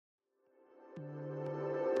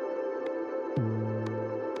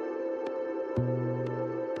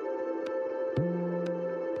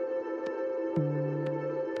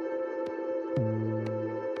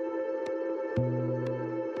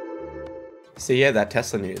So yeah, that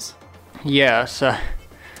Tesla news. Yeah, so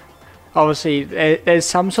obviously there's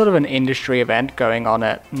some sort of an industry event going on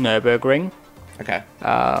at Nürburgring, Okay.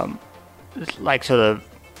 like sort of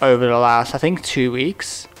over the last, I think, 2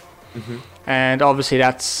 weeks. And obviously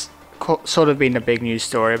that's sort of been a big news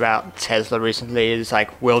story about Tesla recently, is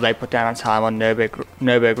like, will they put down a time on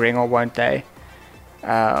Nürburgring or won't they?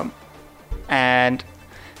 And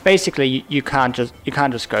basically you can't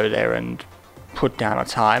just go there and put down a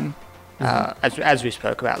time, as we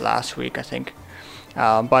spoke about last week, I think.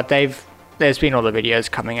 But there's been all the videos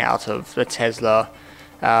coming out of the Tesla,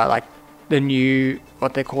 like the new,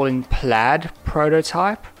 what they're calling Plaid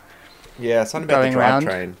prototype. Yeah, something about Going the around.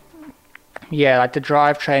 drivetrain. Yeah, like the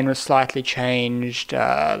drivetrain was slightly changed,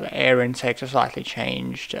 the air intakes were slightly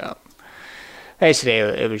changed. Basically,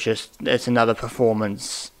 it's another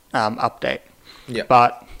performance update. Yeah.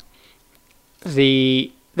 But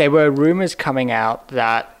there were rumors coming out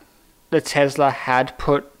that the Tesla had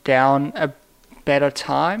put down a better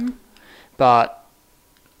time, but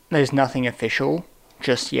there's nothing official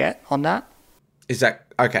just yet on that. Is that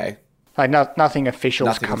okay? Like nothing official's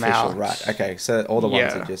Nothing come official, out. right? Okay, so all the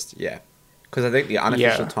ones Yeah. are just because I think the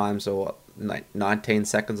unofficial Yeah. times are what, like 19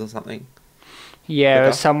 seconds or something. Yeah, it Quicker?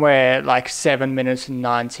 was somewhere like 7 minutes and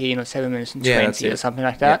 19 or 7 minutes and Yeah, that's 20 or it. something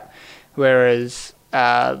like that. Whereas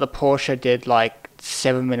the Porsche did like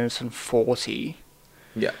 7 minutes and 40.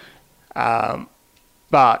 Yeah.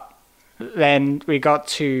 But then we got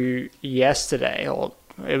to yesterday, or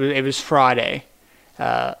it was Friday,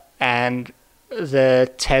 and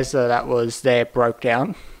the Tesla that was there broke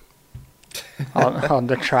down on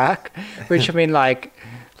the track, which, I mean, like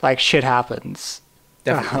shit happens.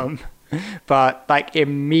 Definitely. But like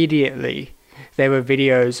immediately there were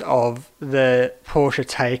videos of the Porsche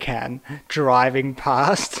Taycan driving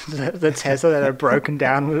past the Tesla that had broken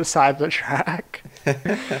down on the side of the track.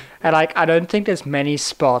 And like, I don't think there's many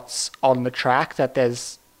spots on the track that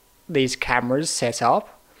there's these cameras set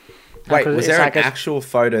up. Wait, Because was it's there like an actual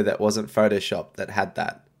photo that wasn't Photoshopped that had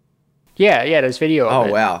that? Yeah, there's video of Oh,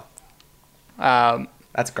 it. wow.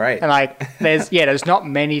 That's great. And like, there's not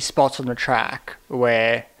many spots on the track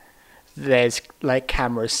where there's like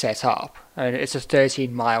cameras set up. And it's a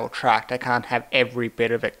 13-mile track. They can't have every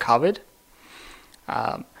bit of it covered.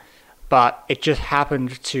 But it just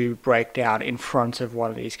happened to break down in front of one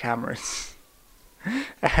of these cameras.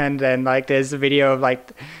 And then like, there's a video of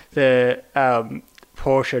like the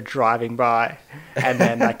Porsche driving by, and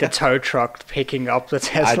then like the tow truck picking up the I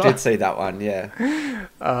Tesla. did see that one, yeah.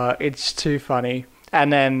 It's too funny.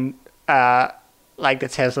 And then like the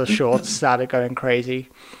Tesla shorts started going crazy,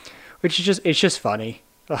 which is just funny.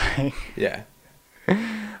 Like, Yeah. Did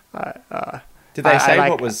they say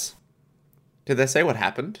like- what was... Did they say what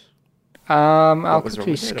happened? I'll was wrong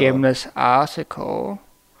quickly with it, skim or- this article.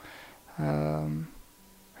 No,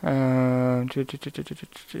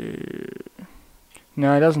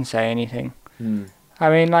 it doesn't say anything. I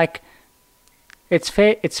mean, like, it's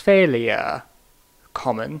fairly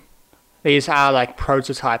common. These are like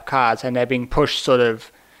prototype cars, and they're being pushed sort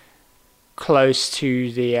of close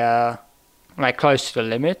to the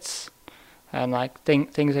limits, and like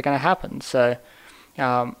things are going to happen. So,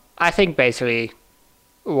 I think basically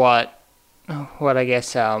what I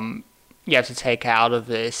guess you have to take out of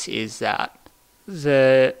this is that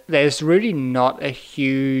there's really not a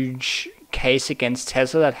huge case against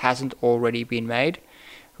Tesla that hasn't already been made.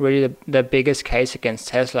 Really, the biggest case against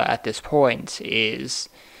Tesla at this point is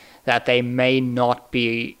that they may not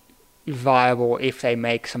be viable if they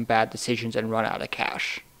make some bad decisions and run out of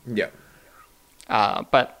cash. Yeah.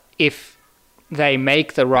 But if they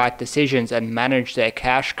make the right decisions and manage their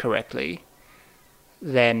cash correctly,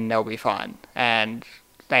 then they'll be fine. And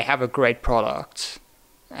they have a great product,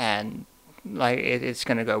 and like it's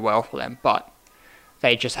going to go well for them. But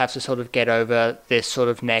they just have to sort of get over this sort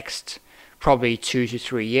of next probably 2 to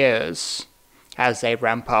 3 years as they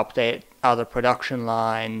ramp up their other production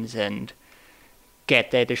lines and get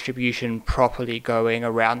their distribution properly going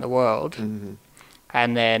around the world. Mm-hmm.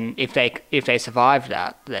 And then if they survive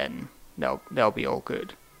that, then they'll be all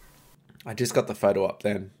good. I just got the photo up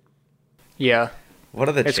then. Yeah, What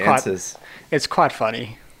are the chances? it's quite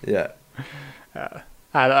funny. Yeah.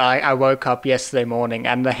 I woke up yesterday morning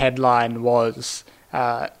and the headline was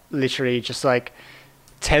literally just like,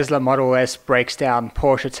 Tesla Model S breaks down,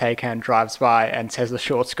 Porsche Taycan drives by, and Tesla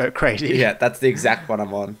shorts go crazy. Yeah, that's the exact one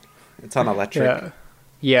I'm on. It's on electric.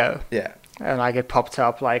 Yeah. Yeah. And I get popped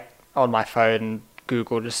up like on my phone.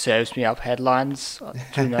 Google just serves me up headlines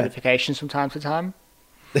to notifications from time to time.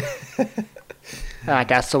 And like,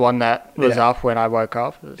 that's the one that was Yeah. up when I woke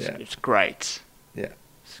up. Yeah. It's great. Yeah.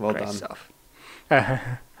 It's Well great done. stuff.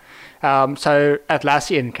 So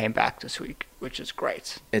Atlassian came back this week, which is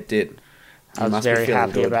great. It did. I was very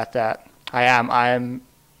happy about that. I am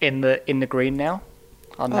in the green now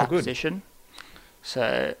on that position.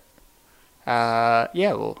 So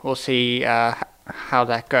we'll see how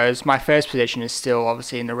that goes. My first position is still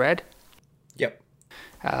obviously in the red. Yep.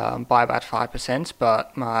 By about 5%,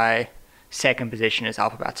 but my second position is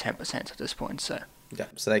up about 10% at this point. So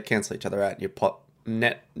they cancel each other out. You pop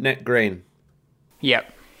net green.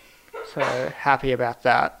 Yep. So happy about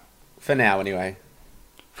that. For now, anyway.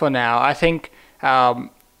 For now, I think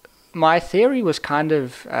my theory was kind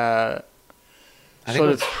of I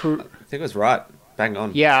think it was right. Bang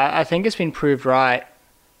on. Yeah, I think it's been proved right,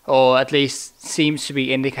 or at least seems to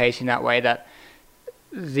be indicating that way, that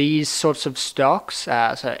these sorts of stocks,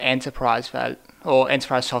 so enterprise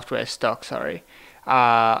software stocks,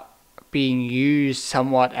 are being used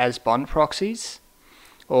somewhat as bond proxies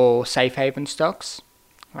or safe haven stocks.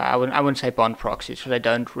 I wouldn't say bond proxies, because they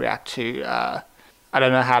don't react to. I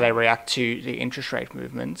don't know how they react to the interest rate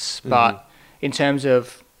movements, but in terms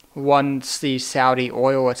of once the Saudi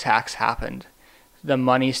oil attacks happened, the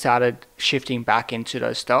money started shifting back into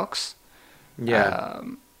those stocks. Yeah.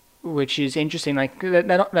 Which is interesting. Like they're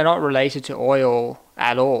not related to oil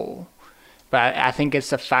at all, but I think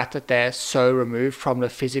it's the fact that they're so removed from the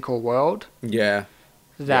physical world. Yeah.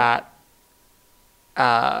 That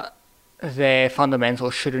their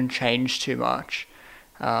fundamentals shouldn't change too much.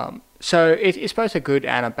 So it's both a good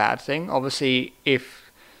and a bad thing. Obviously,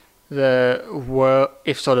 if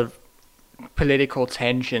sort of political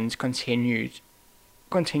tensions continue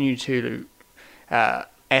to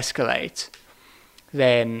escalate,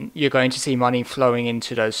 then you're going to see money flowing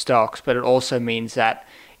into those stocks. But it also means that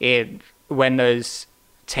when those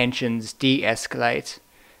tensions de-escalate,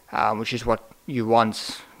 which is what you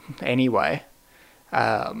want anyway,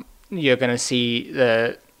 you're going to see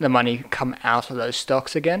the money come out of those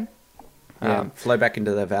stocks again. Flow back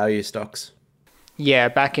into the value stocks. Yeah,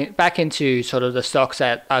 back into sort of the stocks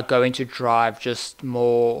that are going to drive just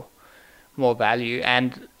more value,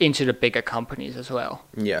 and into the bigger companies as well.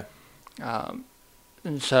 Yeah.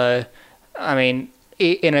 And so, I mean,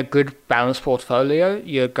 in a good balanced portfolio,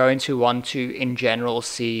 you're going to want to, in general,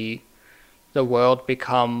 see the world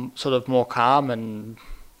become sort of more calm and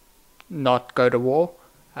not go to war.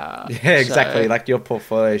 Yeah, exactly. Like your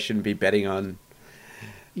portfolio shouldn't be betting on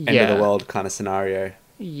end of the world kind of scenario.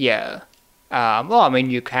 Yeah. Well, I mean,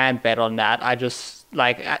 you can bet on that. I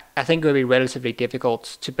think it would be relatively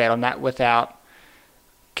difficult to bet on that without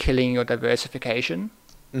killing your diversification.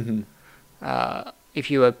 Mm-hmm. If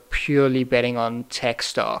you were purely betting on tech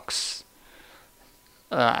stocks,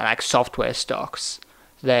 like software stocks,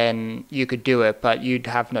 then you could do it, but you'd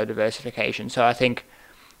have no diversification. So I think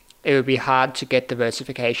it would be hard to get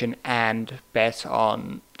diversification and bet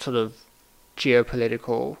on sort of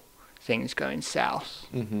geopolitical things going south.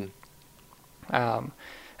 Mm-hmm.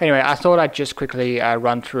 Anyway, I thought I'd just quickly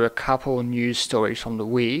run through a couple news stories from the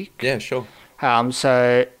week. Yeah, sure.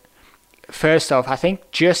 So first off, I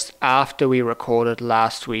think just after we recorded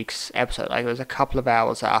last week's episode, like it was a couple of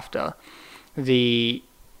hours after, the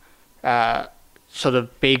sort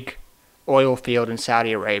of big oil field in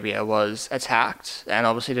Saudi Arabia was attacked, and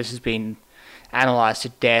obviously this has been analysed to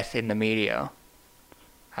death in the media.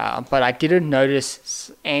 But I didn't notice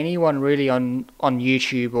anyone really on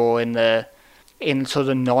YouTube or in sort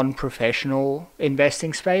of non-professional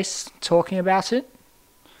investing space talking about it.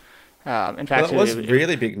 In fact, it was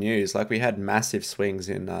really big news. Like we had massive swings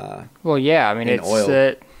in. Well, yeah, I mean it's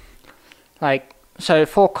oil. So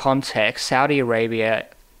for context, Saudi Arabia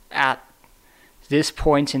at this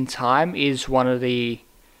point in time is one of the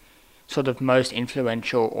sort of most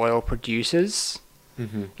influential oil producers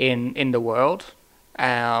in the world.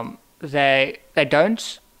 They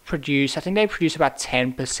don't produce. I think they produce about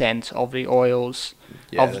 10% of the oils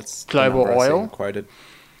of global oil. Quoted.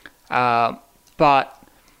 But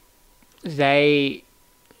I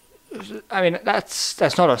mean,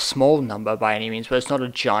 that's not a small number by any means, but it's not a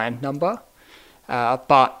giant number.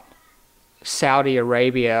 But Saudi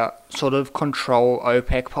Arabia sort of control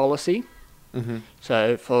OPEC policy. Mm-hmm.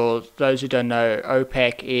 So for those who don't know,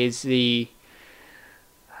 OPEC is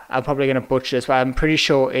I'm probably going to butcher this, but I'm pretty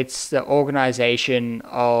sure it's the Organization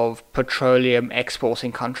of Petroleum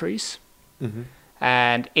Exporting Countries. Mm-hmm.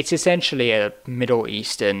 And it's essentially a Middle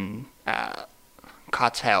Eastern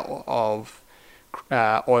cartel of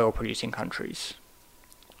oil-producing countries.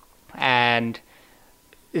 And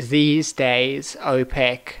these days,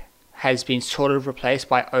 OPEC has been sort of replaced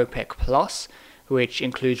by OPEC Plus, which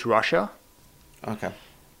includes Russia. Okay.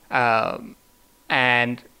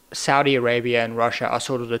 And Saudi Arabia and Russia are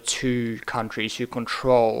sort of the two countries who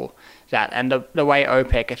control that. And the way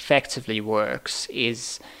OPEC effectively works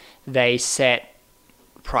is they set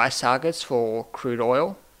price targets for crude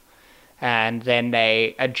oil, and then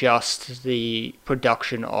they adjust the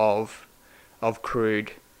production of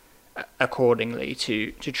crude accordingly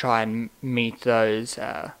to try and meet those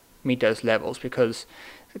levels, because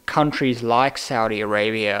countries like Saudi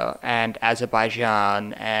Arabia and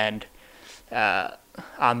Azerbaijan and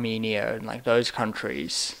Armenia and like those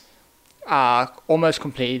countries are almost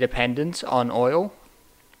completely dependent on oil.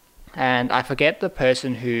 And I forget the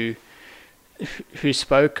person who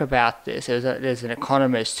spoke about this. There's an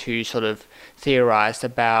economist who sort of theorized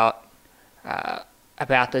about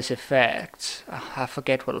this effect. I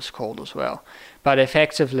forget what it's called as well. But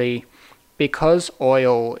effectively, because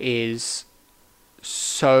oil is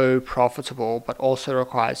so profitable but also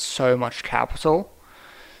requires so much capital,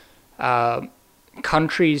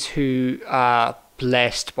 countries who are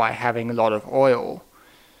blessed by having a lot of oil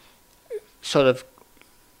sort of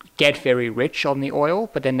get very rich on the oil,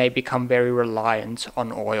 but then they become very reliant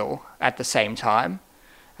on oil at the same time.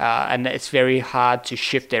 And it's very hard to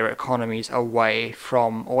shift their economies away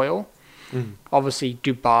from oil. Obviously,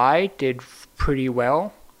 Dubai did pretty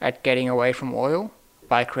well at getting away from oil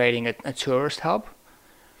by creating a tourist hub.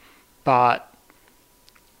 But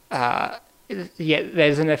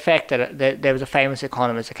there's an effect that there was a famous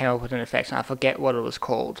economist that came up with an effect, and I forget what it was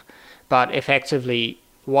called. But effectively,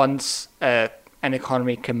 once an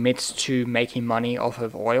economy commits to making money off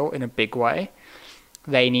of oil in a big way,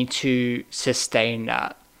 they need to sustain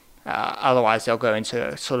that. Otherwise, they'll go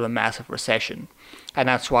into sort of a massive recession. And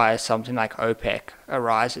that's why something like OPEC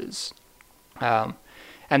arises.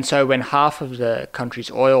 And so when half of the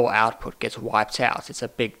country's oil output gets wiped out, it's a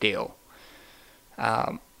big deal.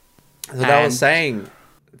 So they were saying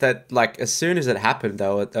that, like, as soon as it happened,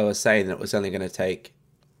 they were saying that it was only going to take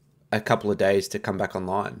a couple of days to come back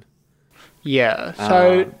online. Yeah.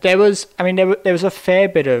 So there was a fair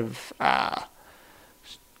bit of, I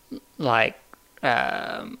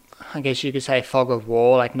guess you could say fog of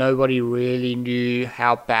war. Like, nobody really knew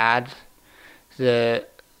how bad the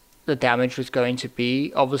damage was going to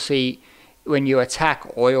be. Obviously, when you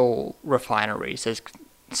attack oil refineries, there's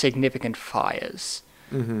significant fires.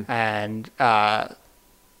 Mm-hmm.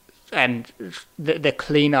 And the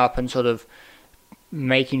cleanup and sort of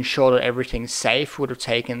making sure that everything's safe would have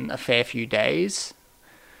taken a fair few days.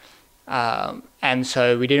 And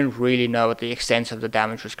so we didn't really know what the extent of the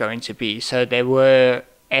damage was going to be. So there were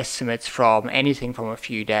estimates from anything from a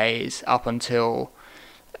few days up until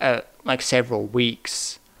like several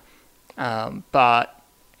weeks. But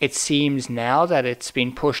it seems now that it's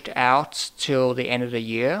been pushed out till the end of the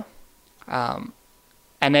year.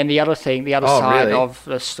 And then the other side really? Of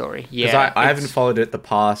the story. Yeah. Because I haven't followed it the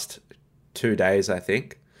past 2 days, I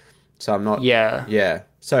think. So I'm not... Yeah. Yeah.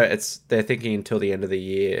 So they're thinking until the end of the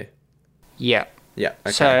year. Yeah. Yeah.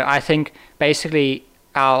 Okay. So I think basically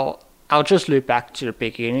I'll just loop back to the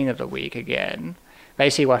beginning of the week again.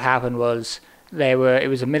 Basically what happened was it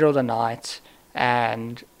was the middle of the night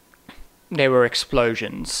and there were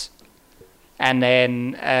explosions. And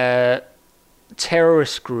then a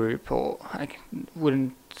terrorist group, I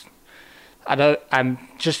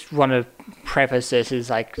just want to preface this as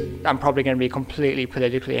like, I'm probably going to be completely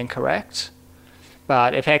politically incorrect,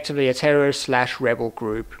 but effectively a terrorist/rebel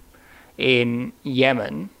group in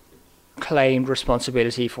Yemen claimed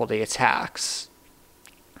responsibility for the attacks.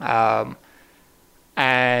 And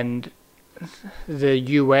the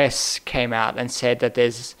US came out and said that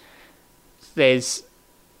there's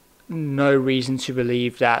no reason to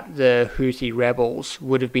believe that the Houthi rebels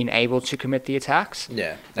would have been able to commit the attacks.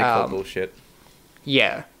 Yeah, they call bullshit.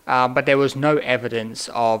 Yeah, but there was no evidence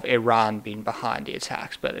of Iran being behind the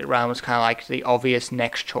attacks, but Iran was kind of like the obvious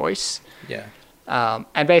next choice. Yeah.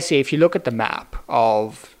 And basically, if you look at the map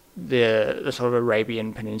of the sort of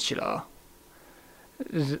Arabian Peninsula,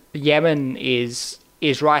 Yemen is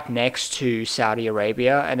right next to Saudi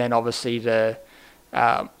Arabia, and then obviously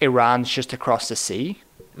Iran's just across the sea.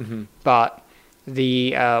 Mm-hmm. But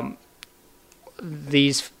these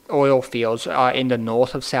oil fields are in the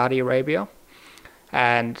north of Saudi Arabia,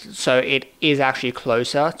 and so it is actually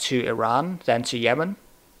closer to Iran than to Yemen.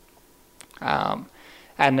 And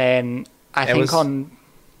then I was going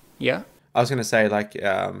to say, like,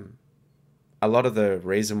 a lot of the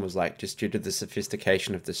reason was like just due to the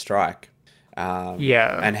sophistication of the strike.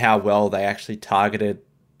 And how well they actually targeted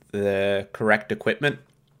the correct equipment.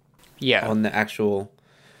 Yeah.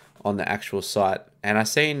 On the actual site. And I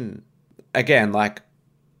seen, again, like,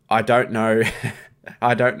 I don't know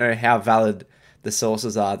how valid the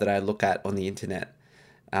sources are that I look at on the internet.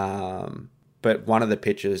 But one of the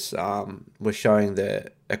pictures was showing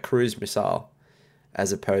a cruise missile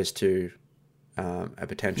as opposed to a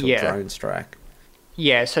potential drone strike.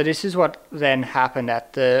 Yeah, so this is what then happened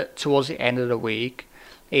towards the end of the week.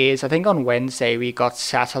 Is I think on Wednesday we got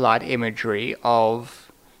satellite imagery of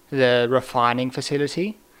the refining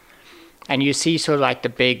facility, and you see sort of like the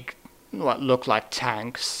big, what look like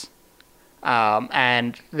tanks,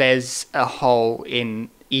 and there's a hole in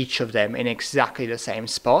each of them in exactly the same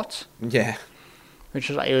spot. Yeah. Which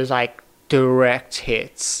was it was like direct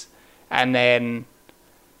hits. And then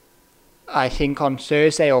I think on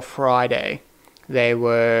Thursday or Friday,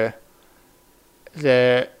 the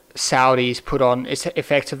Saudis put on it's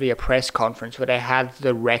effectively a press conference where they had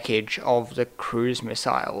the wreckage of the cruise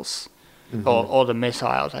missiles, or the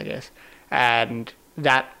missiles, I guess. And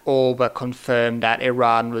that all but confirmed that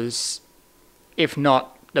Iran was, if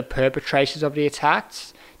not the perpetrators of the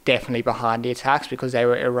attacks, definitely behind the attacks because they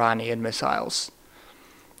were Iranian missiles.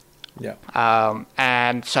 Yeah.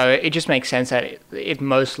 And so it just makes sense that it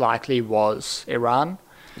most likely was Iran.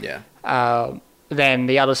 Yeah. Then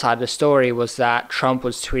the other side of the story was that Trump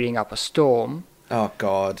was tweeting up a storm. Oh,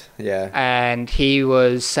 God. Yeah. And he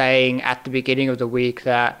was saying at the beginning of the week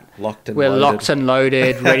that we're locked and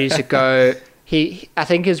loaded, ready to go. I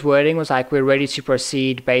think his wording was like, we're ready to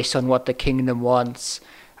proceed based on what the kingdom wants,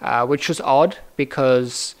 which was odd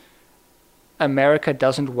because America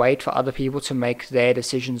doesn't wait for other people to make their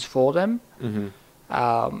decisions for them.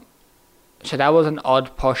 So that was an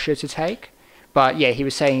odd posture to take. But yeah, he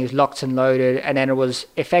was saying he's locked and loaded, and then it was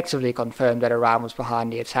effectively confirmed that Iran was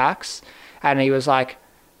behind the attacks. And he was like,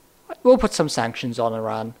 we'll put some sanctions on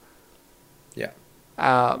Iran. Yeah.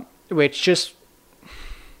 Which just,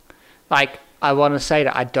 like, I want to say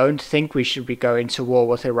that I don't think we should be going to war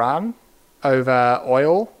with Iran over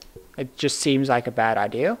oil. It just seems like a bad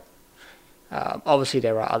idea. Obviously,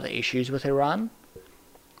 there are other issues with Iran,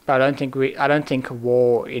 but I don't think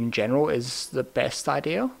war in general is the best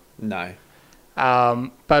idea. No.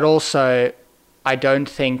 But also, I don't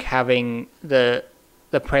think having the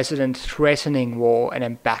president threatening war and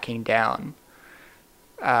then backing down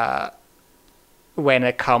when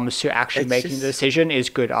it comes to actually making the decision is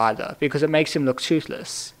good either, because it makes him look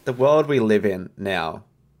toothless. The world we live in now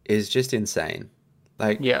is just insane.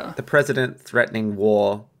 Like, the president threatening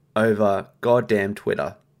war over goddamn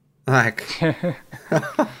Twitter. Like,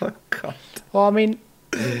 oh, God. Well, I mean,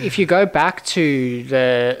 if you go back to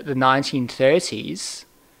the 1930s,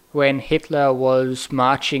 when Hitler was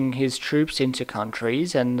marching his troops into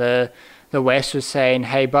countries and the West was saying,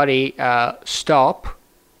 hey, buddy, stop,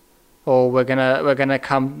 or we're gonna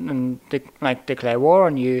come and declare war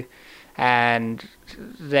on you, and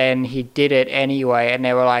then he did it anyway, and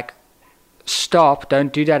they were like, stop,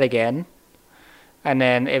 don't do that again. And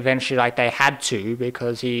then eventually, like, they had to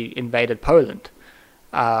because he invaded Poland.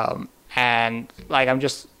 And, like,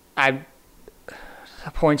 the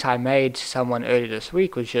point I made to someone earlier this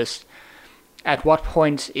week was just, at what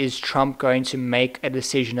point is Trump going to make a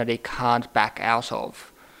decision that he can't back out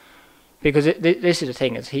of? Because this is the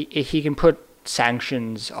thing, is he can put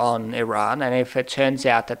sanctions on Iran, and if it turns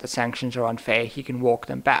out that the sanctions are unfair, he can walk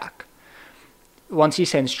them back. Once he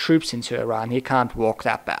sends troops into Iran, he can't walk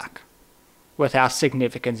that back without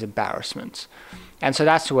significant embarrassment. And so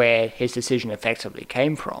that's where his decision effectively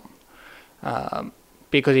came from.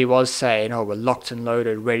 Because he was saying, oh, we're locked and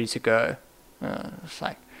loaded, ready to go. It's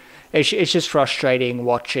like, it's just frustrating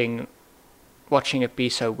watching it be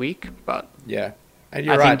so weak, but yeah. And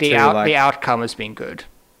you're right, think the outcome has been good.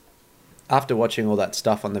 After watching all that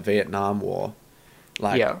stuff on the Vietnam War,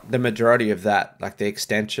 the majority of that, like the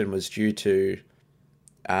extension was due to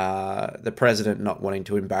the president not wanting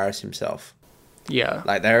to embarrass himself. Yeah.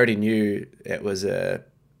 Like, they already knew it was a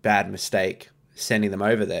bad mistake sending them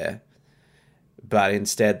over there. But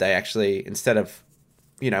instead, they actually, instead of,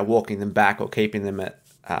 walking them back or keeping them at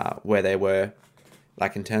where they were,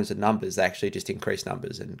 like in terms of numbers, they actually just increased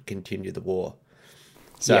numbers and continued the war.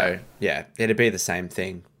 So, yeah, it'd be the same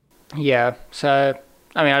thing. Yeah. So,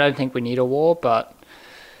 I mean, I don't think we need a war, but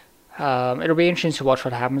it'll be interesting to watch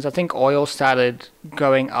what happens. I think oil started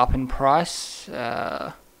going up in price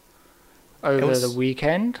over the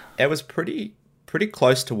weekend. It was pretty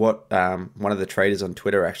close to what one of the traders on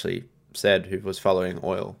Twitter actually said, who was following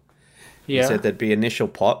oil. He said there'd be initial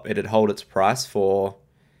pop, it'd hold its price for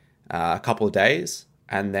a couple of days,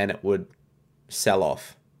 and then it would sell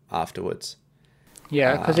off afterwards.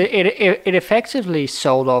 Yeah, because it effectively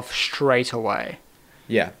sold off straight away.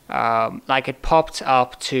 Yeah. Like, it popped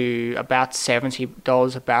up to about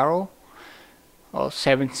 $70 a barrel, or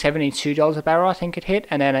 $72 a barrel, I think it hit,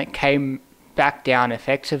 and then it came back down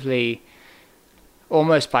effectively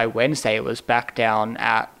almost by Wednesday it was back down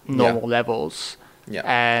at normal levels. Yeah.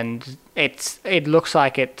 And it looks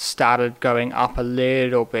like it started going up a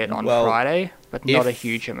little bit on Friday, but not a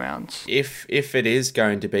huge amount. If it is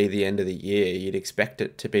going to be the end of the year, you'd expect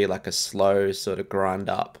it to be like a slow sort of grind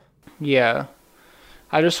up. Yeah.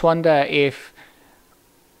 I just wonder if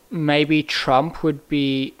maybe Trump would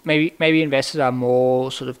be... Maybe investors are more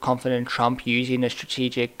sort of confident in Trump using the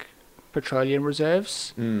strategic petroleum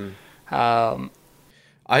reserves.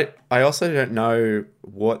 I also don't know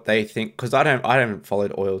what they think, because I haven't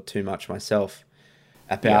followed oil too much myself,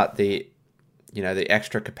 about the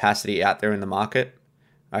extra capacity out there in the market,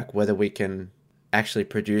 like whether we can actually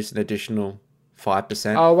produce an additional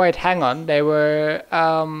 5%. Oh wait, hang on. There were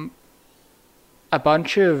a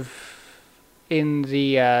bunch of, in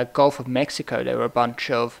the Gulf of Mexico, there were a bunch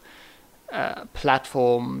of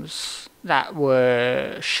platforms that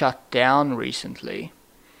were shut down recently.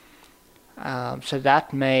 So they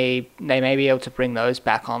may be able to bring those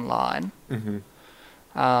back online.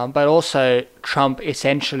 But also Trump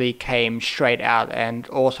essentially came straight out and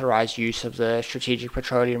authorized use of the strategic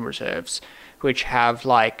petroleum reserves, which have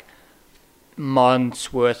like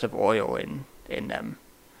months worth of oil in them.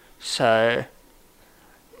 So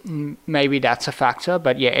maybe that's a factor.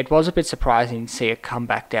 But yeah, it was a bit surprising to see it come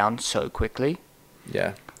back down so quickly.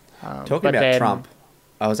 Yeah. Talking about Trump,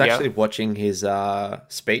 I was actually watching his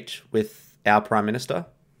speech with our Prime Minister.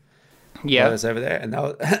 Yeah. I was over there, and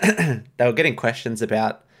they were getting questions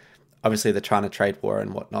about, obviously, the China trade war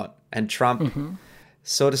and whatnot. And Trump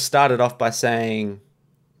sort of started off by saying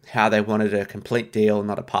how they wanted a complete deal,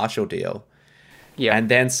 not a partial deal. Yeah. And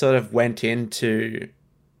then sort of went into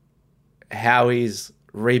how he's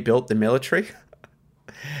rebuilt the military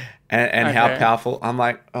and how powerful. I'm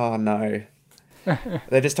like, oh no.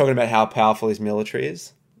 They're just talking about how powerful his military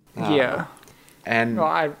is. Yeah. And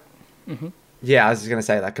yeah, I was just going to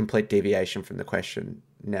say, like, complete deviation from the question,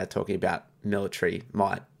 now talking about military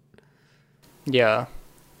might. Yeah.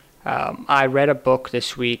 I read a book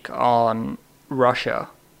this week on Russia.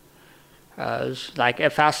 It was like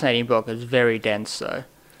a fascinating book. It's very dense, though.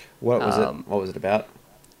 What was it? What was it about?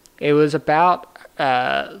 It was about,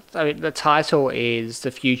 the title is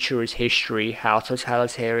 "The Future is History: How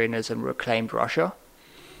Totalitarianism Reclaimed Russia."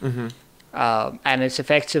 And it's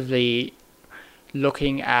effectively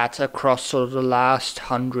looking at across sort of the last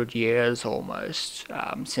 100 years almost,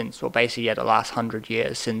 the last 100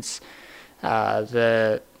 years since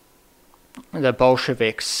the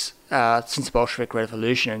Bolsheviks, since the Bolshevik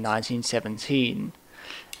Revolution in 1917,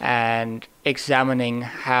 and examining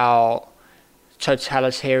how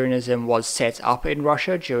totalitarianism was set up in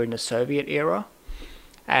Russia during the Soviet era,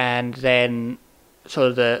 and then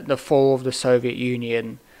sort of the fall of the Soviet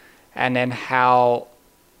Union, and then how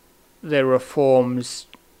the reforms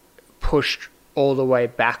pushed all the way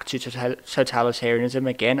back to totalitarianism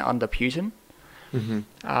again under Putin.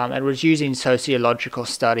 And was using sociological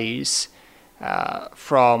studies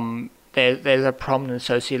from... There's a prominent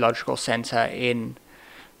sociological center in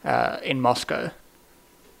Moscow,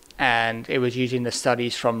 and it was using the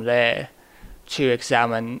studies from there to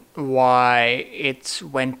examine why it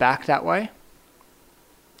went back that way.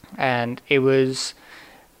 And it was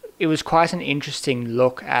quite an interesting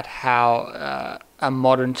look at how a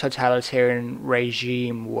modern totalitarian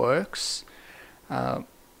regime works.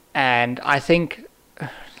 And I think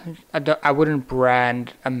I wouldn't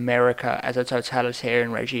brand America as a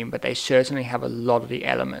totalitarian regime, but they certainly have a lot of the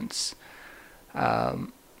elements.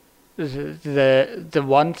 The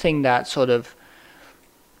one thing that sort of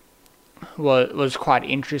was quite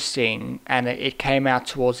interesting, and it came out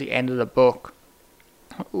towards the end of the book,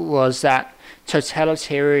 was that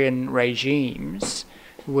totalitarian regimes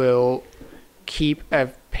will keep a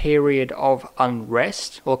period of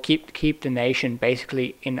unrest, or keep the nation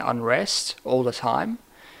basically in unrest all the time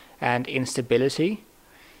and instability,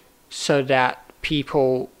 so that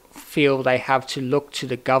people feel they have to look to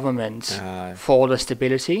the government for the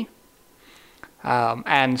stability.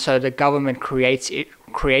 And so the government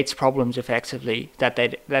creates problems effectively that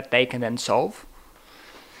they can then solve.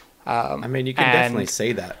 I mean, you can definitely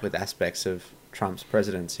see that with aspects of Trump's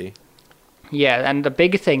presidency. Yeah, and the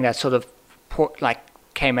big thing that sort of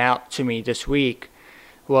came out to me this week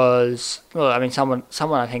was, well, I mean, someone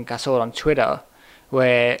I think I saw it on Twitter,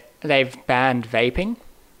 where they've banned vaping.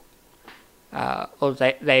 I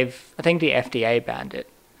think the FDA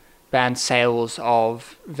banned sales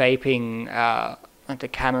of vaping, like the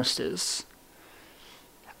canisters,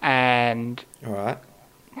 and all right,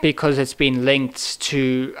 because it's been linked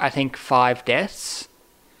to, I think, 5 deaths,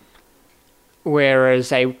 whereas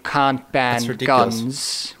they can't ban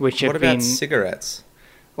guns, which have been... What about cigarettes?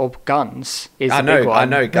 or guns is the big one. I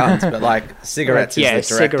know guns, but like cigarettes is the direct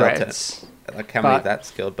cigarettes. Like how many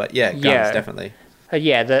that's killed, but guns definitely.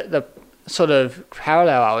 The sort of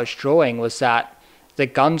parallel I was drawing was that the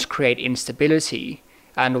guns create instability,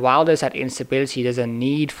 and while there's that instability, there's a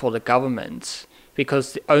need for the government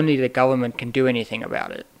because only the government can do anything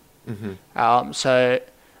about it. Mm-hmm. So,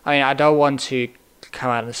 I mean, I don't want to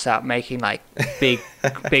come out and start making like big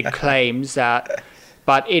claims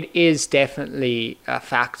but it is definitely a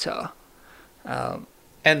factor. And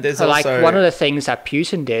there's like also one of the things that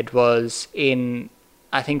Putin did was in,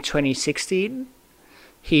 I think 2016,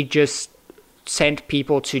 he just sent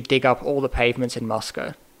people to dig up all the pavements in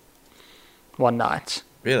Moscow one night.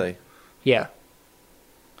 Really? Yeah.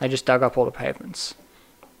 They just dug up all the pavements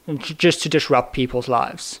just to disrupt people's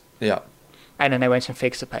lives. Yeah. And then they went and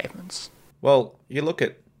fixed the pavements. Well, you look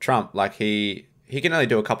at Trump, like he can only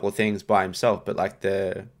do a couple of things by himself, but like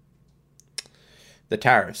the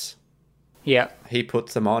tariffs. Yeah. He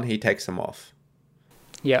puts them on, he takes them off.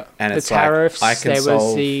 Yeah. And the tariffs, like,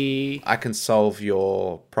 I can solve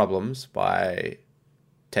your problems by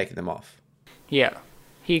taking them off. Yeah.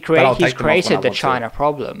 He's created the China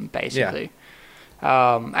problem, basically.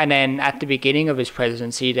 Yeah. And then at the beginning of his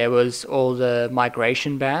presidency, there was all the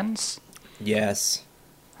migration bans. Yes.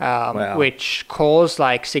 Which caused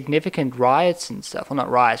like significant riots and stuff. Well, not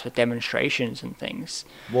riots, but demonstrations and things.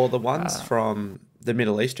 Well, the ones from the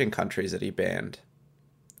Middle Eastern countries that he banned,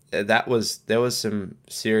 there was some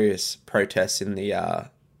serious protests in the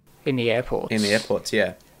airports. In the airports,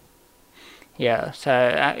 yeah. Yeah,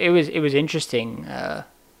 so it was interesting.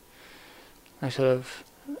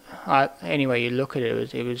 Any way you look at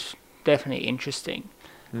it, it was definitely interesting.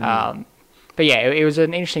 Mm. But yeah, it was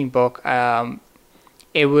an interesting book.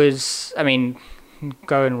 It was, I mean,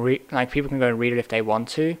 go and read. Like people can go and read it if they want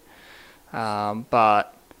to,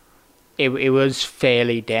 but it was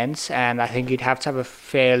fairly dense, and I think you'd have to have a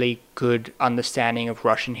fairly good understanding of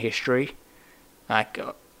Russian history, like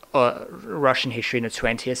Russian history in the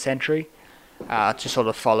 20th century, to sort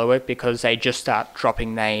of follow it, because they just start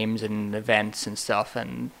dropping names and events and stuff,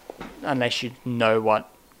 and unless you know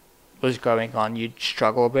what was going on, you'd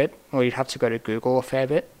struggle a bit, or you'd have to go to Google a fair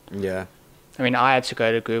bit. Yeah. I mean, I had to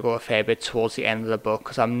go to Google a fair bit towards the end of the book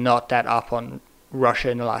because I'm not that up on Russia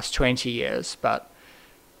in the last 20 years, but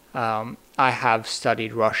I have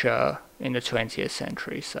studied Russia in the 20th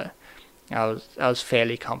century, so I was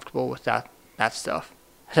fairly comfortable with that stuff.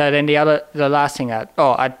 So then the last thing I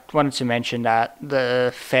wanted to mention that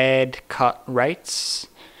the Fed cut rates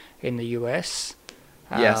in the US.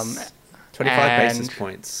 Yes, 25 basis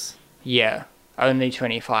points. Yeah, only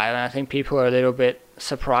 25, and I think people are a little bit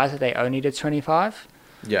surprised that they only did 25.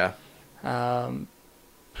 Yeah. But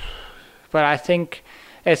I think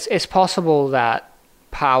it's possible that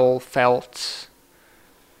Powell felt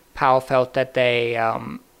that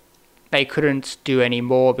they couldn't do any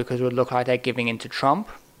more because it would look like they're giving in to Trump.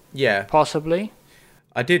 Yeah. Possibly.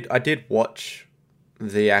 I did watch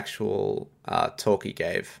the actual talk he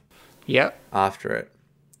gave. Yeah. After it.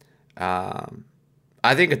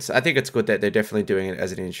 I think it's good that they're definitely doing it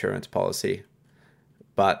as an insurance policy.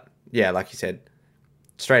 But yeah, like you said,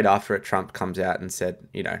 straight after it, Trump comes out and said,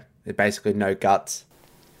 basically no guts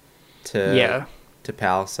to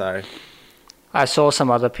Powell. So I saw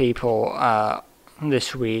some other people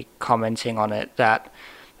this week commenting on it that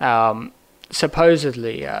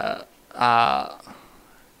supposedly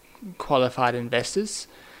qualified investors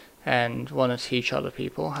and want to teach other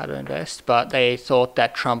people how to invest, but they thought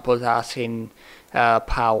that Trump was asking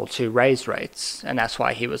Powell to raise rates, and that's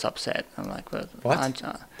why he was upset. I'm like, what?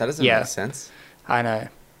 That doesn't make sense. I know.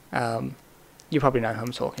 You probably know who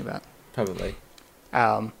I'm talking about. Probably.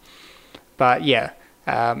 But yeah,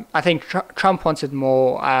 I think Trump wanted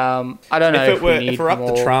more. I don't know if we're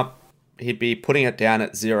up to Trump, he'd be putting it down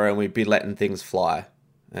at zero, and we'd be letting things fly,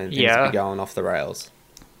 and things would be going off the rails.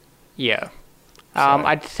 Yeah.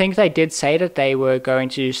 I think they did say that they were going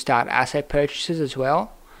to start asset purchases as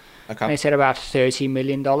well. Okay. They said about $30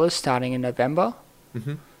 million starting in November.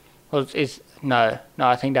 Mm-hmm. Well, no,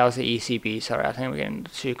 I think that was the ECB. Sorry, I think we're getting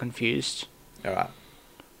too confused. All right.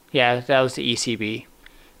 Yeah, that was the ECB.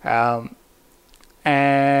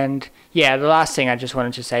 And yeah, the last thing I just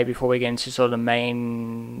wanted to say before we get into sort of the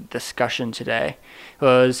main discussion today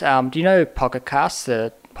was, do you know Pocket Cast,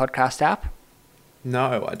 the podcast app?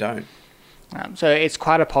 No, I don't. So it's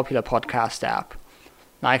quite a popular podcast app,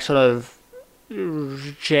 like sort of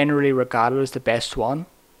generally regarded as the best one.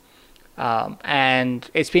 And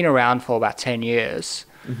it's been around for about 10 years,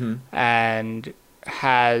 mm-hmm. and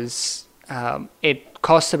has it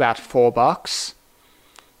costs about $4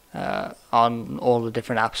 on all the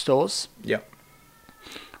different app stores. Yeah.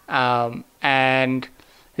 And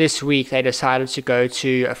this week they decided to go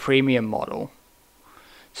to a freemium model.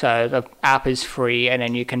 So the app is free, and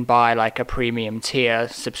then you can buy like a premium tier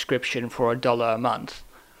subscription for $1 a month.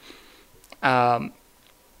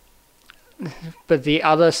 But the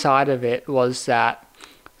other side of it was that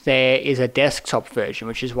there is a desktop version,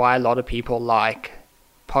 which is why a lot of people like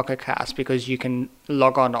Pocket Cast, because you can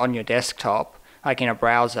log on your desktop, like in a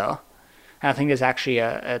browser. And I think there's actually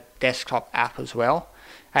a desktop app as well.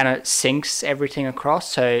 And it syncs everything across,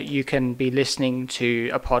 so you can be listening to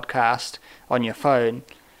a podcast on your phone,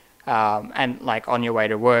 and like on your way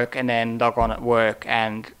to work, and then log on at work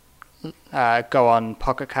and go on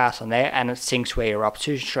Pocket Cast on there, and it syncs where you're up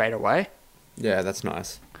to straight away. Yeah, that's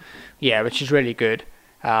nice. Yeah, which is really good.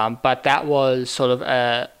 But that was sort of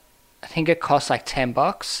I think it cost like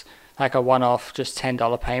 $10, like a one-off, just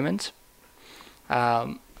 $10 payment.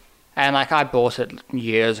 And like I bought it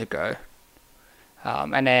years ago.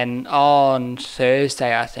 And then on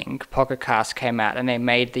Thursday, I think, Pocket Cast came out and they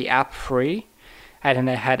made the app free, and then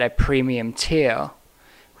they had a premium tier,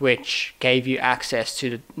 which gave you access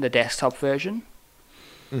to the desktop version.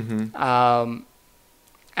 Mm-hmm.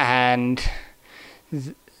 And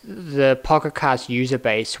the Pocket Cast user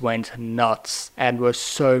base went nuts and was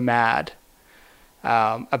so mad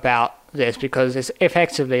about this, because it's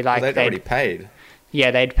effectively like they'd already paid.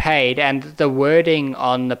 Yeah, they'd paid, and the wording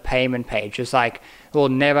on the payment page was like, we'll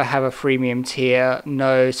never have a freemium tier,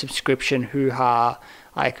 no subscription, hoo-ha,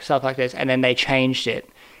 like stuff like this. And then they changed it.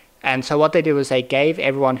 And so what they did was they gave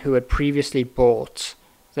everyone who had previously bought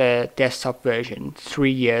the desktop version 3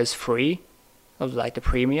 years free of like the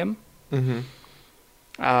premium. Mm-hmm.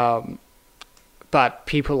 But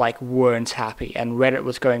people like weren't happy, and Reddit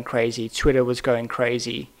was going crazy, Twitter was going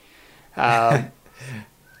crazy.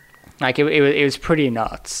 Like it was pretty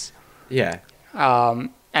nuts. Yeah.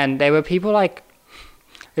 And there were people like,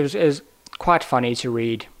 it was quite funny to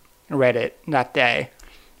read Reddit that day.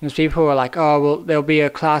 Because people were like, oh, well, there'll be a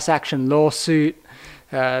class action lawsuit,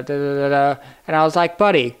 and I was like,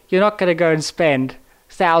 buddy, you're not going to go and spend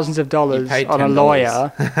thousands of dollars on a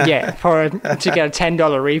lawyer, yeah, to get a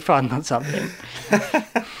 $10 refund or something.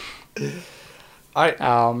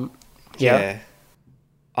 Yeah.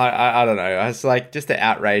 I don't know. It's like, just the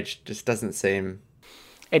outrage just doesn't seem...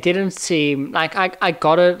 It didn't seem like I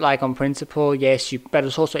got it like on principle, yes, but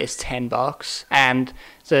it's $10, and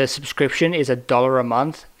the subscription is $1 a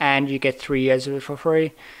month, and you get 3 years of it for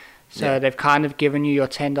free. So they've kind of given you your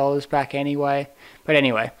 $10 back anyway. But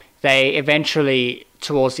anyway, they eventually,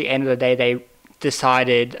 towards the end of the day, they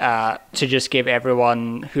decided to just give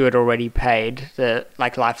everyone who had already paid the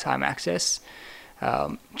like lifetime access,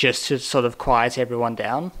 just to sort of quiet everyone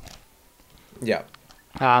down. Yeah.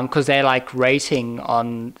 Because their like rating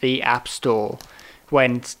on the App Store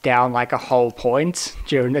went down like a whole point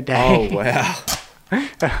during the day. Oh wow!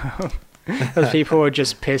 Because people were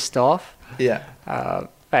just pissed off. Yeah.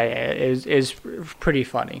 It was pretty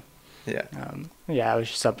funny. Yeah. It was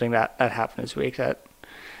just something that happened this week that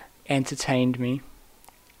entertained me.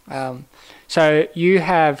 So you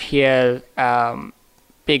have here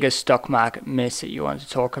biggest stock market myths that you want to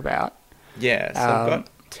talk about. Yeah. So I've got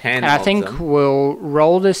 10 and I think them. We'll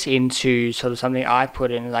roll this into sort of something I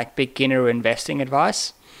put in like beginner investing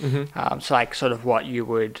advice. Mm-hmm. So like sort of what you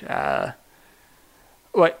would,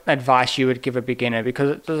 what advice you would give a beginner,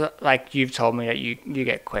 because like you've told me that you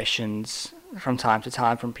get questions from time to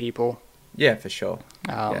time from people. Yeah, for sure.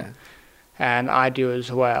 And I do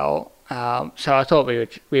as well. So I thought we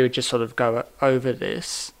would just sort of go over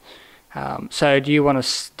this. So do you want to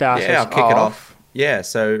start us off? Yeah, I'll kick it off. Yeah,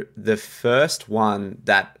 so the first one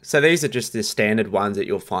so these are just the standard ones that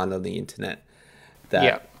you'll find on the internet.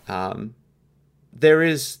 That there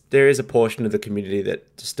is a portion of the community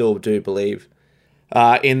that still do believe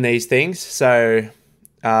in these things. So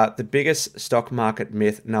the biggest stock market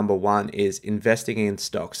myth number one is investing in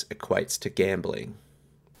stocks equates to gambling.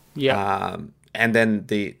 Yeah. And then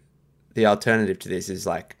the alternative to this is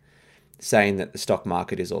like saying that the stock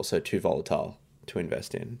market is also too volatile to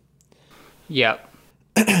invest in. Yeah.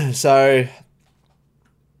 So,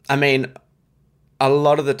 I mean, a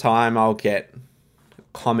lot of the time I'll get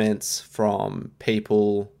comments from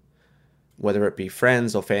people, whether it be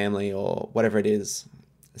friends or family or whatever it is,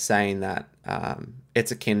 saying that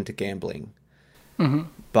it's akin to gambling. Mm-hmm.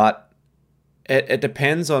 But it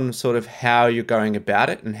depends on sort of how you're going about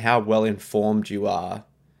it and how well informed you are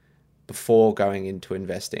before going into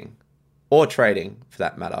investing or trading, for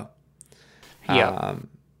that matter. Yeah.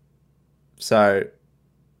 So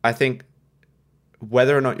I think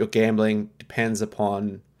whether or not you're gambling depends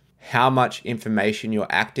upon how much information you're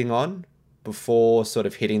acting on before sort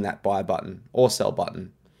of hitting that buy button or sell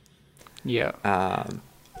button. Yeah.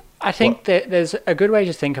 I think that there's a good way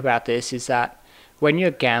to think about this is that when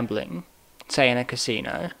you're gambling, say in a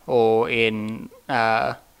casino or in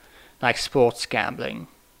like sports gambling,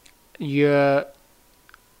 you are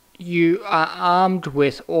armed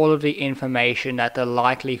with all of the information that the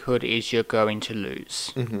likelihood is you're going to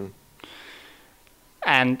lose. Mm-hmm.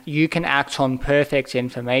 And you can act on perfect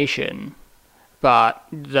information, but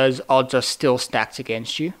those odds are still stacked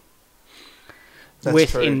against you.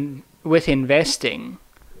 That's true. With investing,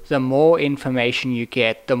 the more information you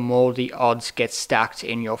get, the more the odds get stacked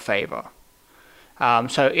in your favor.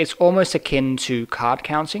 So it's almost akin to card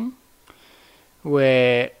counting,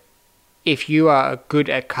 where if you are good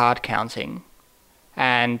at card counting,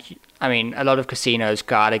 and I mean, a lot of casinos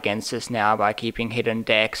guard against this now by keeping hidden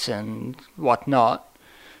decks and whatnot,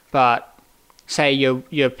 but say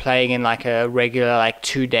you're playing in like a regular like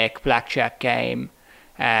 2-deck blackjack game,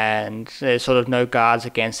 and there's sort of no guards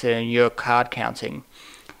against it, and you're card counting.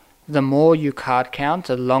 The more you card count,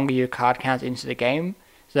 the longer you card count into the game,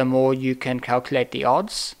 the more you can calculate the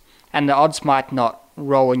odds. And the odds might not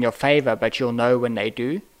roll in your favor, but you'll know when they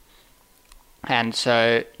do. And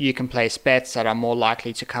so you can place bets that are more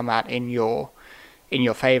likely to come out in your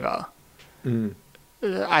favor. Mm.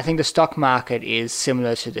 I think the stock market is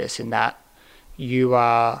similar to this in that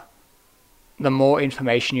the more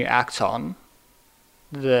information you act on,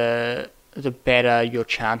 the better your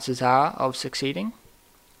chances are of succeeding.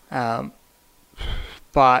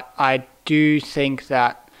 But I do think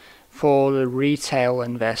that for the retail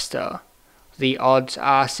investor, the odds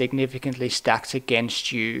are significantly stacked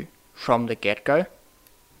against you from the get-go.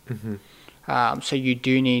 Mm-hmm. So you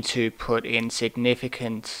do need to put in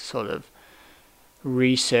significant sort of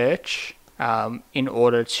research in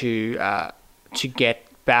order to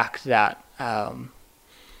get back that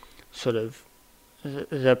sort of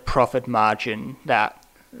the profit margin that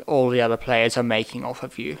all the other players are making off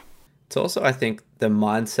of you. It's also, I think, the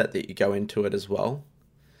mindset that you go into it as well.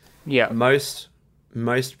 Yeah. Most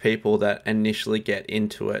people that initially get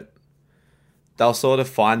into it, they'll sort of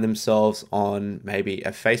find themselves on maybe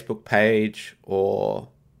a Facebook page or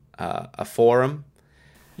a forum.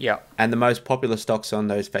 Yeah. And the most popular stocks on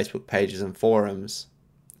those Facebook pages and forums,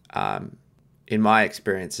 in my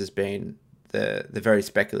experience, has been the very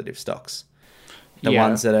speculative stocks. The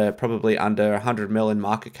ones that are probably under 100 million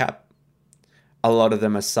market cap. A lot of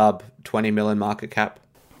them are sub 20 million market cap.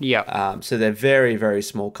 Yeah. So they're very, very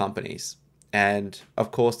small companies. And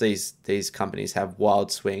of course, these companies have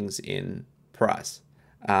wild swings in price.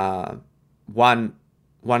 One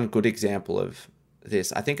good example of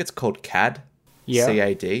this, I think it's called CAD. Yeah.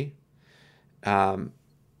 CAD.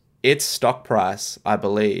 Its stock price, I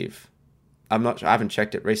believe, I haven't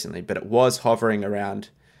checked it recently, but it was hovering around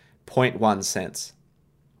 0.1 cents.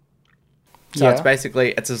 So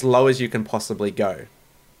it's as low as you can possibly go.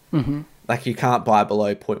 Mm-hmm. Like you can't buy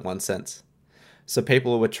below 0.1 cents. So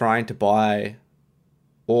people were trying to buy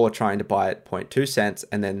at 0.2 cents,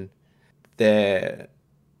 and then they're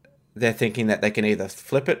thinking that they can either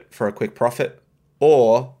flip it for a quick profit,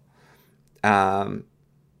 or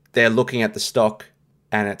they're looking at the stock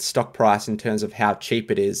and its stock price in terms of how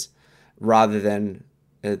cheap it is, rather than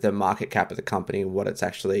the market cap of the company and what it's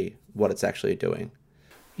actually doing.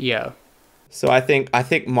 Yeah. So I think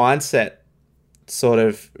mindset, sort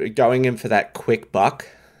of going in for that quick buck,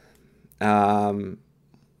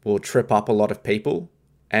 will trip up a lot of people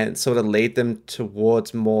and sort of lead them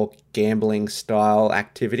towards more gambling style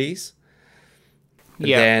activities.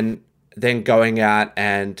 Yeah. Then going out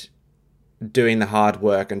and doing the hard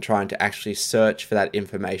work and trying to actually search for that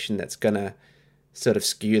information that's going to sort of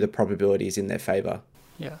skew the probabilities in their favor.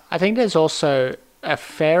 Yeah. I think there's also a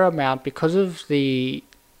fair amount because of I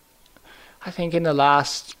think in the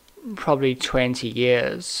last probably 20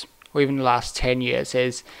 years, or even the last 10 years,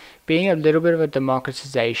 there's been a little bit of a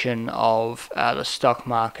democratization of the stock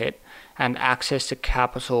market and access to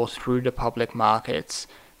capital through the public markets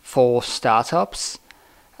for startups.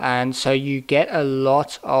 And so you get a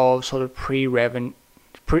lot of sort of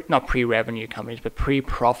not pre-revenue companies, but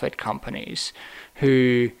pre-profit companies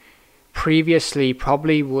who previously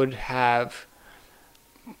probably would have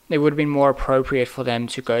been more appropriate for them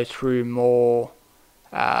to go through more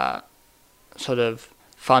sort of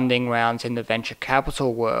funding rounds in the venture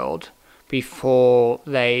capital world before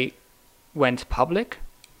they went public.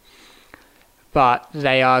 But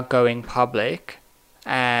they are going public,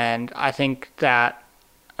 and I think that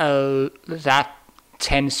that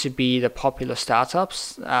tends to be the popular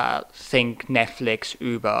startups. Think Netflix,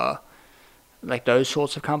 Uber, like those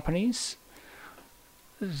sorts of companies.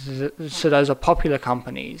 So those are popular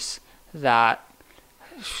companies that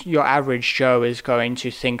your average Joe is going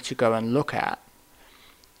to think to go and look at.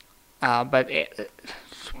 But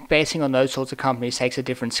basing on those sorts of companies takes a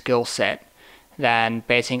different skill set than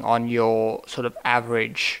betting on your sort of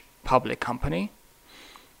average public company,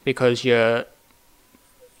 because you're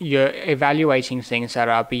evaluating things that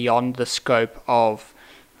are beyond the scope of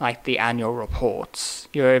like the annual reports.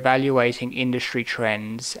 You're evaluating industry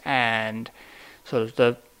trends and sort of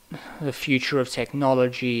the future of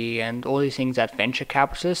technology and all these things that venture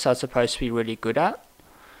capitalists are supposed to be really good at.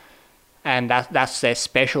 And that's their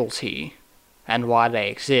specialty and why they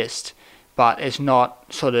exist. But it's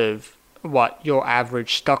not sort of what your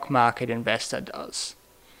average stock market investor does.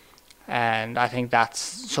 And I think that's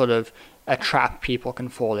sort of a trap people can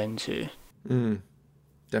fall into.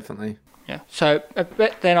 Definitely. Yeah. So,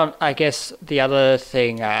 but then I guess the other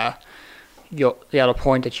thing, the other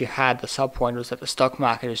point that you had, the sub point, was that the stock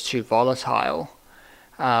market is too volatile.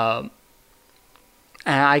 And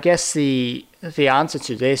I guess the answer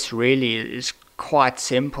to this really is quite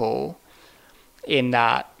simple, in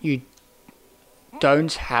that you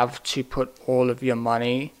don't have to put all of your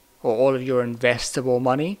money or all of your investable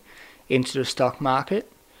money into the stock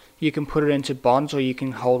market. You can put it into bonds, or you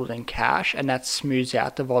can hold it in cash, and that smooths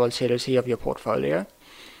out the volatility of your portfolio.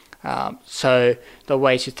 So the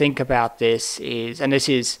way to think about this is, and this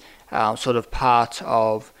is sort of part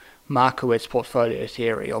of Markowitz portfolio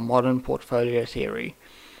theory or modern portfolio theory,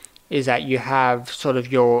 is that you have sort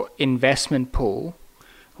of your investment pool,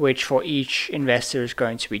 which for each investor is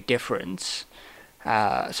going to be different.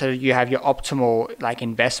 So you have your optimal like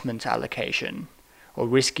investment allocation or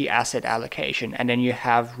risky asset allocation, and then you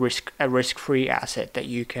have a risk-free asset that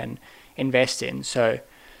you can invest in. So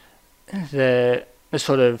the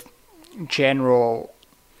sort of general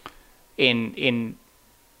in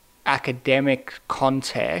academic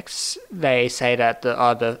context, they say that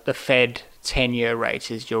the Fed 10-year rate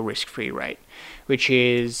is your risk-free rate, which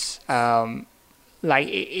is like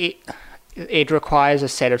it requires a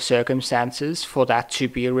set of circumstances for that to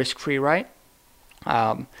be a risk-free rate.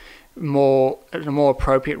 A more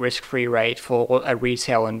appropriate risk-free rate for a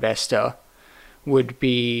retail investor would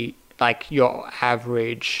be like your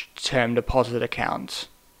average term deposit account,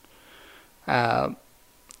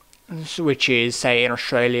 which is, say, in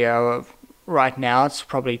Australia right now it's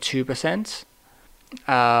probably 2%.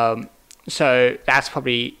 So that's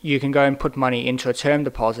probably, you can go and put money into a term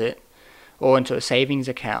deposit or into a savings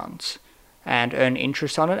account and earn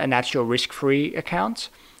interest on it, and that's your risk-free account.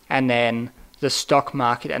 And then the stock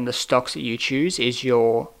market and the stocks that you choose is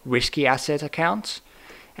your risky asset account,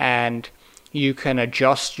 and you can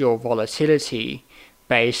adjust your volatility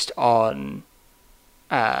based on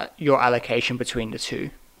your allocation between the two.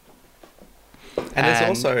 And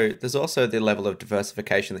there's also the level of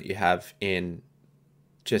diversification that you have in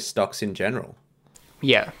just stocks in general.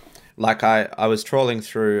 Yeah. Like I was trawling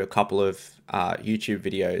through a couple of YouTube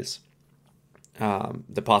videos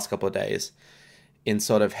the past couple of days in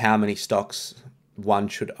sort of how many stocks one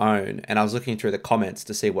should own. And I was looking through the comments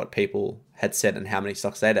to see what people had said and how many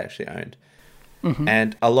stocks they'd actually owned. Mm-hmm.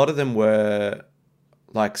 And a lot of them were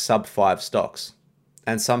like sub 5 stocks.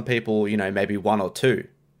 And some people, maybe 1 or 2.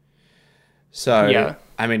 So, yeah.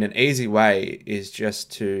 I mean, an easy way is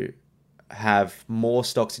just to have more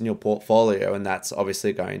stocks in your portfolio, and that's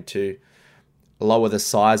obviously going to lower the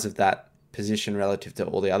size of that position relative to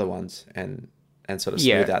all the other ones and sort of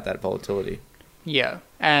smooth out that volatility. Yeah,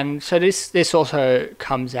 and so this also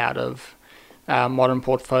comes out of modern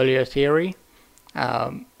portfolio theory.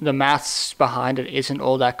 The maths behind it isn't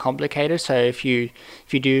all that complicated, so if you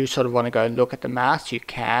do sort of want to go and look at the maths, you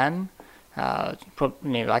can.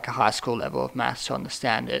 Probably like a high school level of maths to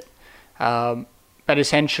understand it. But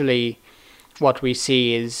essentially, what we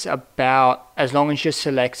see is about, as long as you're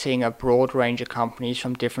selecting a broad range of companies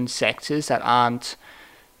from different sectors that aren't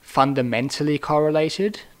fundamentally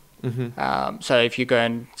correlated. Mm-hmm. So if you go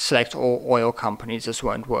and select all oil companies, this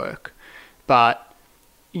won't work. But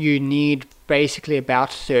you need basically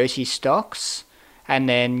about 30 stocks, and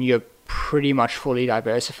then you're pretty much fully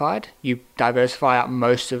diversified. You diversify out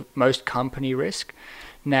most company risk.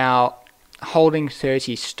 Now, holding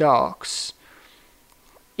 30 stocks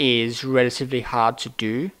is relatively hard to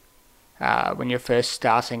do when you're first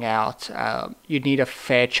starting out. You need a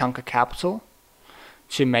fair chunk of capital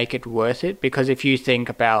to make it worth it, because if you think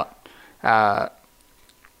about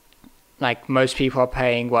like most people are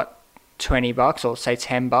paying $20 or say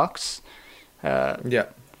 $10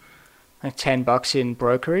 like $10 in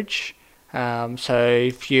brokerage. So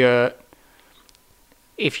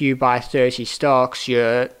if you buy 30 stocks,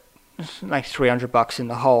 you're like $300 in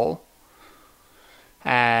the hole.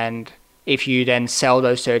 And if you then sell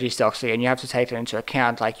those 30 stocks again, you have to take that into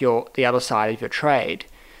account, like the other side of your trade.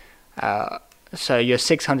 So you're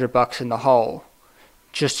 $600 in the hole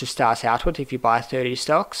just to start out with if you buy 30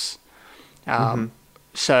 stocks.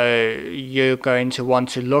 So you're going to want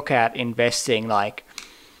to look at investing like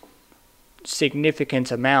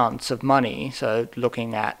significant amounts of money. So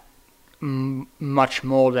looking at much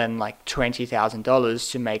more than like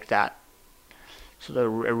 $20,000 to make that sort of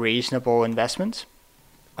a reasonable investment.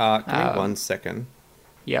 Give me 1 second.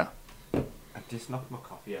 Yeah. I just knocked my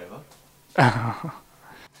coffee over. I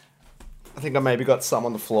think I maybe got some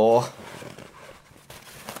on the floor.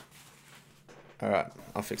 All right,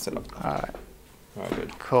 I'll fix it up. All right,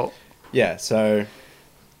 good. Cool. Yeah, so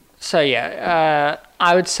yeah,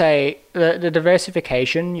 I would say the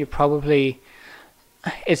diversification, you probably,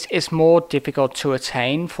 it's more difficult to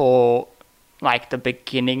attain for like the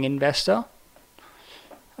beginning investor.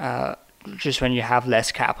 Just when you have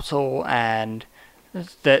less capital and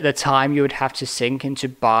the time you would have to sink into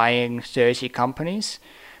buying 30 companies.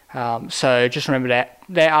 So just remember that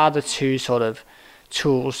there are the two sort of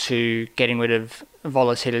tools to getting rid of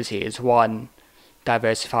volatility. Is one,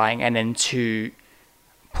 diversifying, and then two,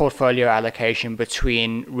 portfolio allocation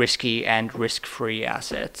between risky and risk-free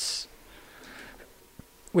assets.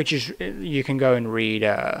 Which is, you can go and read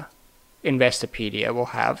Investopedia will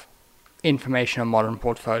have information on modern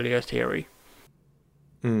portfolio theory.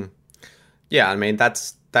 Yeah, I mean that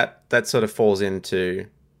sort of falls into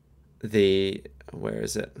the, where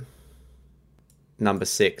is it? Number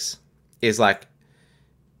 6 is like,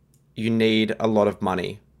 you need a lot of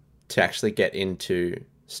money to actually get into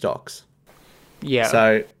stocks. Yeah.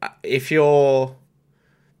 So if you're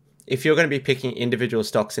going to be picking individual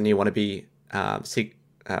stocks and you want to be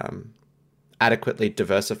adequately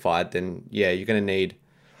diversified, then yeah, you're going to need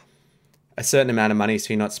a certain amount of money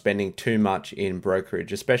so you're not spending too much in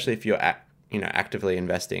brokerage, especially if you're actively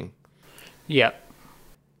investing. Yeah.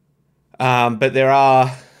 But there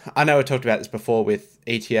are, I know we talked about this before with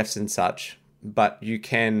ETFs and such, but you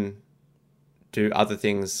can do other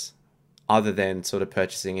things other than sort of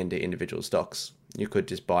purchasing into individual stocks. You could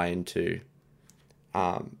just buy into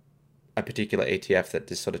a particular ETF that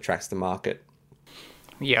just sort of tracks the market.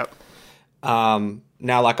 Yep. Now,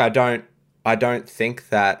 like I don't think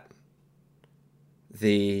that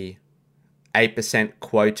the 8%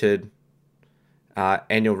 quoted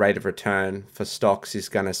annual rate of return for stocks is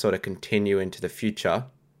going to sort of continue into the future.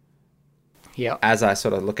 Yeah. As I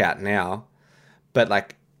sort of look at now, but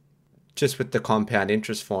like just with the compound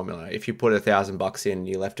interest formula, if you put $1,000 in and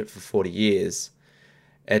you left it for 40 years,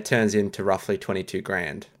 it turns into roughly 22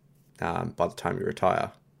 grand by the time you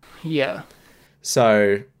retire. Yeah.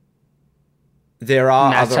 So there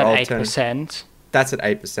are other alternatives. That's at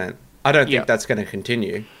 8%. I don't think that's going to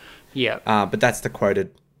continue. Yeah. But that's the quoted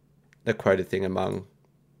thing among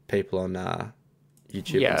people on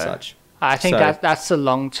YouTube and such. I think that's the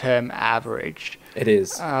long-term average. It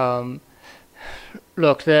is.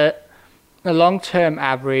 Look, the long-term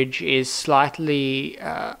average is slightly.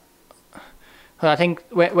 I think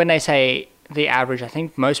when they say the average, I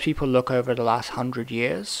think most people look over the last 100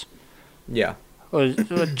 years. Yeah. Or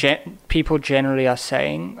people generally are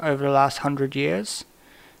saying over the last 100 years,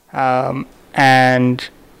 and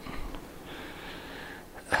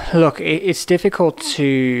look, it's difficult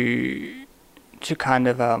to kind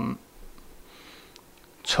of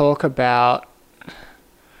talk about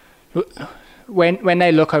when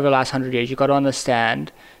they look over the last 100 years. You've got to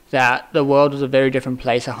understand that the world was a very different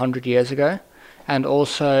place 100 years ago, and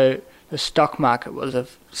also the stock market was a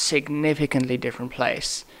significantly different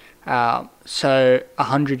place. So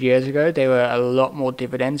 100 years ago, there were a lot more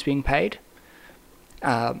dividends being paid.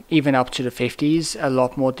 Even up to the 50s, a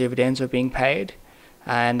lot more dividends were being paid,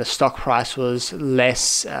 and the stock price was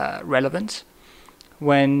less relevant.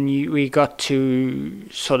 When we got to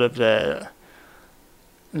sort of the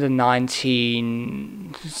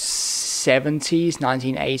 1970s,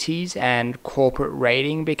 1980s, and corporate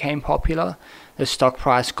rating became popular, the stock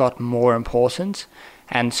price got more important.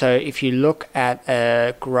 And so if you look at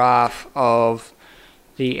a graph of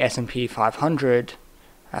the S&P 500,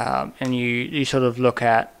 and you sort of look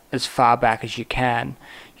at as far back as you can,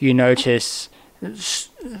 you notice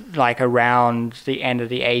like around the end of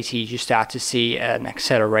the 80s, you start to see an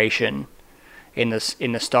acceleration in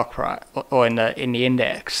the stock price or in the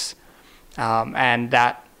index, and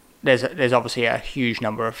that there's obviously a huge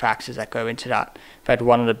number of factors that go into that. But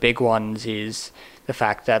one of the big ones is the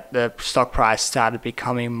fact that the stock price started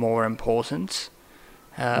becoming more important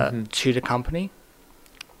to the company,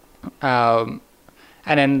 and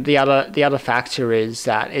then the other factor is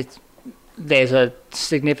that there's a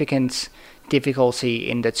significant difficulty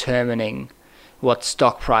in determining what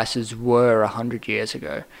stock prices were 100 years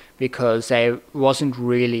ago, because there wasn't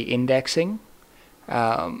really indexing.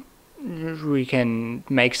 We can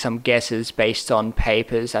make some guesses based on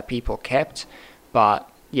papers that people kept, but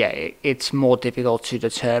yeah, it's more difficult to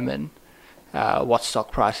determine what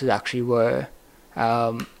stock prices actually were.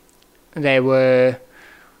 They were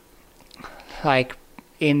like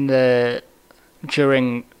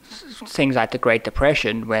during things like the Great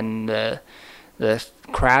Depression, when the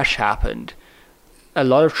crash happened, a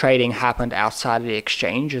lot of trading happened outside of the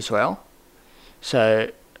exchange as well. So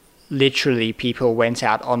literally people went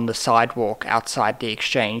out on the sidewalk outside the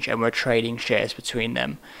exchange and were trading shares between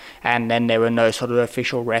them. And then there were no sort of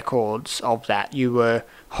official records of that. You were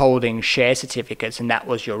holding share certificates, and that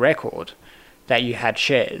was your record, that you had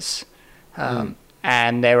shares. And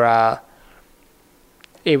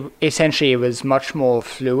essentially it was much more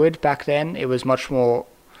fluid back then. It was much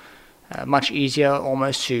easier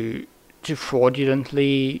almost to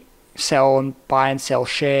fraudulently buy and sell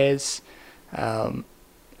shares.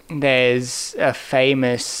 There's a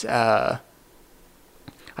famous, I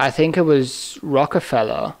think it was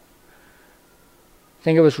Rockefeller.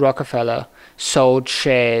 Sold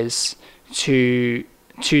shares to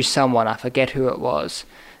someone. I forget who it was.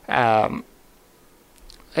 It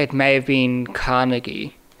may have been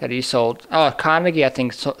Carnegie that he sold. Carnegie, I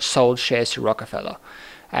think, sold shares to Rockefeller.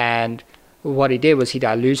 And what he did was he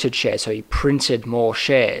diluted shares, so he printed more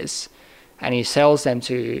shares, and he sells them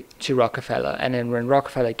to Rockefeller. And then when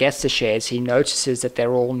Rockefeller gets the shares, he notices that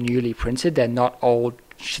they're all newly printed. They're not old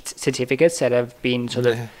certificates that have been sort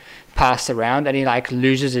of passed around, and he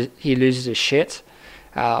loses his shit.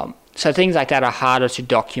 So things like that are harder to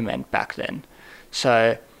document back then.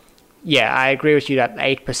 So yeah, I agree with you that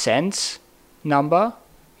 8% number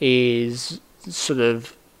is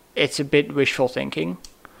it's a bit wishful thinking.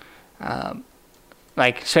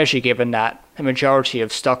 Especially given that the majority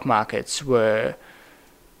of stock markets the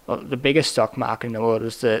biggest stock market in the world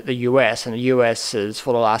is the US, and the US has,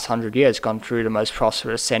 for the last 100 years, gone through the most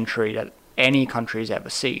prosperous century that any country's ever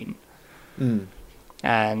seen.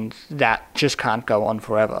 And that just can't go on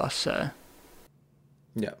forever, so.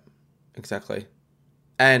 Yeah, exactly.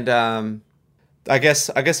 And I guess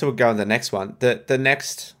we'll go on the next one. The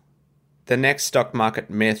next stock market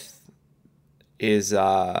myth is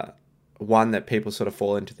one that people sort of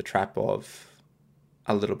fall into the trap of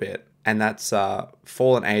a little bit, and that's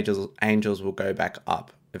fallen angels will go back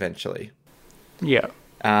up eventually. Yeah.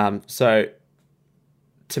 So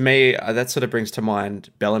to me, that sort of brings to mind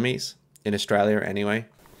Bellamy's in Australia anyway.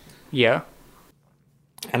 Yeah.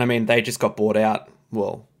 And I mean, they just got bought out.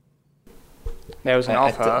 Well, there was an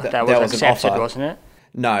offer that was accepted, wasn't it?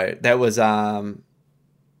 No, that was the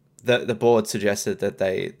board suggested that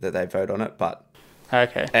they vote on it, but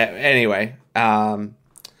okay. Anyway,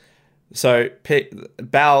 so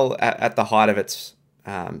Bell at the height of its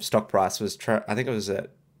stock price was I think it was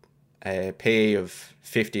at a PE of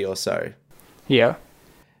 50 or so. Yeah.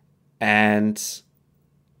 And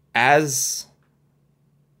as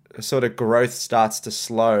sort of growth starts to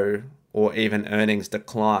slow or even earnings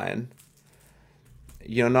decline,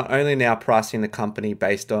 you're not only now pricing the company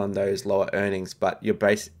based on those lower earnings, but you're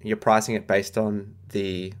pricing it based on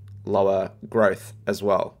the lower growth as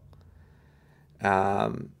well.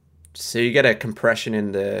 So you get a compression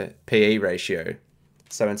in the PE ratio.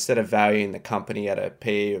 So instead of valuing the company at a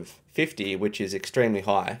PE of 50, which is extremely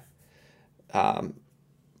high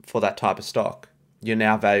for that type of stock, you're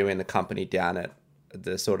now valuing the company down at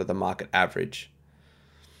the sort of the market average.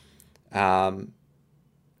 And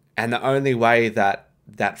the only way that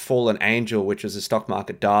fallen angel, which was a stock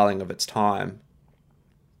market darling of its time,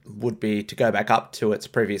 would be to go back up to its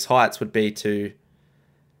previous heights, would be to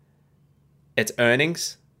its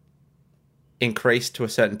earnings increase to a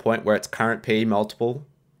certain point where its current PE multiple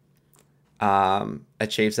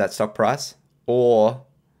achieves that stock price, or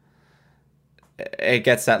it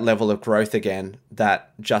gets that level of growth again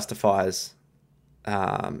that justifies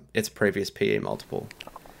its previous PE multiple.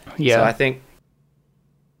 Yeah. So I think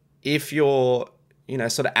if you're,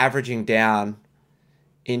 sort of averaging down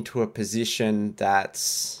into a position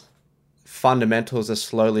that's fundamentals are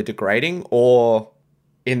slowly degrading, or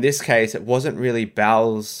in this case, it wasn't really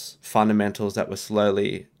Bell's fundamentals that were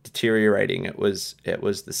slowly deteriorating. It was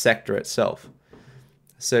the sector itself.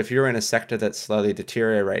 So if you're in a sector that's slowly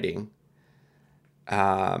deteriorating,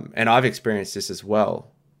 and I've experienced this as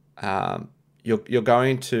well, you're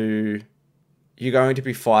going to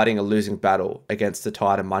be fighting a losing battle against the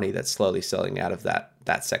tide of money that's slowly selling out of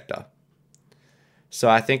that sector. So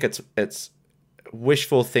I think it's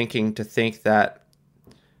wishful thinking to think that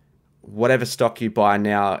whatever stock you buy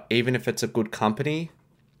now, even if it's a good company,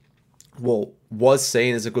 well, was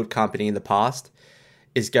seen as a good company in the past,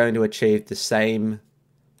 is going to achieve the same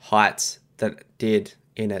heights that it did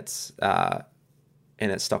in its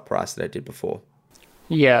stock price that it did before.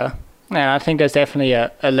 Yeah, and I think there's definitely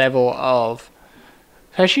a level of,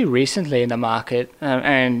 especially recently in the market,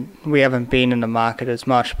 and we haven't been in the market as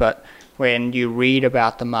much, but when you read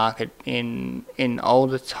about the market in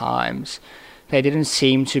older times, there didn't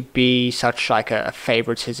seem to be such like a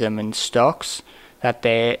favoritism in stocks that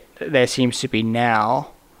there seems to be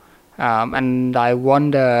now. And I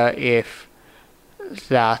wonder if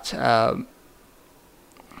that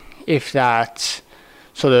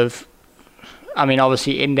sort of, I mean,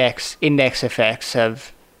 obviously index effects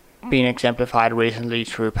have been exemplified recently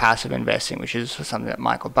through passive investing, which is something that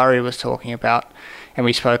Michael Burry was talking about, and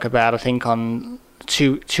we spoke about, I think, on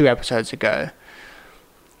two episodes ago.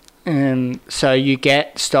 So you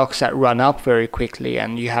get stocks that run up very quickly,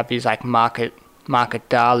 and you have these like market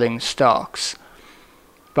darling stocks,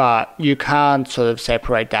 but you can't sort of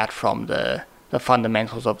separate that from the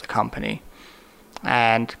fundamentals of the company.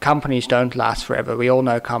 And companies don't last forever. We all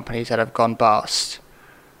know companies that have gone bust.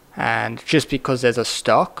 And just because there's a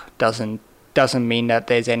stock doesn't mean that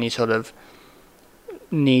there's any sort of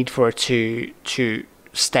need for it to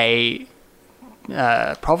stay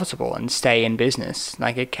profitable and stay in business.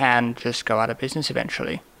 Like, it can just go out of business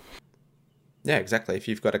eventually. Yeah, exactly. If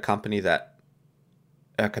you've got a competitor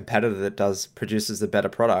that produces the better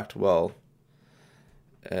product, well,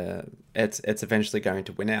 it's eventually going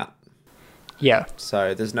to win out. Yeah.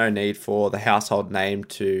 So there's no need for the household name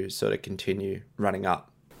to sort of continue running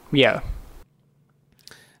up. Yeah.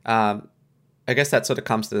 I guess that sort of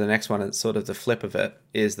comes to the next one, and sort of the flip of it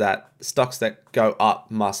is that stocks that go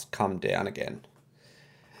up must come down again.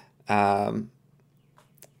 Now,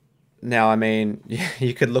 I mean,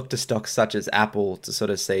 you could look to stocks such as Apple to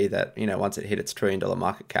sort of see that, once it hit its $1 trillion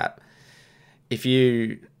market cap, if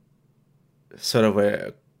you sort of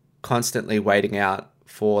were constantly waiting out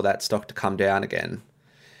for that stock to come down again,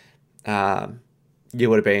 you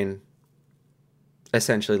would have been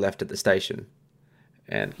essentially left at the station.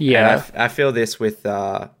 And I feel this with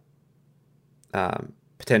potentially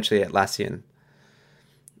Atlassian.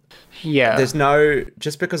 Yeah.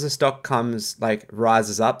 Just because a stock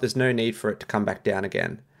rises up, there's no need for it to come back down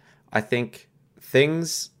again. I think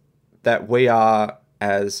things that we are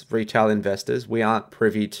as retail investors, we aren't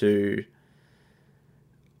privy to,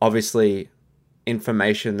 obviously,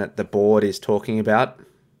 information that the board is talking about.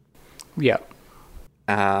 Yeah.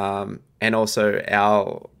 And also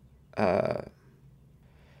our,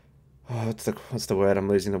 what's the word? I'm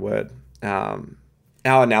losing the word. Our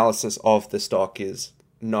analysis of the stock is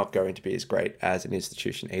not going to be as great as an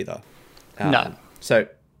institution either. No. So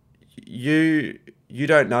you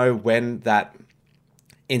don't know when that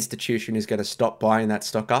institution is going to stop buying that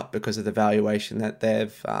stock up because of the valuation that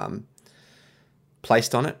they've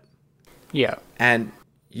placed on it. Yeah. And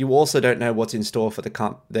you also don't know what's in store for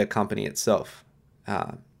their company itself.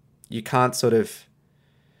 You can't sort of,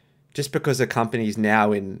 just because a company is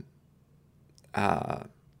now in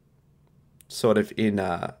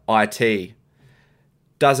IT,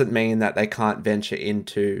 doesn't mean that they can't venture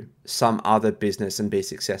into some other business and be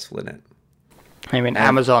successful in it. I mean,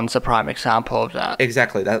 Amazon's a prime example of that.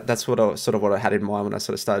 Exactly. That's what I had in mind when I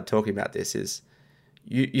sort of started talking about this is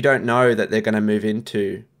you don't know that they're going to move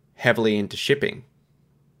heavily into shipping,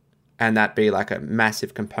 and that be like a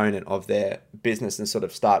massive component of their business and sort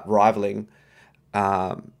of start rivaling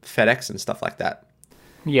FedEx and stuff like that.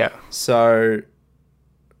 Yeah. So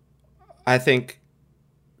I think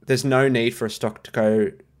there's no need for a stock to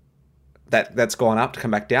go that's gone up to come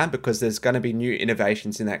back down, because there's going to be new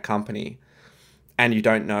innovations in that company, and you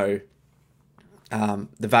don't know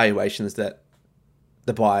the valuations that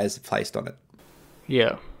the buyers have placed on it.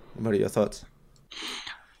 Yeah. What are your thoughts?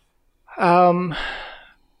 Well,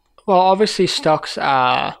 obviously stocks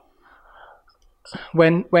are,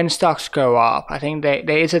 when stocks go up, I think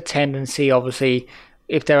there is a tendency, obviously,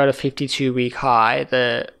 if they're at a 52-week high,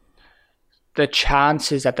 the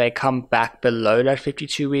chances that they come back below that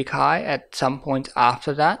 52-week high at some point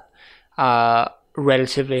after that are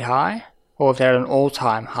relatively high. Or if they're at an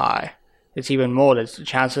all-time high, it's even more. There's a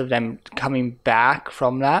chance of them coming back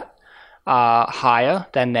from that higher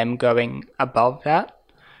than them going above that.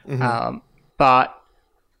 Mm-hmm. But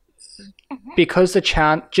because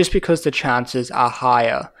the chances are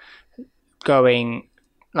higher, going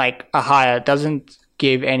like a higher doesn't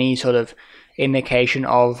give any sort of indication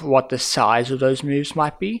of what the size of those moves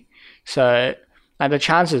might be. So the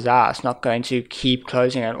chances are it's not going to keep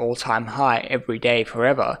closing at an all-time high every day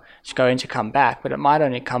forever. It's going to come back, but it might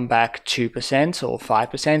only come back 2% or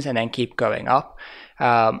 5% and then keep going up.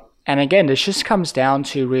 And again, this just comes down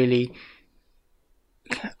to really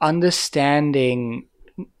understanding.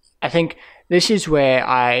 I think this is where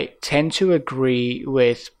I tend to agree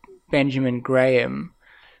with Benjamin Graham.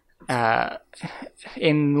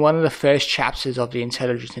 In one of the first chapters of The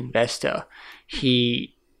Intelligent Investor,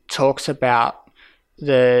 he talks about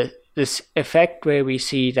this effect where we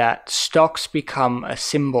see that stocks become a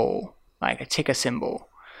symbol, like a ticker symbol,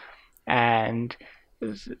 and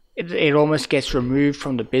it almost gets removed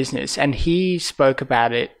from the business. And he spoke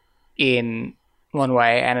about it in one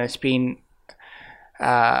way, and it's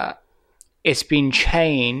been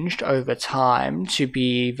changed over time to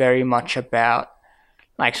be very much about,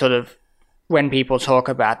 like, sort of, when people talk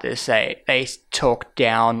about this, they talk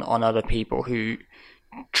down on other people who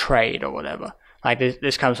trade or whatever. Like,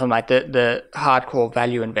 this comes from, like, the hardcore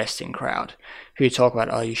value investing crowd who talk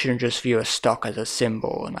about, oh, you shouldn't just view a stock as a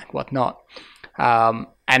symbol and, like, whatnot. And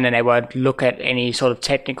then they won't look at any sort of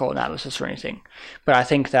technical analysis or anything. But I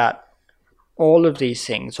think that all of these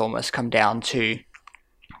things almost come down to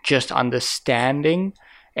just understanding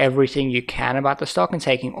everything you can about the stock and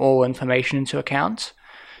taking all information into account.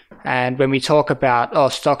 And when we talk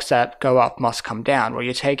about, stocks that go up must come down, well,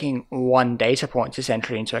 you're taking one data point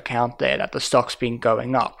essentially into account there, that the stock's been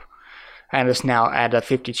going up and it's now at a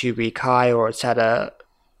 52-week high, or it's at a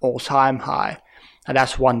all-time high. And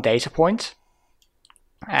that's one data point.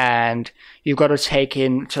 And you've got to take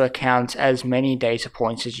into account as many data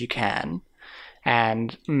points as you can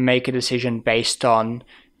and make a decision based on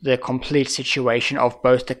the complete situation of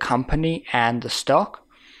both the company and the stock.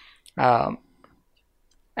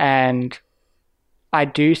 And I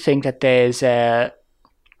do think that there's an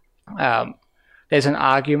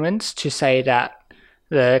argument to say that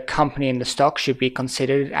the company and the stock should be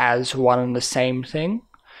considered as one and the same thing,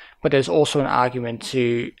 but there's also an argument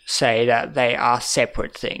to say that they are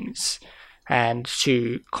separate things and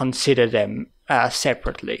to consider them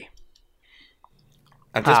separately.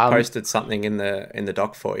 I've just posted something in the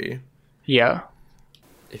doc for you. Yeah.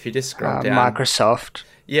 If you just scroll down. Microsoft.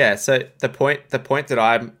 Yeah, so the point that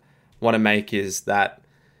I want to make is that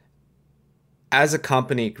as a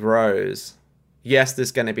company grows, yes,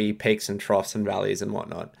 there's going to be peaks and troughs and valleys and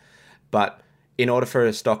whatnot, but in order for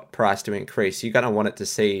a stock price to increase, you're going to want it to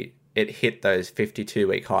see it hit those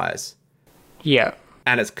 52-week highs. Yeah.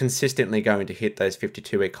 And it's consistently going to hit those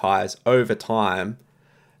 52-week highs over time.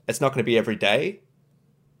 It's not going to be every day,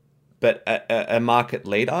 but a market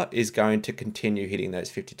leader is going to continue hitting those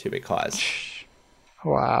 52-week highs.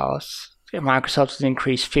 Wow. Microsoft has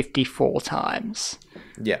increased 54 times.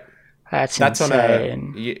 Yeah. That's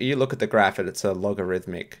insane. You look at the graph and it's a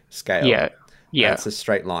logarithmic scale. Yeah. Yeah. It's a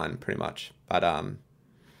straight line pretty much. But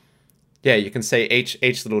yeah, you can see each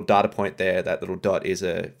little data point there, that little dot is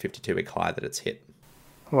a 52-week high that it's hit.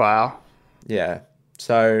 Wow. Yeah.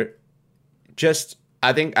 So just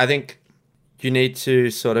I think you need to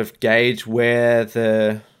sort of gauge where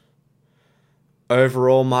the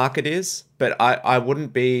overall market is, but I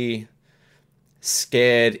wouldn't be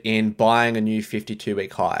scared in buying a new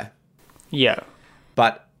 52-week high. Yeah.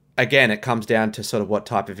 But again, it comes down to sort of what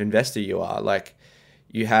type of investor you are. Like,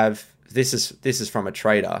 you have this is from a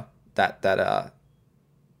trader, that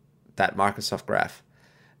Microsoft graph.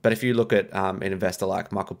 But if you look at an investor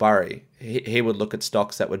like Michael Burry, he would look at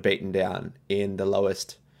stocks that were beaten down in the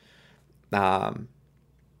lowest.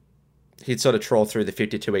 He'd sort of trawl through the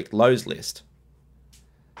 52-week lows list.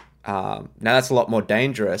 Now that's a lot more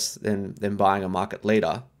dangerous than buying a market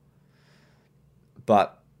leader,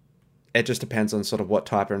 but it just depends on sort of what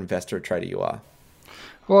type of investor or trader you are.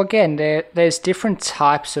 Well, again, there's different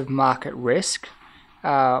types of market risk.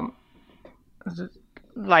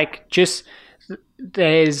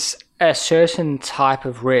 There's a certain type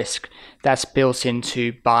of risk that's built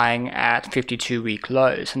into buying at 52-week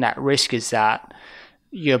lows, and that risk is that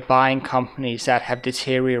you're buying companies that have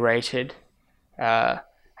deteriorated,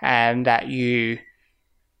 and that you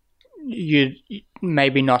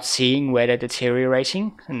maybe not seeing where they're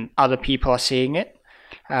deteriorating, and other people are seeing it.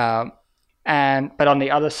 But on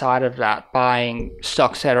the other side of that, buying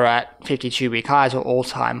stocks that are at 52-week highs or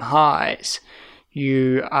all-time highs,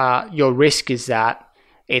 your risk is that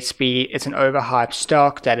it's an overhyped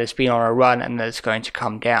stock that has been on a run and that it's going to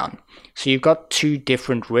come down. So you've got two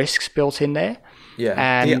different risks built in there. Yeah.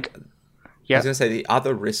 And I was going to say the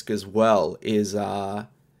other risk as well is to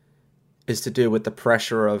do with the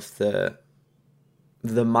pressure of the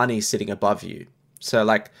money sitting above you. So,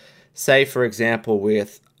 like, say for example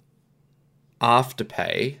with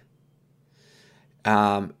Afterpay,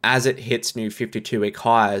 as it hits new 52-week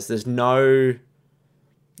highs, there's no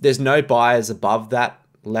buyers above that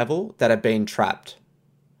level that have been trapped,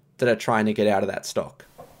 that are trying to get out of that stock.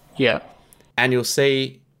 Yeah. And you'll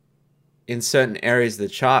see in certain areas of the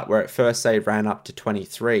chart where it first, say, ran up to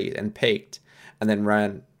 23 and peaked, and then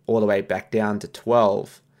ran all the way back down to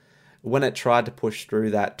 12. When it tried to push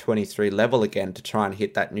through that 23 level again to try and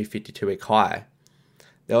hit that new 52-week high,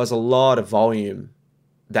 there was a lot of volume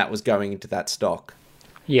that was going into that stock.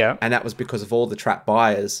 Yeah. And that was because of all the trap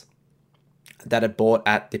buyers that had bought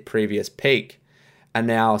at the previous peak and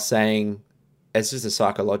now saying, it's just a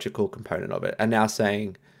psychological component of it, and now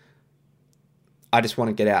saying, I just want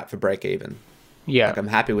to get out for break even. Yeah. Like, I'm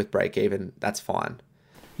happy with break even. That's fine.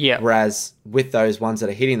 Yeah. Whereas with those ones that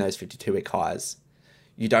are hitting those 52-week highs,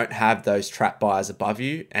 you don't have those trap buyers above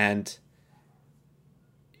you, and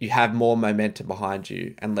you have more momentum behind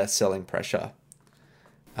you and less selling pressure.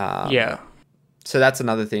 Yeah. So that's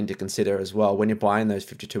another thing to consider as well. When you're buying those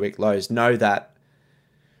 52-week lows, know that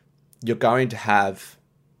you're going to have,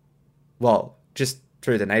 well, just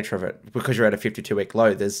through the nature of it, because you're at a 52-week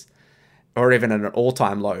low, or even at an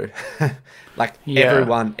all-time low, like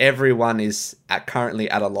everyone is currently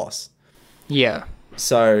at a loss. Yeah.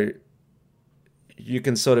 So you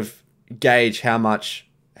can sort of gauge how much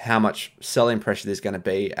selling pressure there's going to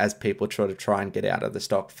be as people try and get out of the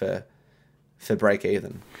stock for break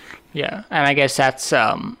even. Yeah, and I guess that's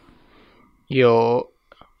again,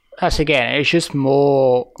 it's just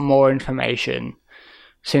more information,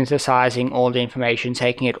 synthesizing all the information,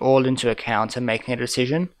 taking it all into account and making a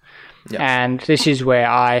decision. Yep. And this is where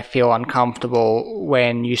I feel uncomfortable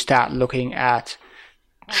when you start looking at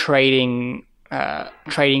trading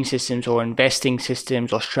systems or investing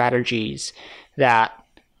systems or strategies that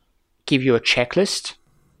give you a checklist.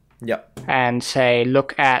 Yep. And say,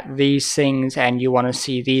 look at these things and you want to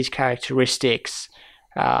see these characteristics,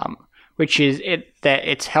 which is that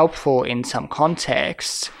it's helpful in some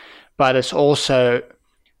contexts, but it's also,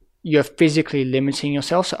 you're physically limiting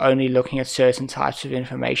yourself, so only looking at certain types of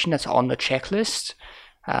information that's on the checklist.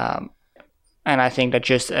 And I think that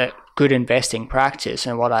just a good investing practice,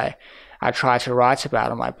 and what I try to write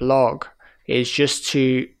about on my blog, is just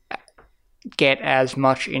to get as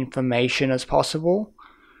much information as possible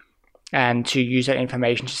and to use that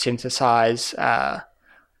information to synthesize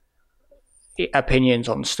opinions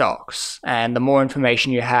on stocks. And the more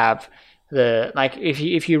information you have,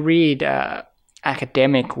 if you read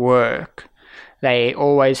academic work, they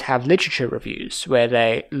always have literature reviews where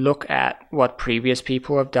they look at what previous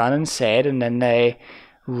people have done and said, and then they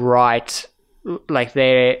write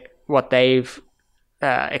what they've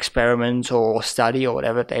experiments or study or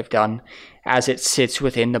whatever they've done as it sits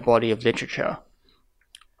within the body of literature.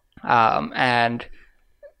 And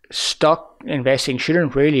stock investing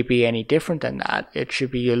shouldn't really be any different than that. It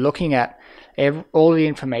should be, you're looking at all the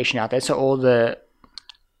information out there, so all the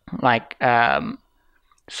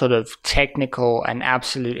sort of technical and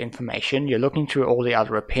absolute information. You're looking through all the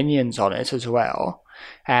other opinions on it as well,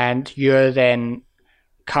 and you're then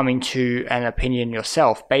coming to an opinion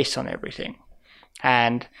yourself based on everything.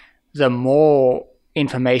 And the more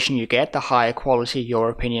information you get, the higher quality your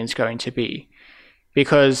opinion is going to be.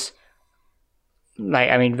 Because,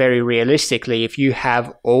 very realistically, if you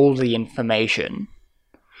have all the information,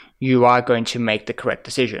 you are going to make the correct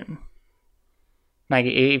decision. Like,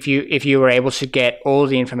 if you were able to get all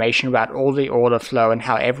the information about all the order flow and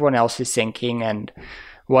how everyone else is thinking and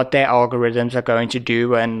what their algorithms are going to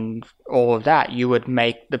do and all of that, you would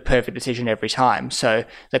make the perfect decision every time. So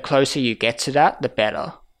the closer you get to that, the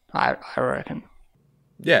better, I reckon.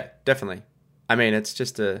 Yeah, definitely. I mean, it's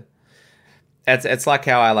just it's like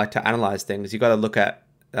how I like to analyze things. You got to look at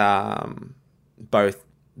both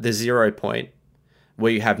the 0 point,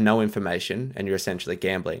 where you have no information and you're essentially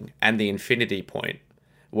gambling, and the infinity point,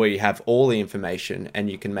 where you have all the information and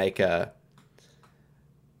you can make the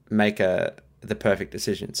perfect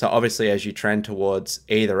decision. So obviously, as you trend towards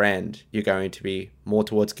either end, you're going to be more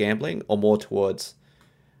towards gambling or more towards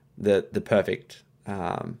the perfect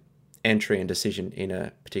entry and decision in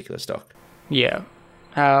a particular stock. Yeah.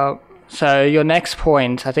 So your next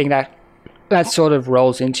point, I think that sort of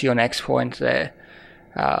rolls into your next point there,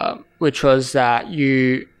 which was that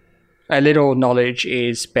a little knowledge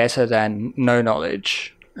is better than no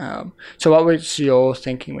knowledge. So what was your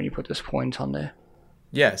thinking when you put this point on there?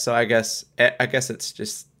 Yeah, so I guess it's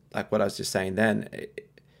just like what I was just saying then.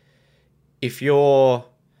 If you're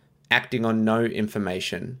acting on no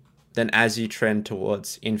information, then as you trend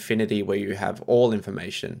towards infinity, where you have all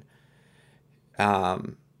information,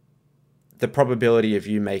 the probability of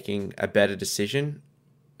you making a better decision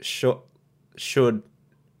should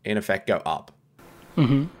in effect go up.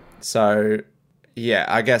 Mm-hmm. So, yeah,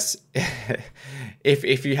 I guess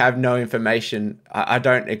if you have no information, I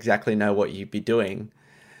don't exactly know what you'd be doing.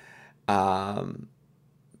 But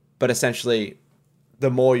essentially, the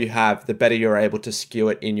more you have, the better you're able to skew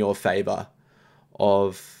it in your favor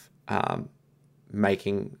of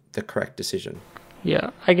making the correct decision.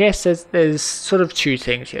 Yeah, I guess there's sort of two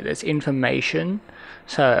things here. There's information.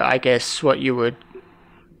 So I guess what you would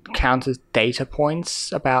count as data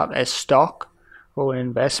points about a stock or an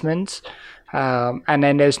investment. And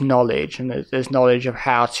then there's knowledge, and there's knowledge of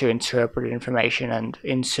how to interpret information and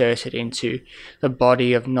insert it into the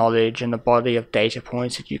body of knowledge and the body of data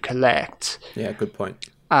points that you collect. Yeah, good point.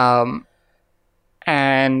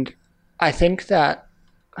 And I think that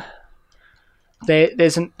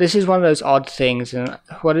this is one of those odd things, and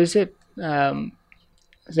what is it?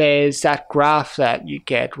 There's that graph that you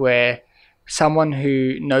get where someone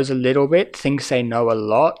who knows a little bit thinks they know a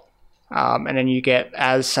lot, and then you get,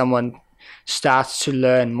 as someone starts to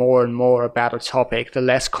learn more and more about a topic, the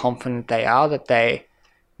less confident they are that they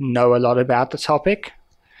know a lot about the topic,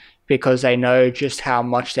 because they know just how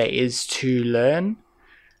much there is to learn.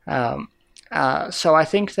 So I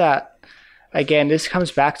think that, again, this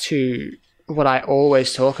comes back to what I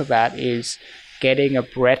always talk about, is getting a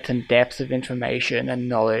breadth and depth of information and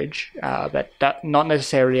knowledge that not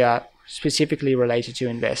necessarily are specifically related to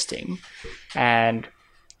investing, and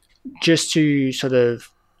just to sort of,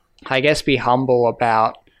 I guess, be humble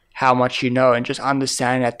about how much you know, and just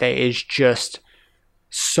understand that there is just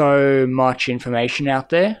so much information out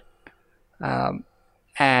there,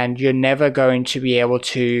 and you're never going to be able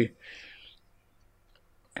to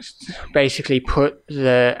basically put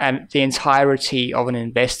the entirety of an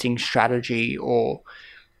investing strategy, or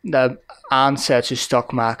the answer to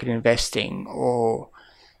stock market investing, or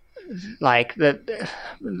like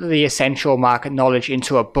the essential market knowledge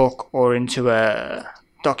into a book, or into a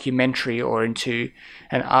documentary, or into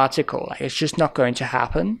an article. Like, it's just not going to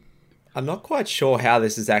happen. I'm not quite sure how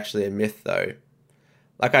this is actually a myth, though.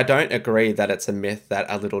 Like, I don't agree that it's a myth that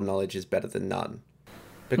a little knowledge is better than none,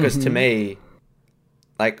 because to me,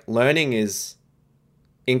 like, learning is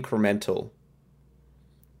incremental.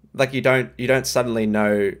 Like, you don't suddenly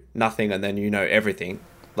know nothing and then you know everything.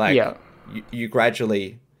 Like, you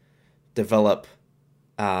gradually develop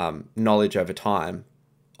knowledge over time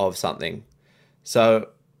of something. So,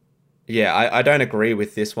 yeah, I don't agree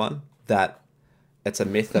with this one, that it's a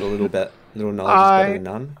myth that a little knowledge is better than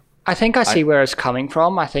none. I think I see where it's coming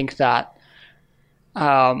from. I think that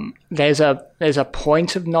there's a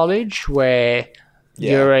point of knowledge where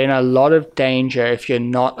you're in a lot of danger if you're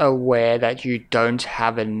not aware that you don't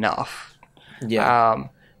have enough. Yeah.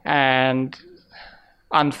 And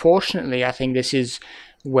unfortunately, I think this is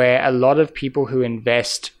where a lot of people who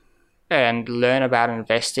invest and learn about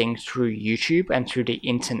investing through YouTube and through the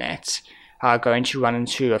internet are going to run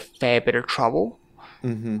into a fair bit of trouble.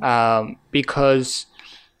 Because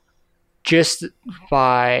just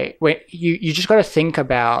you just got to think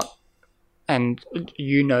about, and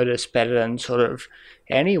you know this better than sort of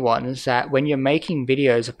anyone, is that when you're making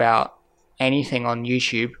videos about anything on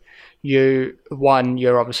YouTube, you're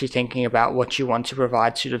obviously thinking about what you want to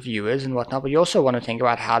provide to the viewers and whatnot, but you also want to think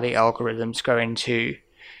about how the algorithm's going to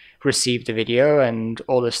receive the video and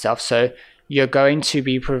all this stuff. So you're going to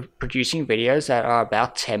be producing videos that are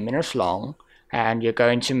about 10 minutes long, and you're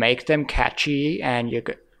going to make them catchy, and you're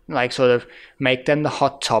like sort of make them the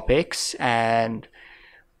hot topics, and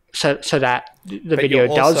so that the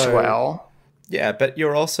video does well. Yeah, but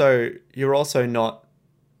you're also not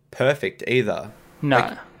perfect either. No.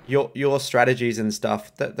 Like, your strategies and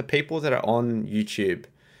stuff, the people that are on YouTube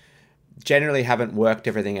generally haven't worked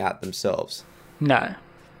everything out themselves. No.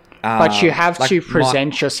 But you have to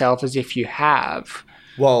present yourself as if you have.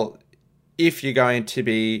 Well, if you're going to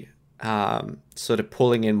be sort of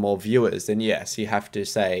pulling in more viewers, then yes, you have to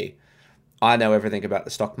say, I know everything about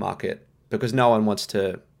the stock market, because no one wants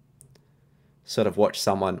to sort of watch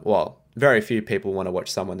someone, well, very few people want to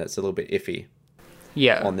watch someone that's a little bit iffy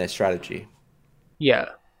on their strategy. Yeah.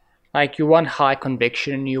 Like, you want high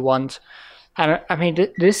conviction, and I mean,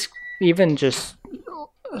 this even just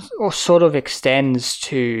or sort of extends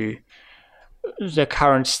to the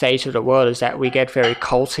current state of the world, is that we get very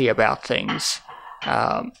culty about things.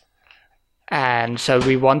 And so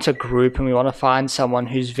we want a group, and we want to find someone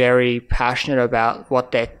who's very passionate about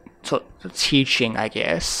what they're teaching, I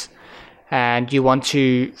guess. And you want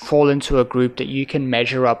to fall into a group that you can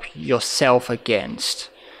measure up yourself against.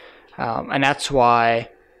 And that's why,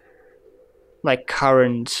 like,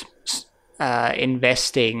 current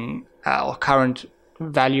investing or current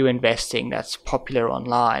value investing that's popular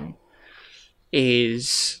online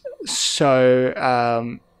is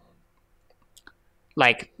so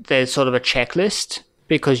like there's sort of a checklist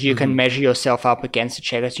because you can measure yourself up against the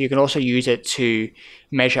checklist. You can also use it to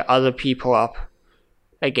measure other people up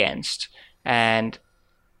against. And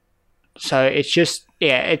so it's just,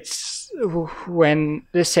 it's when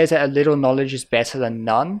this says that a little knowledge is better than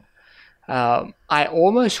none, I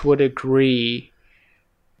almost would agree,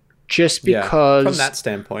 just because from that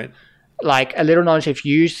standpoint, like a little knowledge, if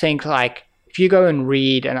you think like, if you go and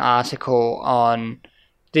read an article on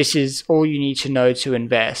this is all you need to know to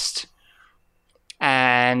invest,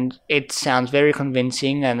 and it sounds very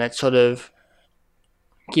convincing, and it sort of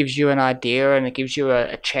gives you an idea, and it gives you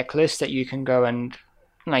a checklist that you can go and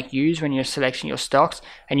like use when you're selecting your stocks,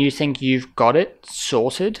 and you think you've got it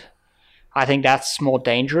sorted, I think that's more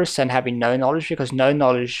dangerous than having no knowledge, because no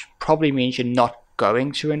knowledge probably means you're not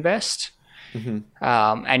going to invest, and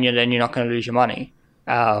then you're not going to lose your money.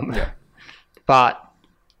 But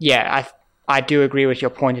yeah, I do agree with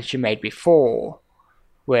your point that you made before,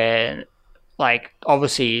 where like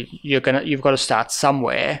obviously you've got to start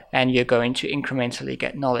somewhere, and you're going to incrementally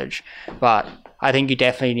get knowledge. But I think you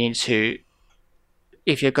definitely need to,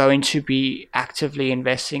 if you're going to be actively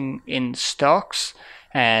investing in stocks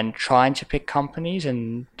and trying to pick companies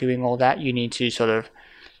and doing all that, you need to sort of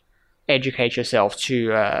educate yourself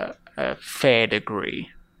to a fair degree.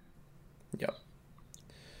 Yep.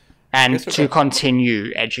 And to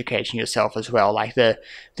continue educating yourself as well. Like the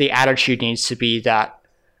attitude needs to be that,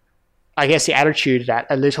 I guess the attitude that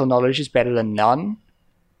a little knowledge is better than none,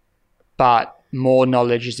 but more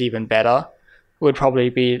knowledge is even better, would probably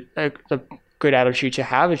be a good attitude to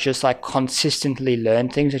have. It's just like consistently learn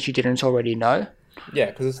things that you didn't already know. Yeah,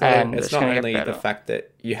 because it's not only the fact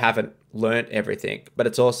that you haven't learnt everything, but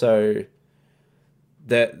it's also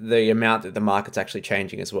the amount that the market's actually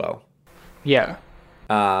changing as well. Yeah.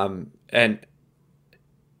 And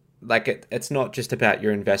like it's not just about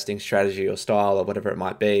your investing strategy or style or whatever it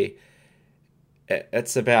might be.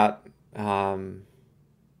 It's about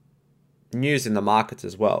news in the markets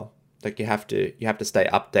as well. Like you have to stay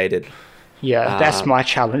updated. Yeah, that's my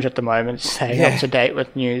challenge at the moment, staying up to date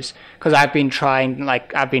with news. Because I've been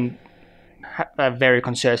a very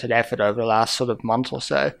concerted effort over the last sort of month or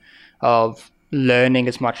so of learning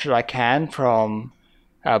as much as I can from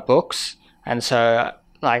books. And so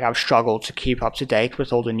like I've struggled to keep up to date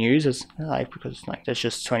with all the news because there's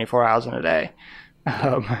just 24 hours in a day.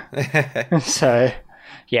 So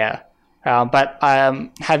yeah. But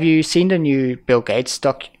have you seen the new Bill Gates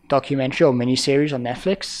documentary or miniseries on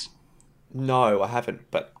Netflix? No, I haven't,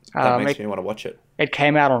 but that makes me want to watch it. It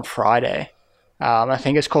came out on Friday. I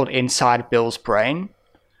think it's called Inside Bill's Brain.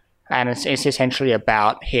 And it's essentially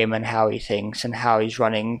about him and how he thinks and how he's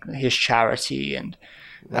running his charity. And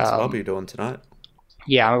that's what I'll be doing tonight.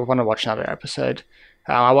 Yeah, I want to watch another episode.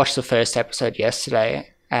 I watched the first episode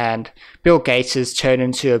yesterday, and Bill Gates has turned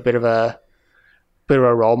into a bit of a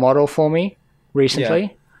role model for me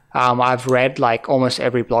recently. Yeah. I've read like almost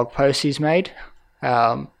every blog post he's made.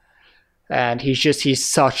 And he's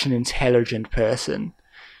such an intelligent person.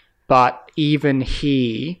 But even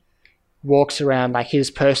he walks around like his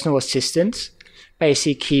personal assistant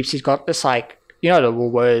basically he's got this like, you know, the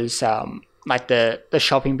Woolworths, like the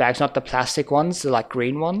shopping bags, not the plastic ones, the like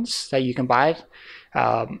green ones that you can buy.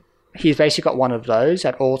 He's basically got one of those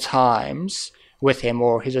at all times with him,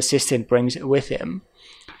 or his assistant brings it with him,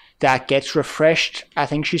 that gets refreshed, I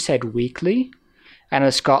think she said weekly, and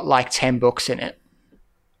it's got like 10 books in it.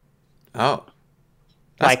 Oh,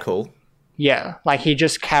 that's cool. Yeah, like he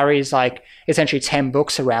just carries like essentially 10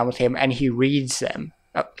 books around with him, and he reads them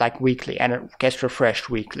like weekly, and it gets refreshed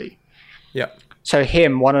weekly. Yeah. So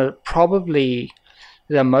him, one of probably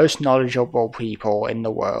the most knowledgeable people in the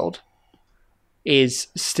world, is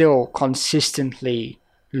still consistently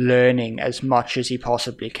learning as much as he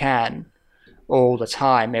possibly can all the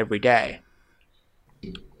time, every day.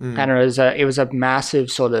 And it was a massive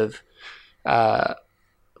sort of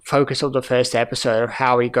focus of the first episode of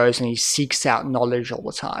how he goes and he seeks out knowledge all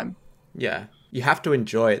the time. Yeah. You have to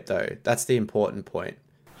enjoy it though. That's the important point.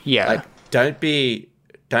 Yeah. Like don't be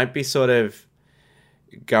sort of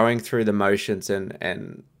going through the motions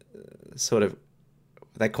and sort of,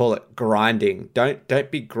 they call it grinding.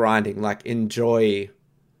 Don't be grinding. Like enjoy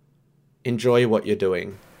what you're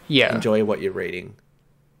doing. Yeah. Enjoy what you're reading.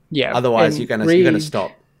 Yeah. Otherwise you're gonna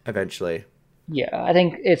stop eventually. Yeah. I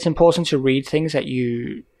think it's important to read things that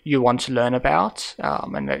you want to learn about,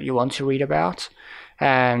 and that you want to read about.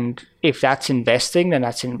 And if that's investing, then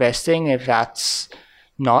that's investing. If that's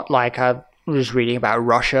not, like I was reading about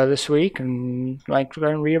Russia this week, and like go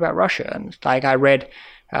and read about Russia. And like I read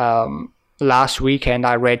last weekend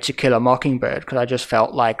I read To Kill a Mockingbird because I just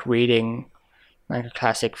felt like reading like a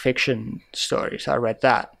classic fiction story, so I read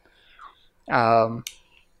that.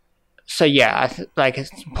 So yeah, like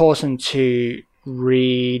it's important to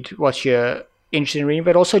read what you're interested in reading,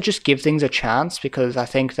 but also just give things a chance, because I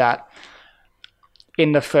think that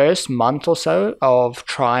in the first month or so of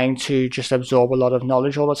trying to just absorb a lot of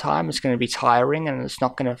knowledge all the time, it's going to be tiring and it's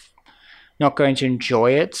not going to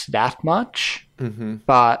enjoy it that much. Mm-hmm.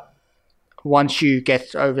 But once you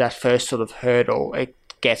get over that first sort of hurdle, it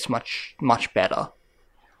gets much, much better.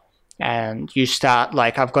 And you start,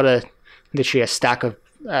 like, I've got literally a stack of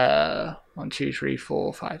 1, 2, 3,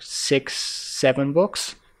 4, 5, 6, 7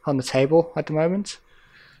 books on the table at the moment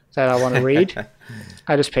that I want to read.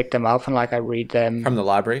 I just pick them up and like I read them from the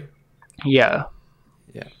library. Yeah.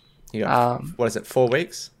 You got what is it, 4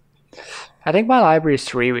 weeks? I think my library is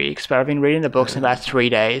 3 weeks, but I've been reading the books in about 3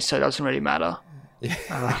 days, so it doesn't really matter.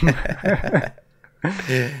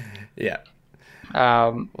 Yeah.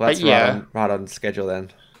 Well, that's right on schedule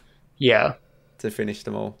then. Yeah. To finish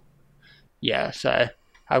them all. Yeah, so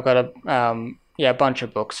I've got a bunch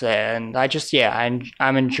of books there, and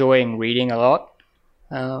I'm enjoying reading a lot.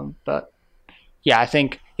 But yeah, I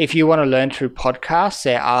think if you want to learn through podcasts,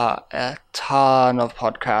 there are a ton of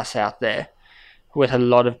podcasts out there with a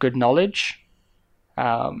lot of good knowledge.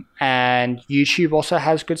 And YouTube also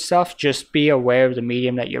has good stuff. Just be aware of the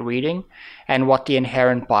medium that you're reading and what the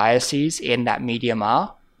inherent biases in that medium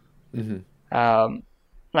are. Mm-hmm.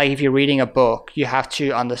 Like if you're reading a book, you have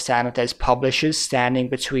to understand that there's publishers standing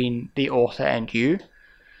between the author and you.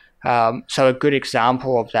 So a good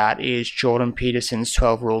example of that is Jordan Peterson's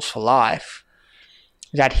 12 Rules for Life.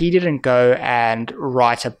 That he didn't go and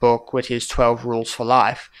write a book with his 12 rules for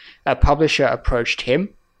life. A publisher approached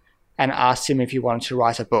him and asked him if he wanted to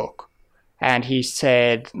write a book. And he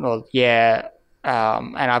said, well, yeah.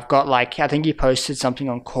 And I've got I think he posted something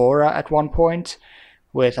on Quora at one point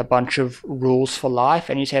with a bunch of rules for life.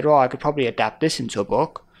 And he said, well, I could probably adapt this into a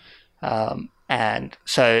book. And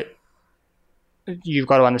so you've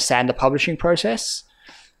got to understand the publishing process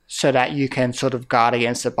so that you can sort of guard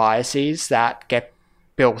against the biases that get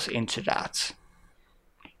built into that.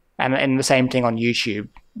 And the same thing on YouTube.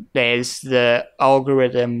 There's the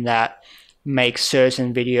algorithm that makes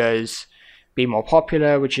certain videos be more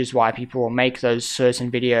popular, which is why people will make those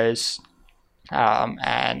certain videos,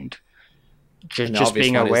 and just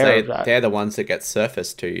being aware of that. They're the ones that get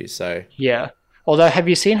surfaced to you, so... Yeah. Although, have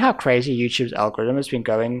you seen how crazy YouTube's algorithm has been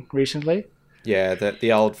going recently? Yeah,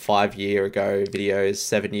 the old 5-year ago videos,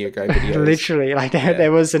 7-year ago videos. Literally,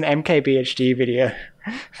 there was an MKBHD video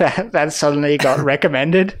that suddenly got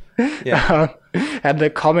recommended. Yeah. And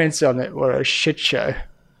the comments on it were a shit show.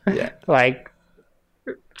 Yeah.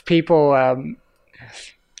 People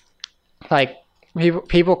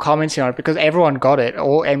people commenting on it because everyone got it.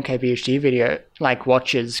 All MKBHD video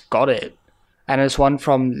watchers got it. And it's one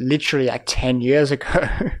from literally 10 years ago.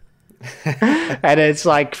 And it's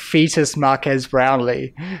fetus Marquez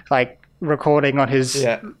Brownlee recording on his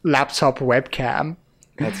laptop webcam.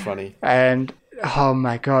 That's funny. And oh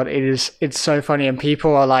my god, it's so funny, and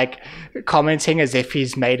people are commenting as if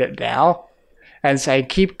he's made it now and saying,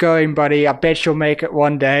 keep going buddy, I bet you'll make it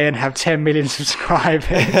one day and have 10 million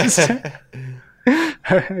subscribers.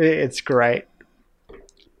 It's great.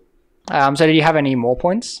 So do you have any more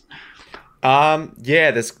points? Yeah,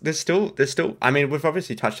 there's still, I mean, we've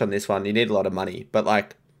obviously touched on this one. You need a lot of money, but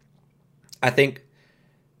I think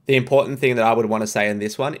the important thing that I would want to say in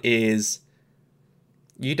this one is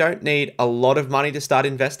you don't need a lot of money to start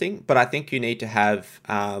investing, but I think you need to have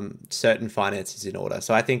certain finances in order.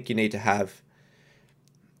 So I think you need to have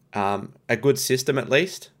a good system at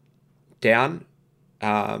least down.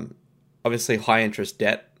 Obviously high interest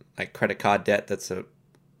debt, like credit card debt, that's an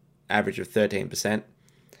average of 13%.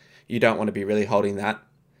 You don't want to be really holding that,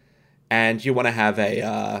 and you want to have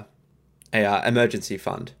a emergency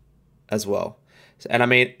fund as well. And I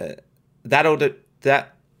mean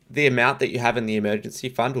the amount that you have in the emergency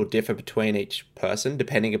fund will differ between each person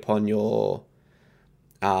depending upon your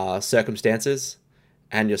circumstances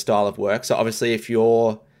and your style of work. So obviously, if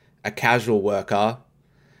you're a casual worker,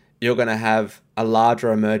 you're going to have a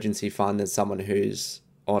larger emergency fund than someone who's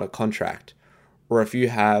on a contract. Or if you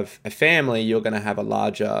have a family, you're going to have a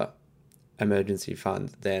larger emergency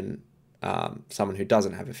fund than someone who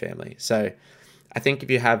doesn't have a family. So I think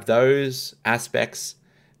if you have those aspects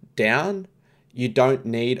down, you don't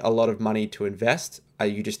need a lot of money to invest.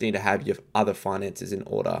 You just need to have your other finances in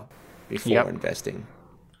order before investing.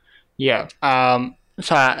 Yeah.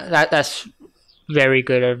 So that's very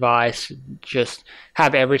good advice. Just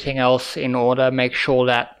have everything else in order. Make sure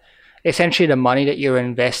that essentially the money that you're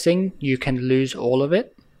investing, you can lose all of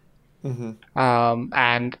it. Mm-hmm.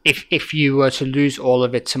 And if you were to lose all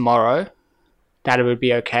of it tomorrow, that it would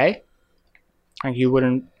be okay. And you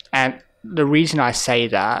wouldn't. And the reason I say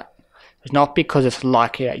that is not because it's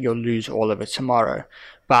likely that you'll lose all of it tomorrow,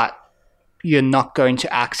 but you're not going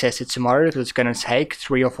to access it tomorrow because it's going to take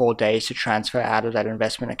 3 or 4 days to transfer out of that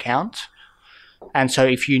investment account. And so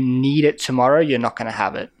if you need it tomorrow, you're not going to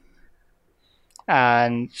have it.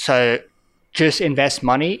 And so just invest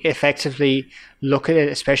money, effectively look at it,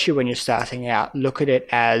 especially when you're starting out, look at it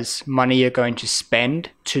as money you're going to spend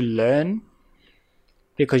to learn,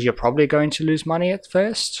 because you're probably going to lose money at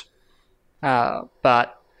first.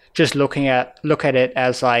 But just look at it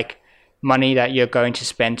as like money that you're going to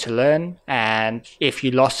spend to learn. And if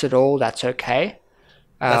you lost it all, that's okay.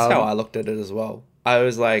 That's how I looked at it as well. I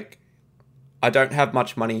was like, I don't have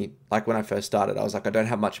much money. Like when I first started, I was like, I don't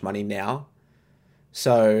have much money now.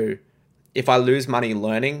 So if I lose money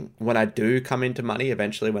learning, when I do come into money,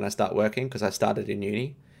 eventually when I start working, because I started in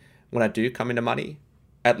uni, when I do come into money,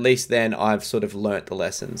 at least then I've sort of learnt the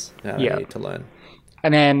lessons that I need to learn.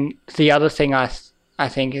 And then the other thing I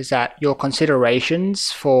think is that your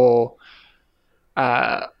considerations for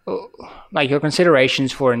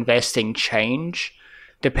investing change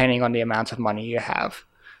depending on the amount of money you have.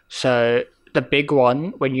 So the big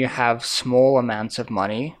one when you have small amounts of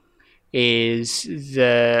money is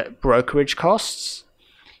the brokerage costs.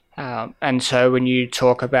 And so when you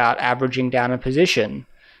talk about averaging down a position,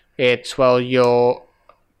 it's, well,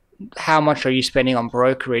 how much are you spending on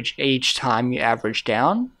brokerage each time you average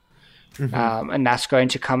down? Mm-hmm. And that's going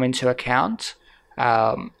to come into account.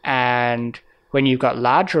 And when you've got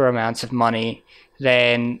larger amounts of money,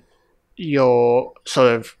 then your sort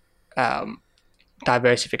of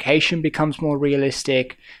diversification becomes more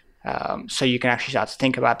realistic. So you can actually start to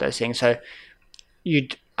think about those things. So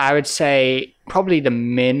I would say probably the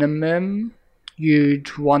minimum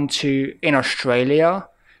you'd want to, in Australia,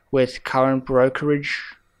 with current brokerage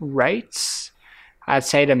rates, I'd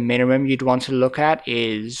say the minimum you'd want to look at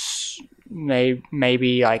is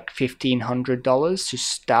maybe like $1,500 to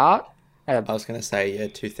start. I was going to say, yeah,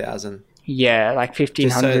 2,000. Yeah, like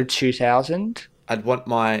 1,500, 2,000. I'd want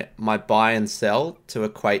my buy and sell to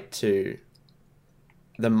equate to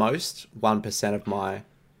the most 1% of my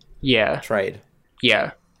trade.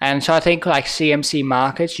 Yeah. And so I think like CMC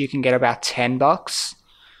markets, you can get about $10.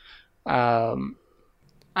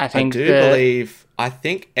 I think I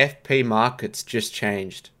think FP markets just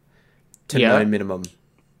changed to no minimum.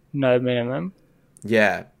 No minimum.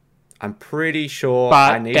 Yeah. I'm pretty sure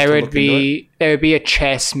but there would be a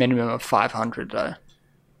chess minimum of 500 though.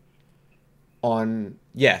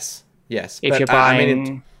 Yes. If you're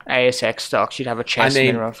buying ASX stocks, you'd have a chess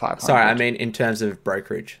minimum of 500. Sorry, I mean in terms of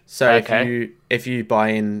brokerage. So if you buy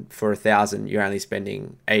in for 1,000, you're only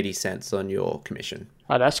spending 80 cents on your commission.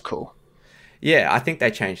 Oh, that's cool. Yeah, I think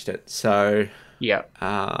they changed it. So yeah,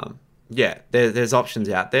 there's options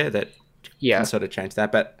out there that can sort of change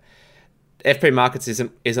that, but FP markets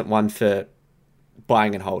isn't one for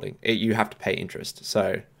buying and holding. You have to pay interest.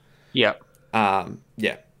 So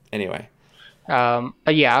anyway.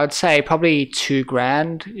 But yeah, I would say probably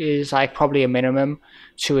 $2,000 is like probably a minimum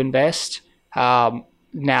to invest. Now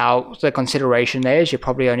the consideration there is you're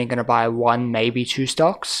probably only going to buy 1, maybe 2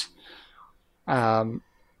 stocks. But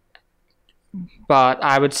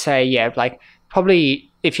I would say, like probably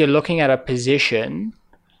if you're looking at a position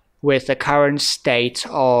with the current state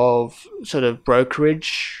of sort of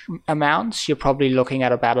brokerage amounts, you're probably looking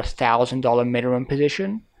at about $1,000 minimum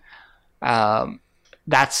position.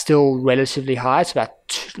 That's still relatively high. It's about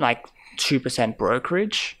 2%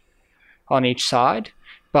 brokerage on each side,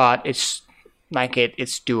 but it's like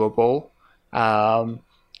it's doable.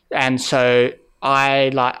 And so I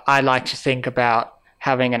like to think about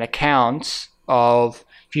having an account of,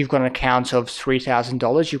 if you've got an account of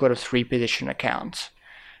 $3,000, you've got a 3-position account.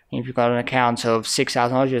 And if you've got an account of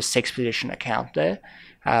 $6,000, you have a 6-position account there.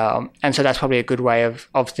 And so that's probably a good way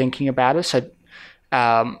of thinking about it. So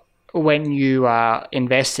when you are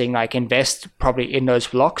investing, invest probably in those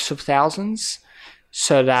blocks of thousands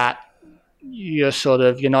so that you're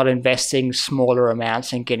not investing smaller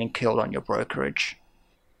amounts and getting killed on your brokerage.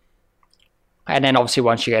 And then obviously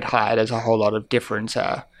once you get higher, there's a whole lot of different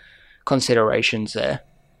considerations there.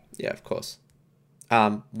 Yeah, of course.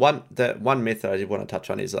 One myth that I did want to touch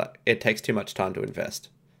on is that it takes too much time to invest.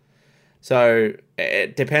 So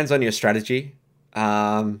it depends on your strategy.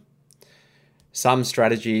 Some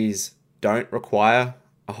strategies don't require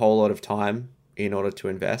a whole lot of time in order to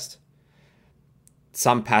invest.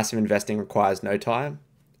 Some passive investing requires no time.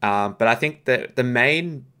 But I think that the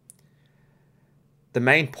main the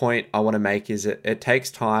main point I want to make is it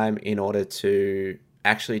takes time in order to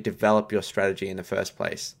actually develop your strategy in the first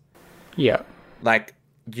place. Yeah. Like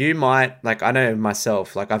you might, like I know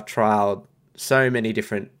myself, like I've trialed so many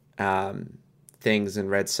different things and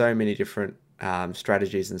read so many different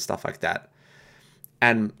strategies and stuff like that.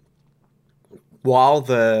 And while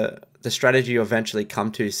the strategy you eventually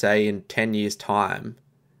come to, say in 10 years time,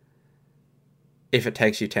 if it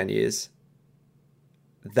takes you 10 years,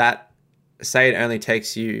 that, say it only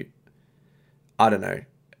takes you, I don't know,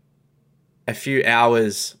 a few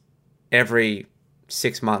hours every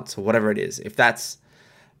 6 months or whatever it is, if that's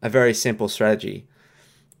a very simple strategy,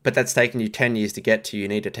 but that's taken you 10 years to get to, you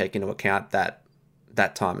need to take into account that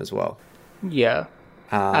time as well. Yeah.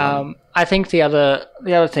 I think the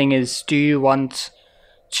other thing is, do you want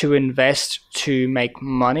to invest to make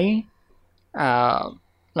money?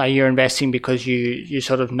 Like you're investing because you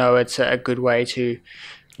sort of know it's a good way to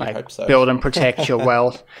build and protect your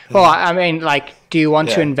wealth. Well, I mean, like, do you want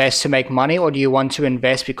to invest to make money, or do you want to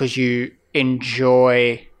invest because you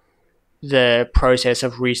enjoy the process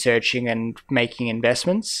of researching and making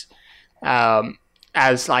investments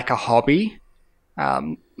as like a hobby?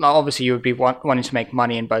 Obviously, you would be wanting to make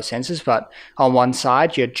money in both senses, but on one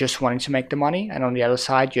side, you're just wanting to make the money, and on the other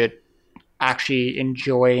side, you're actually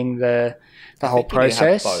enjoying the whole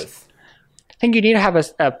process. Both. I think you need to have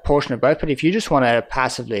a portion of both, but if you just want to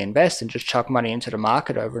passively invest and just chuck money into the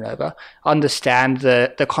market over and over, understand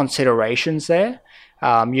the considerations there.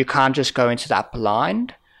 You can't just go into that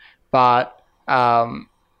blind, but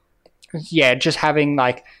just having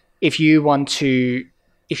like, if you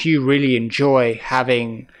really enjoy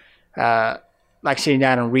having like sitting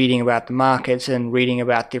down and reading about the markets and reading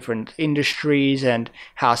about different industries and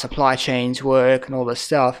how supply chains work and all this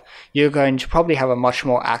stuff, you're going to probably have a much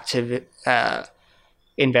more active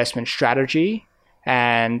investment strategy,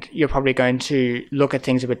 and you're probably going to look at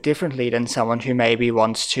things a bit differently than someone who maybe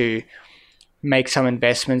wants to make some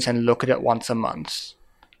investments and look at it once a month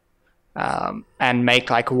and make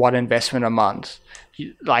like one investment a month.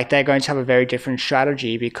 Like they're going to have a very different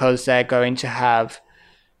strategy because they're going to have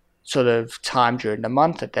sort of time during the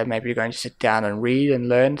month that they're maybe going to sit down and read and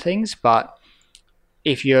learn things. But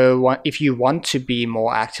if you want to be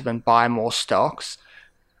more active and buy more stocks,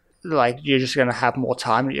 like you're just going to have more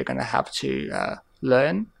time that you're going to have to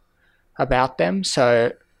learn about them.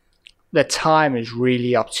 So the time is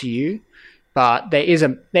really up to you, but there is a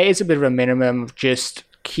bit of a minimum of just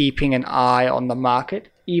keeping an eye on the market,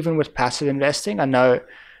 even with passive investing. I know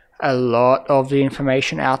a lot of the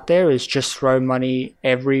information out there is just throw money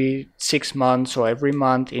every 6 months or every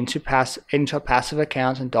month into a passive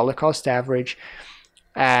account and dollar cost average.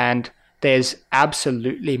 And there's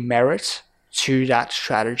absolutely merit to that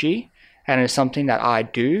strategy. And it's something that I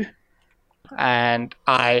do and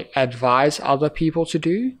I advise other people to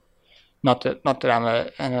do. Not that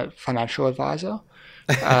I'm a financial advisor,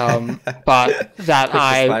 but that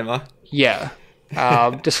disclaimer.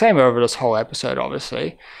 Disclaimer over this whole episode,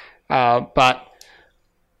 obviously. But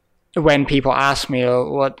when people ask me,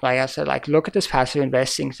 like I said, like, look at this passive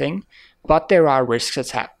investing thing, but there are risks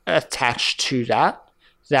attached to that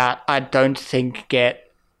I don't think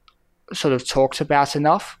get sort of talked about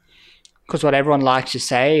enough. Because what everyone likes to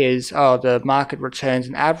say is, the market returns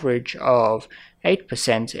an average of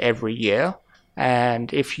 8% every year.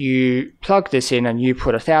 And if you plug this in and you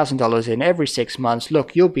put $1,000 in every 6 months,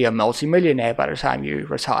 look, you'll be a multimillionaire by the time you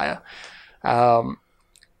retire.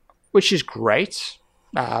 Which is great.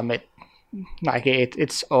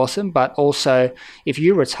 It's awesome. But also, if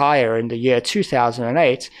you retire in the year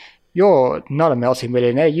 2008, you're not a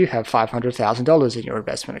multimillionaire. You have $500,000 in your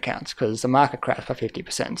investment accounts because the market crashed by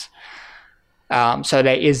 50%. So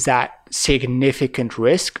there is that significant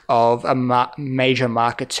risk of a major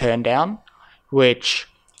market turndown, which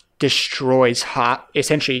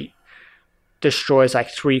essentially destroys like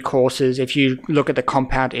 3 courses. If you look at the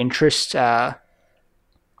compound interest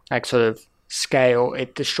like sort of scale,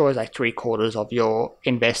 it destroys like 3/4 of your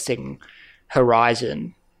investing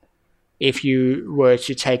horizon if you were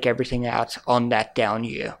to take everything out on that down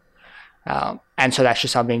year. And so that's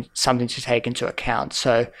just something to take into account.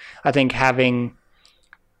 So I think having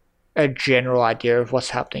a general idea of what's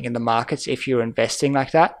happening in the markets if you're investing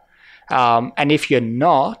like that, and if you're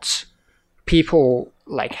not, people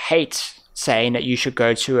like hate saying that you should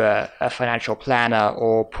go to a financial planner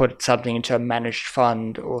or put something into a managed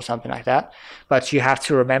fund or something like that. But you have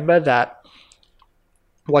to remember that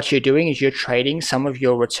what you're doing is you're trading some of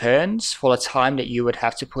your returns for the time that you would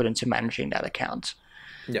have to put into managing that account.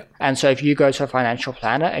 Yeah. And so if you go to a financial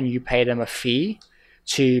planner and you pay them a fee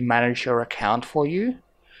to manage your account for you,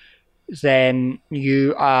 then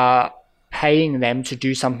you are paying them to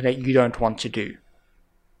do something that you don't want to do.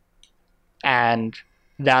 And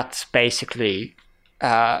that's basically,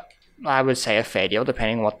 I would say, a fair deal,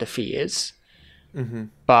 depending on what the fee is. Mm-hmm.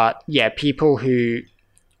 But yeah, people who,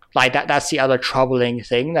 like that's the other troubling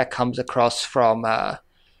thing that comes across from what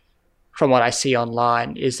I see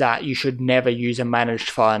online, is that you should never use a managed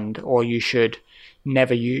fund, or you should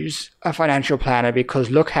never use a financial planner, because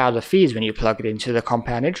look how the fees when you plug it into the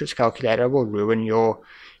compound interest calculator will ruin your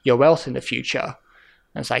wealth in the future.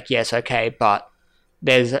 And it's like, yes, okay, but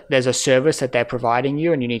there's a service that they're providing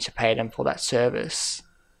you, and you need to pay them for that service.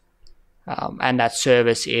 And that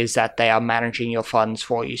service is that they are managing your funds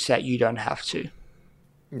for you so that you don't have to.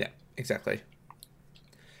 Yeah, exactly.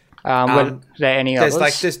 Were there any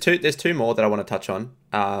others? There's two more that I want to touch on.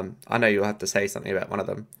 I know you'll have to say something about one of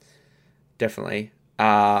them. Definitely.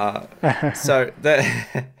 So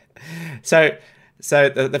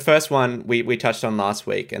the first one we touched on last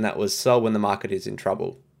week, and that was sell when the market is in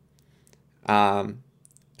trouble. And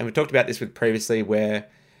we talked about this with previously, where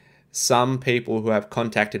some people who have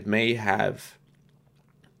contacted me have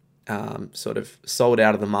sort of sold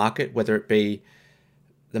out of the market, whether it be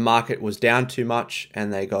the market was down too much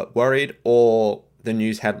and they got worried, or the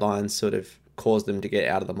news headlines sort of caused them to get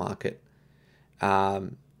out of the market.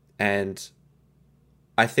 And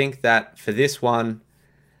I think that for this one,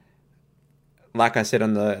 like I said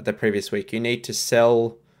on the previous week, you need to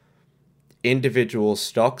sell individual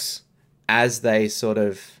stocks as they sort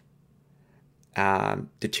of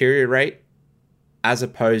deteriorate, as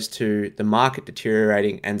opposed to the market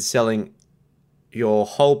deteriorating and selling your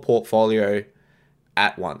whole portfolio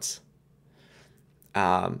at once.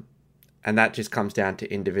 And that just comes down to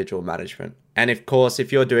individual management. And of course,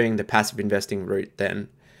 if you're doing the passive investing route, then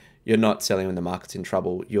you're not selling when the market's in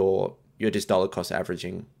trouble. You're just dollar cost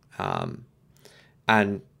averaging.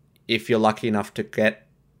 And if you're lucky enough to get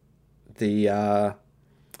the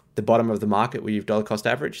bottom of the market where you've dollar cost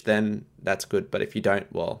average, then that's good. But if you don't,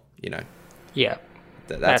 well, yeah,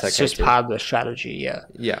 that's okay just too. Part of the strategy. Yeah.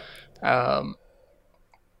 Yeah.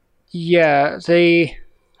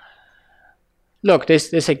 Look,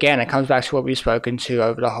 this again, it comes back to what we've spoken to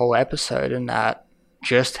over the whole episode, and that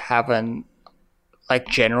just having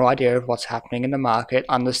general idea of what's happening in the market,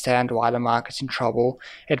 understand why the market's in trouble.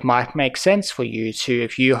 It might make sense for you to,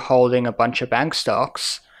 if you're holding a bunch of bank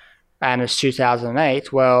stocks and it's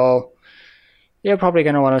 2008, well, you're probably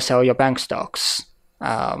going to want to sell your bank stocks.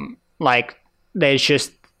 There's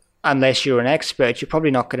just, unless you're an expert, you're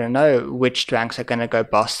probably not going to know which banks are going to go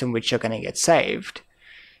bust and which are going to get saved.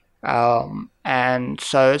 And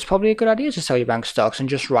so it's probably a good idea to sell your bank stocks and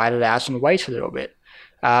just ride it out and wait a little bit.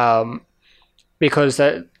 Because,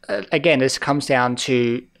 again, this comes down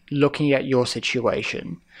to looking at your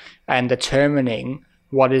situation and determining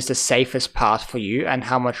what is the safest path for you and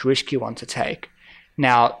how much risk you want to take.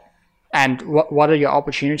 Now, and what are your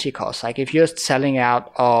opportunity costs? Like, if you're selling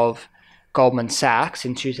out of Goldman Sachs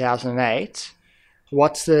in 2008,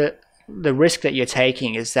 what's the risk that you're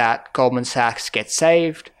taking is that Goldman Sachs gets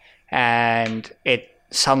saved and it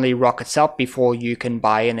suddenly rockets up before you can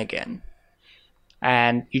buy in again.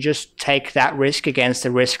 And you just take that risk against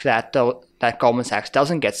the risk that that Goldman Sachs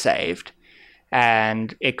doesn't get saved,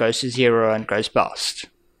 and it goes to zero and goes bust.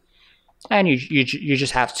 And you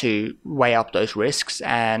just have to weigh up those risks.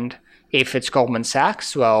 And if it's Goldman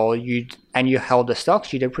Sachs, well, you held the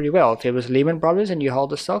stocks, you did pretty well. If it was Lehman Brothers and you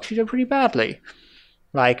held the stocks, you did pretty badly.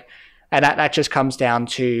 And that just comes down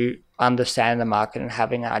to understanding the market and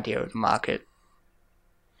having an idea of the market.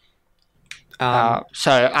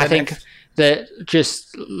 So I think the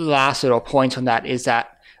just last little point on that is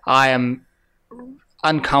that I am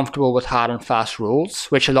uncomfortable with hard and fast rules,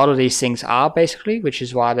 which a lot of these things are basically, which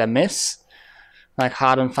is why they're myths. Like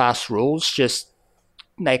hard and fast rules, just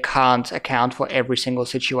they can't account for every single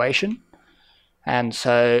situation. And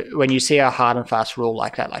so when you see a hard and fast rule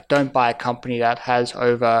like that, like don't buy a company that has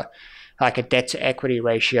over like a debt to equity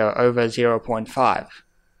ratio over 0.5.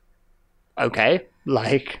 Okay,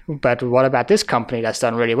 but what about this company that's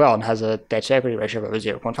done really well and has a debt to equity ratio of over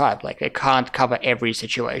 0.5? Like, it can't cover every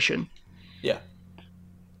situation. Yeah.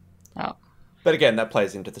 But again, that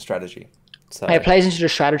plays into the strategy. So it plays into the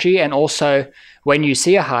strategy, and also when you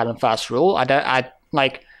see a hard and fast rule,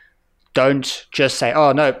 don't just say,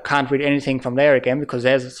 oh no, can't read anything from there again, because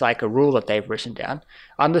there's like a rule that they've written down.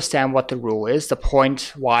 Understand what the rule is, the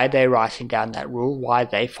point why they're writing down that rule, why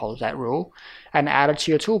they follow that rule, and add it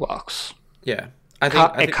to your toolbox. Yeah. I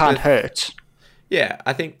think it can't hurt. Yeah,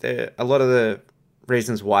 I think a lot of the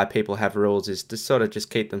reasons why people have rules is to sort of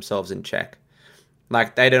just keep themselves in check.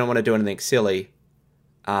 Like, they don't want to do anything silly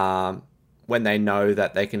when they know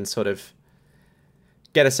that they can sort of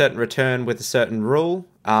get a certain return with a certain rule.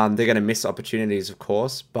 They're going to miss opportunities, of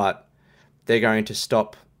course, but they're going to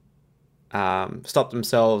stop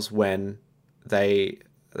themselves when they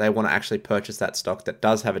want to actually purchase that stock that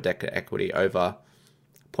does have a debt to equity over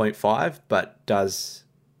 0.5, but does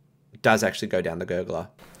actually go down the gurgler.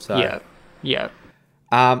 So yeah.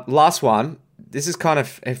 Last one. This is kind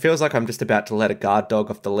of, it feels like I'm just about to let a guard dog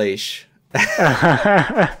off the leash.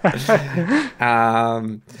 I'm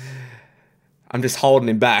just holding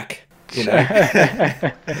him back, you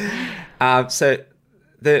know. So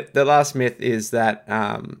the last myth is that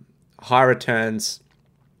high returns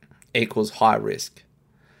equals high risk.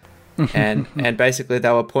 And basically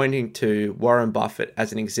they were pointing to Warren Buffett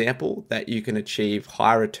as an example that you can achieve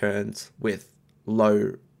high returns with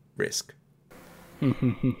low risk. Are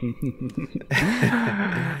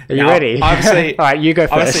you ready? Obviously, all right, you go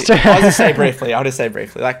first. I'll just say briefly.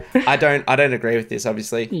 Like, I don't agree with this.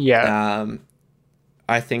 Obviously, yeah.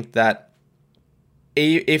 I think that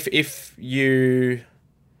if you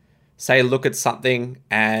say look at something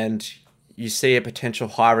and you see a potential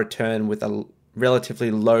high return with a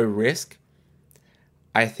relatively low risk,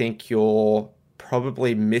 I think you're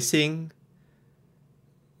probably missing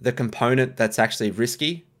the component that's actually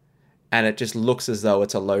risky. And it just looks as though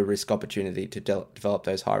it's a low risk opportunity to develop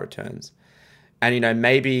those high returns. And, you know,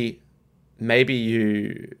 maybe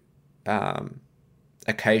you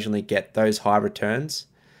occasionally get those high returns.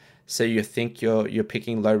 So you think you're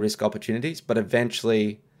picking low risk opportunities, but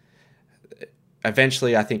eventually I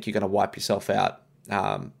think you're going to wipe yourself out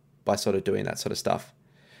by sort of doing that sort of stuff.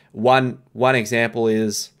 One example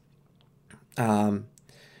is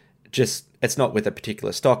just, it's not with a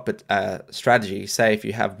particular stock, but strategy. Say if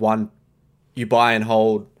you have you buy and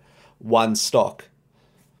hold one stock.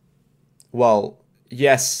 Well,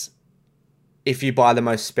 yes, if you buy the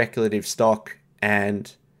most speculative stock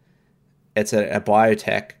and it's a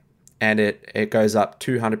biotech and it goes up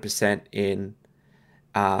 200% in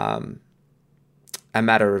a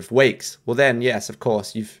matter of weeks, well then, yes, of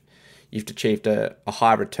course, you've achieved a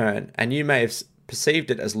high return, and you may have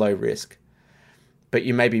perceived it as low risk, but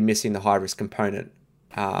you may be missing the high risk component.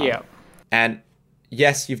 And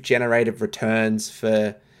yes, you've generated returns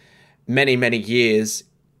for many, many years.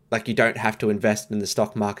 Like, you don't have to invest in the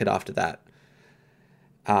stock market after that.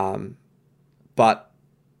 But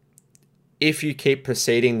if you keep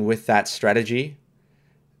proceeding with that strategy,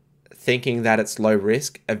 thinking that it's low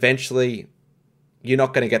risk, eventually you're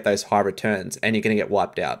not going to get those high returns and you're going to get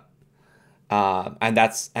wiped out. And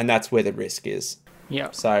that's where the risk is.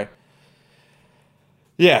 Yeah. So,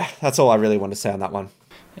 yeah, that's all I really want to say on that one.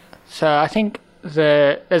 So I think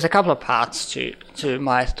there's a couple of parts to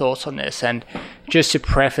my thoughts on this, and just to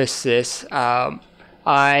preface this,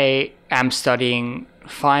 I am studying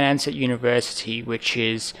finance at university, which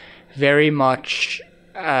is very much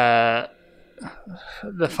the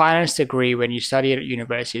finance degree when you study it at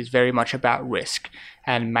university is very much about risk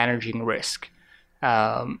and managing risk,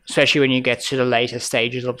 especially when you get to the later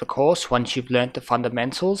stages of the course once you've learnt the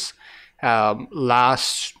fundamentals.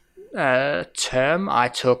 Last term I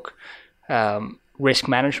took risk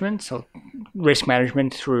management, so risk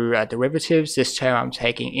management through derivatives. This term I'm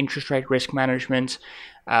taking interest rate risk management.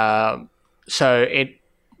 So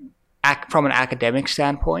from an academic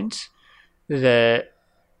standpoint, the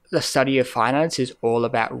study of finance is all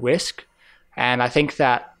about risk, and I think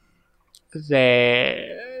that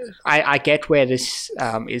I get where this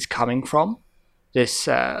is coming from, this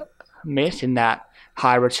myth in that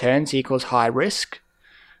high returns equals high risk,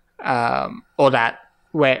 or that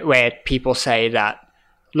where people say that,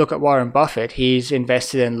 look at Warren Buffett, he's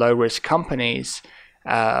invested in low-risk companies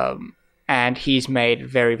and he's made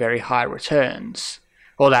very, very high returns,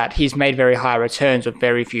 or that he's made very high returns with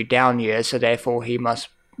very few down years, so therefore he must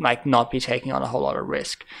not be taking on a whole lot of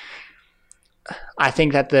risk. I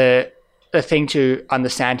think that the thing to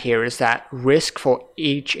understand here is that risk for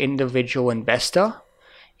each individual investor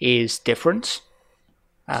is different.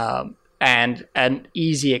 And an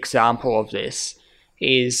easy example of this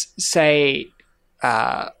is, say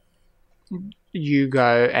you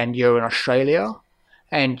go and you're in Australia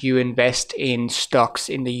and you invest in stocks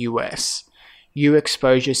in the US. You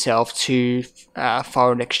expose yourself to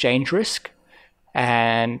foreign exchange risk,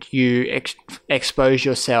 and you expose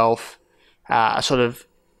yourself sort of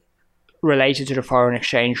related to the foreign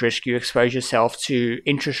exchange risk. You expose yourself to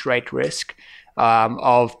interest rate risk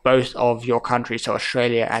of both of your countries, so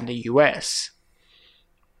Australia and the US.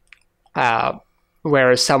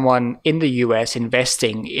 Whereas someone in the US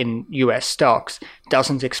investing in US stocks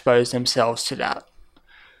doesn't expose themselves to that.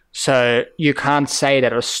 So you can't say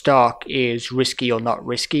that a stock is risky or not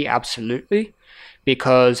risky, absolutely.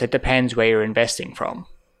 because it depends where you're investing from,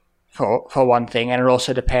 for one thing, and it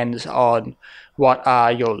also depends on what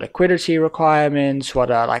are your liquidity requirements, what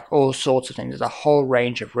are like all sorts of things. There's a whole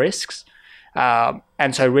range of risks,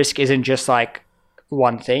 and so risk isn't just like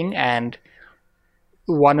one thing. And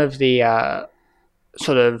one of the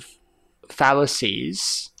sort of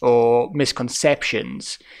fallacies or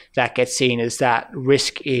misconceptions that get seen is that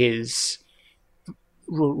risk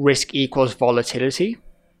equals volatility,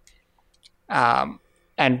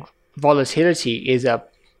 and volatility is a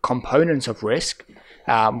component of risk,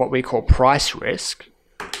 what we call price risk,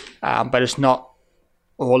 but it's not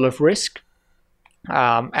all of risk.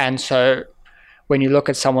 And so when you look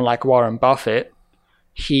at someone like Warren Buffett,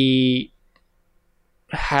 he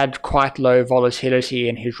had quite low volatility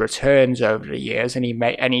in his returns over the years, and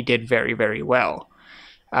he did very, very well.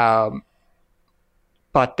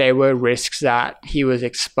 But there were risks that he was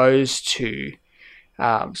exposed to,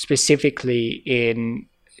 specifically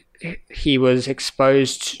he was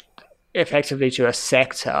exposed effectively to a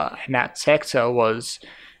sector, and that sector was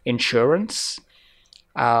insurance.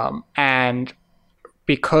 And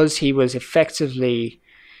because he was effectively,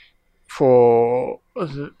 for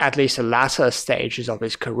at least the latter stages of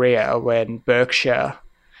his career, when Berkshire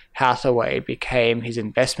Hathaway became his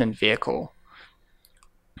investment vehicle,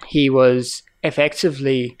 he was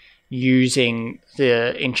effectively using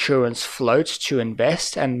the insurance float to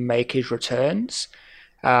invest and make his returns,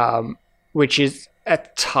 which is a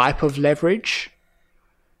type of leverage.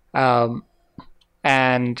 And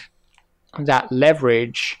that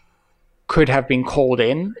leverage could have been called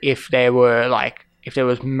in if there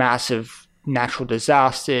was massive natural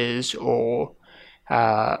disasters, or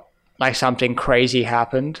like something crazy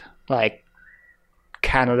happened, like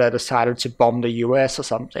Canada decided to bomb the US or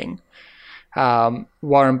something.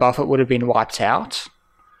 Warren Buffett would have been wiped out.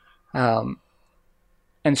 And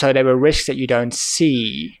so there were risks that you don't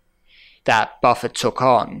see that Buffett took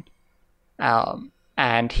on.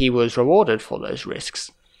 And he was rewarded for those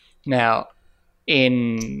risks. Now,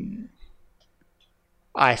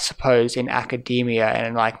 I suppose in academia and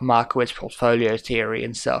in like Markowitz portfolio theory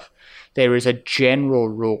and stuff, there is a general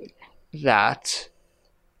rule that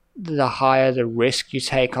the higher the risk you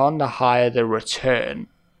take on, the higher the return,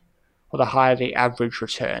 or the higher the average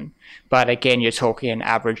return. But again, you're talking in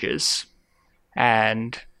averages.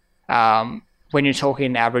 And when you're talking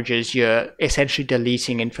in averages, you're essentially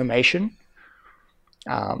deleting information.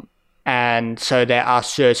 And so there are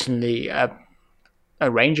certainly a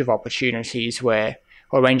range of opportunities or a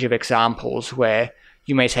range of examples where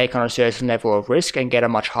you may take on a certain level of risk and get a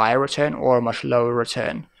much higher return or a much lower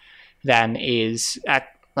return than is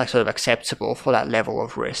sort of acceptable for that level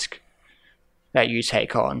of risk that you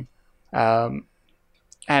take on. And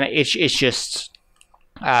it's just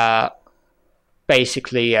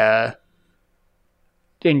basically in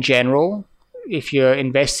general, if you're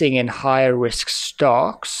investing in higher risk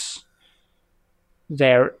stocks,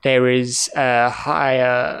 there is a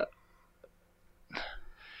higher.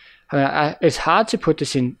 I mean, it's hard to put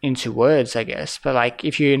this into words, I guess, but like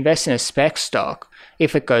if you invest in a spec stock,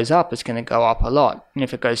 if it goes up, it's going to go up a lot, and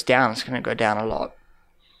if it goes down, it's going to go down a lot.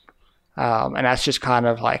 And that's just kind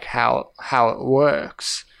of like how it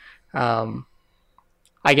works. I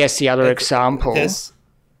guess the other example. I was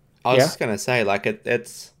just going to say, like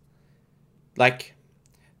it's like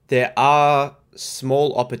there are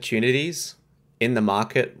small opportunities in the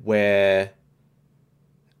market where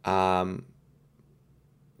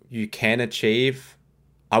you can achieve,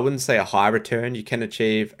 I wouldn't say a high return, you can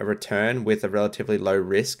achieve a return with a relatively low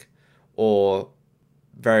risk, or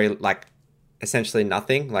very like essentially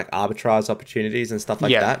nothing, like arbitrage opportunities and stuff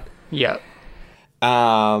like that. Yeah.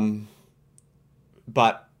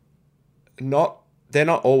 But they're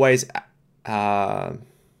not always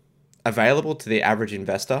available to the average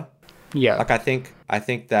investor. Yeah. Like I think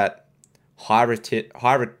that high risk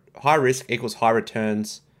equals high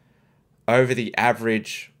returns over the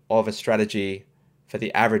average of a strategy for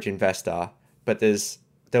the average investor. But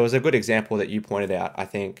there was a good example that you pointed out, I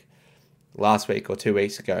think, last week or 2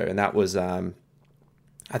 weeks ago, and that was I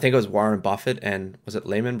think it was Warren Buffett and was it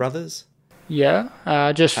Lehman Brothers? Yeah.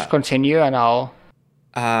 Just continue and I'll.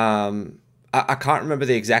 I can't remember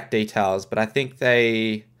the exact details, but I think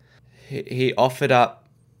he offered up.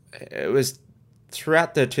 It was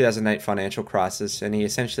throughout the 2008 financial crisis, and he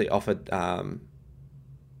essentially offered the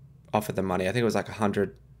money. I think it was like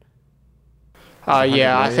 100. Yeah, million.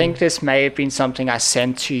 I think this may have been something I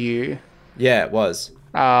sent to you. Yeah, it was.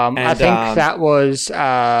 I think that was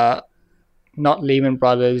not Lehman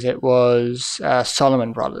Brothers. It was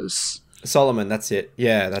Solomon Brothers. Solomon, that's it.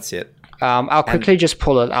 Yeah, that's it. I'll quickly just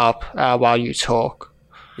pull it up while you talk.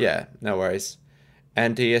 Yeah, no worries.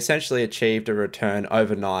 and he essentially achieved a return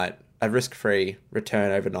overnight, a risk-free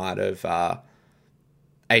return overnight of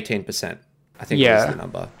 18%. I think was the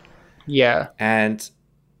number. Yeah. And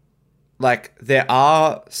like there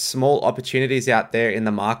are small opportunities out there in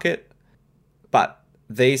the market, but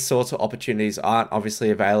these sorts of opportunities aren't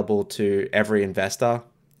obviously available to every investor.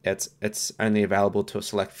 It's only available to a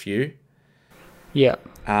select few. Yeah.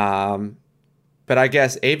 But I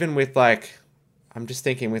guess even with like, I'm just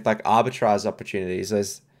thinking with like arbitrage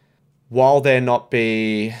opportunities, while there's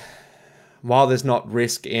not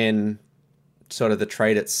risk in sort of the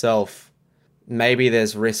trade itself, maybe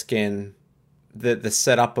there's risk in the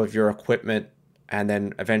setup of your equipment, and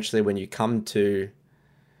then eventually when you come to,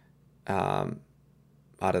 I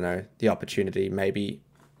don't know, the opportunity, maybe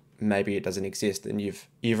it doesn't exist, and you've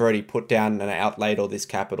already put down and outlaid all this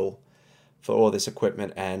capital for all this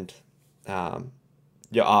equipment, and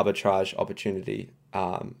your arbitrage opportunity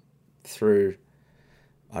through,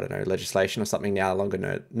 I don't know, legislation or something no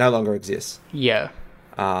longer exists. Yeah.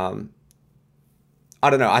 I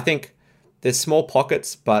don't know. I think there's small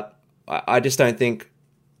pockets, but I just don't think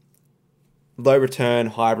low risk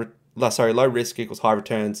equals high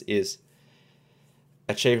returns is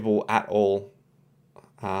achievable at all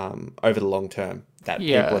over the long term. That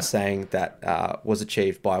people are saying that was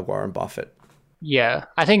achieved by Warren Buffett. Yeah,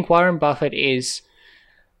 I think Warren Buffett is,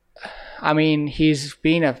 I mean, he's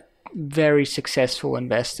been a very successful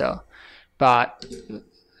investor, but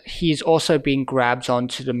he's also been grabbed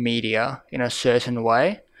onto the media in a certain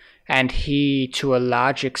way, and he, to a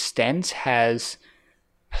large extent, has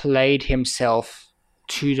played himself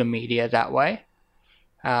to the media that way,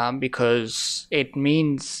 because it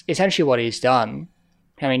means essentially what he's done.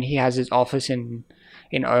 I mean, he has his office in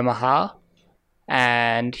Omaha,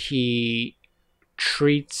 and he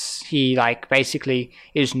basically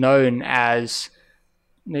is known as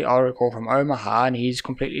the Oracle from Omaha, and he's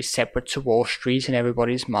completely separate to Wall Street in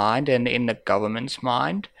everybody's mind and in the government's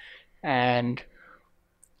mind. And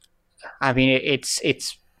I mean, it's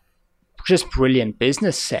just brilliant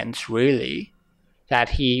business sense, really, that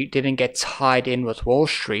he didn't get tied in with Wall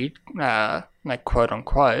Street, like quote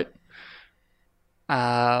unquote.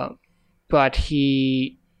 But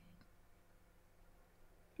he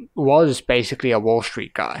was basically a Wall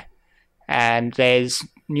Street guy. And there's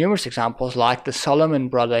numerous examples, like the Solomon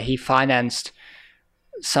brother. He financed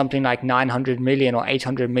something like 900 million or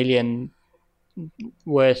 800 million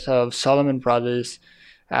worth of Solomon Brothers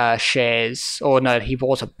shares. Or no, he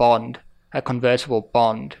bought a bond, a convertible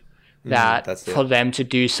bond, for them to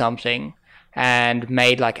do something, and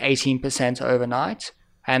made like 18% overnight.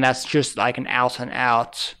 And that's just like an out and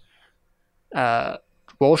out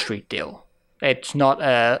Wall Street deal. It's not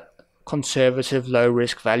a conservative, low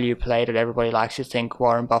risk value play that everybody likes to think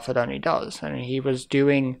Warren Buffett only does. And he was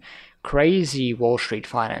doing crazy Wall Street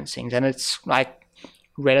financings, and it's like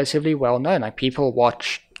relatively well known. Like people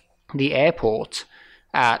watch the airport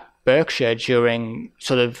at Berkshire during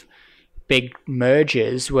sort of big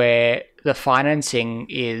mergers where the financing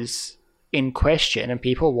is in question, and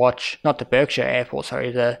people watch, not the Berkshire airport,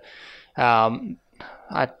 sorry,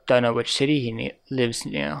 I don't know which city he lives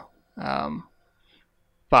near,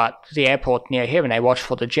 but the airport near him, and they watch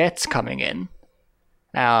for the jets coming in.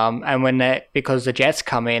 And because the jets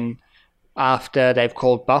come in after they've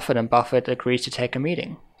called Buffett, and Buffett agrees to take a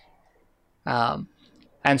meeting. And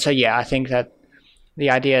so, yeah, I think that the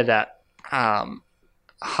idea that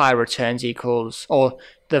high returns equals, or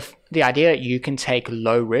the idea that you can take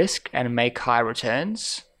low risk and make high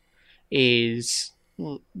returns is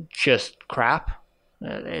just crap.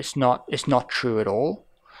 It's not true at all.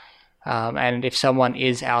 And if someone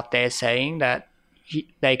is out there saying that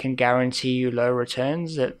they can guarantee you low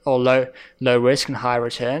returns, or low risk and high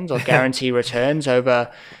returns, or guarantee returns over,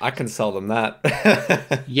 I can sell them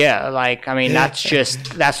that. Yeah, like, I mean, that's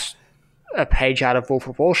a page out of Wolf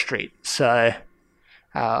of Wall Street. So,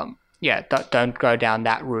 yeah, don't go down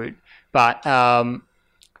that route. But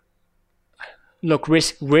look,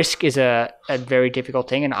 risk is a very difficult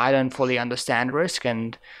thing, and I don't fully understand risk.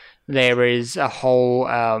 And there is a whole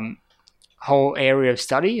area of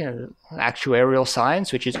study, actuarial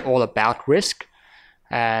science, which is all about risk,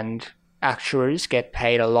 and actuaries get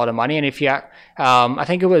paid a lot of money. And if you, I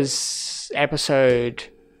think it was episode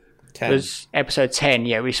 10. It was episode 10.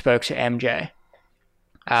 Yeah, we spoke to MJ.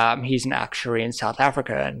 He's an actuary in South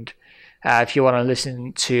Africa, and if you want to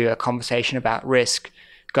listen to a conversation about risk,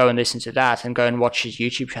 go and listen to that, and go and watch his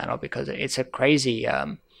YouTube channel, because it's a crazy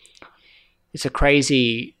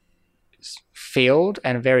field,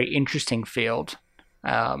 and a very interesting field,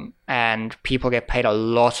 and people get paid a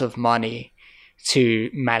lot of money to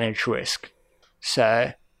manage risk.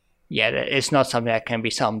 So yeah, it's not something that can be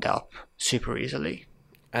summed up super easily.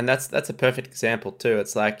 And that's a perfect example too.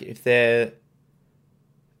 It's like if there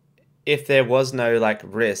was no like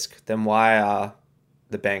risk, then why are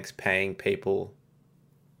the banks paying people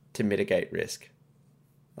to mitigate risk?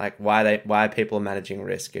 Like why are people managing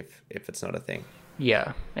risk if it's not a thing?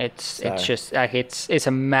 Yeah, it's just like it's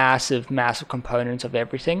a massive component of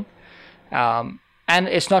everything, and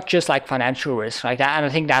it's not just like financial risk like that. And I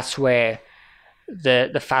think that's where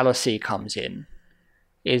the fallacy comes in,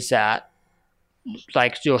 is that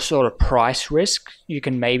like your sort of price risk, you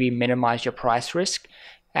can maybe minimize your price risk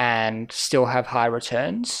and still have high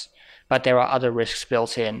returns, but there are other risks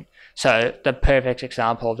built in. So the perfect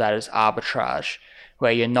example of that is arbitrage,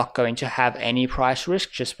 where you're not going to have any price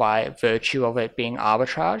risk just by virtue of it being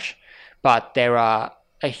arbitrage, but there are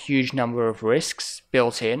a huge number of risks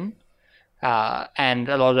built in, and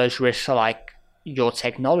a lot of those risks are like your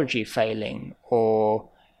technology failing or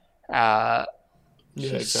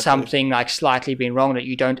something like slightly being wrong that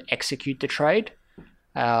you don't execute the trade,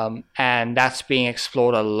 and that's being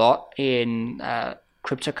explored a lot in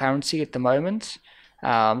cryptocurrency at the moment.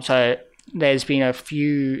 So there's been a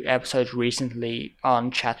few episodes recently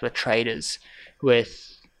on Chat with Traders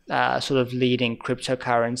with sort of leading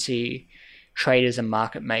cryptocurrency traders and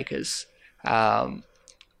market makers,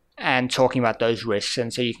 and talking about those risks.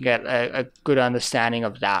 And so you can get a good understanding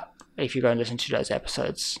of that if you go and listen to those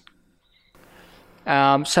episodes.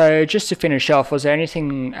 So just to finish off, was there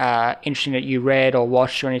anything interesting that you read or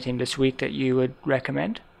watched or anything this week that you would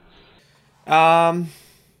recommend?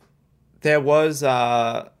 There was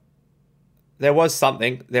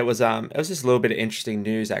something. It was just a little bit of interesting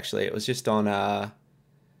news, actually. It was just on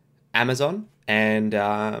Amazon, and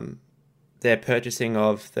they're purchasing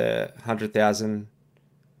of the 100,000,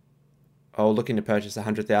 or looking to purchase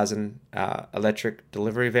 100,000 electric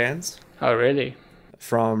delivery vans. Oh, really?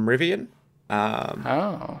 From Rivian.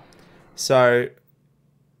 So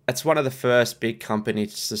it's one of the first big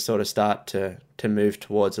companies to sort of start to move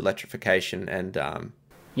towards electrification, and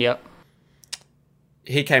yep.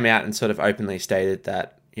 He came out and sort of openly stated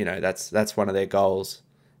that, you know, that's one of their goals.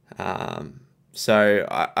 So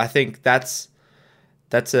I think that's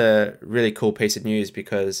a really cool piece of news,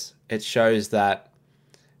 because it shows that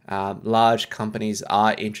large companies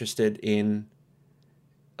are interested in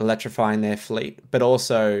electrifying their fleet, but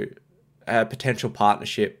also a potential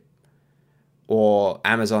partnership or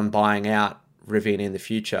Amazon buying out Rivian in the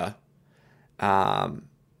future.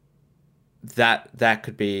 That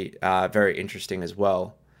could be very interesting as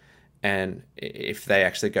well. And if they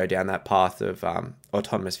actually go down that path of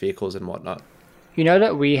autonomous vehicles and whatnot. You know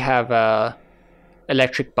that we have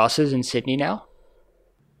electric buses in Sydney now?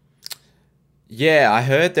 Yeah, I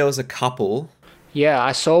heard there was a couple. Yeah,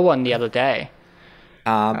 I saw one the other day.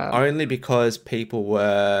 Only because people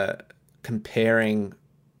were comparing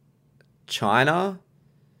China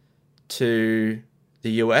to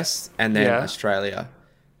the US and then Australia.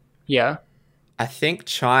 Yeah. I think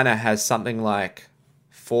China has something like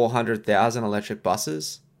 400,000 electric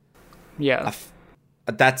buses. Yeah.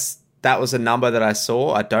 That was a number that I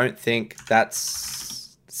saw. I don't think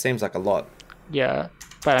seems like a lot. Yeah.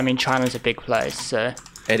 But I mean, China's a big place, so.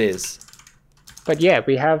 It is. But yeah,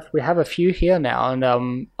 we have a few here now,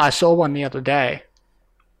 and I saw one the other day.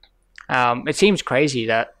 It seems crazy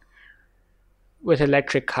that with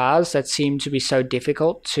electric cars that seem to be so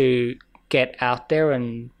difficult to get out there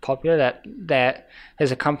and popular, that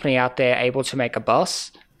there's a company out there able to make a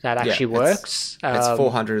bus that actually works. It's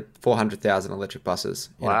 400,000 electric buses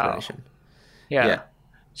in operation. Yeah.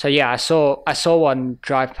 So yeah, I saw one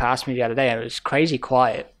drive past me the other day, and it was crazy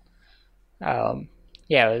quiet. That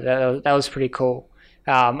was pretty cool.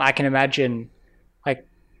 I can imagine, like,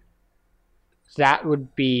 that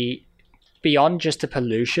would be beyond just the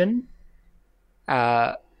pollution,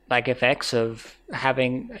 like effects of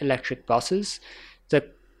having electric buses. The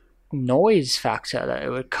noise factor that it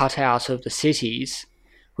would cut out of the cities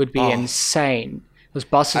would be insane, because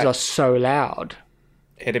buses are so loud.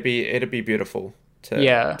 It'd be beautiful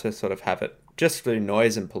to sort of have it just through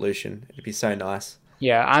noise and pollution. It'd be so nice.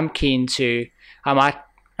 Yeah, I'm keen to.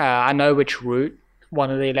 I know which route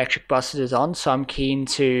one of the electric buses is on, so I'm keen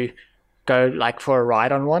to go like for a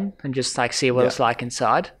ride on one and just like see what it's like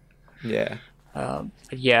inside. Yeah.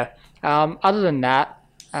 Other than that,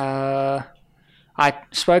 I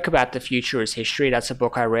spoke about The Future is History. That's a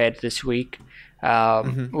book I read this week,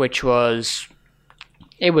 which was,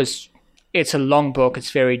 it's a long book.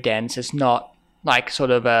 It's very dense. It's not like sort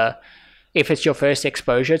of if it's your first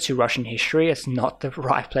exposure to Russian history, it's not the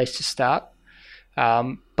right place to start.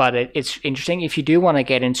 But it's interesting. If you do want to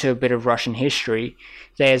get into a bit of Russian history,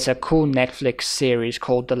 there's a cool Netflix series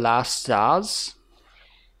called The Last Tsars,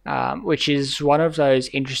 which is one of those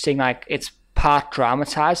interesting, like, it's part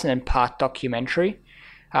dramatized and then part documentary.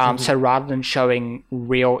 So rather than showing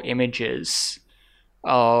real images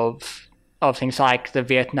of things, like the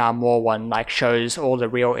Vietnam War one, like, shows all the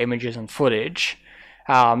real images and footage,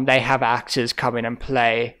 they have actors come in and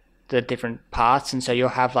play the different parts, and so you'll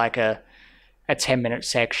have like a 10-minute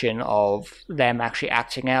section of them actually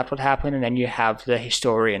acting out what happened, and then you have the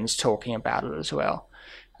historians talking about it as well.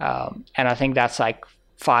 And I think that's like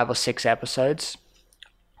 5 or 6 episodes.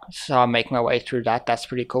 So I'm making my way through that. That's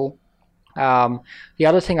pretty cool. The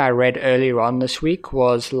other thing I read earlier on this week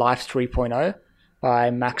was Life 3.0 by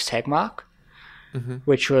Max Tegmark,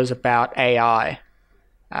 which was about AI.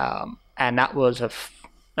 And that was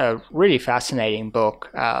a really fascinating book.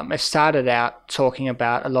 It started out talking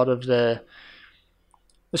about a lot of the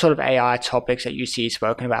sort of AI topics that you see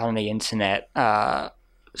spoken about on the internet.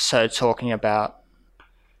 So talking about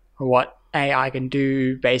what AI can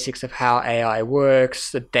do, basics of how AI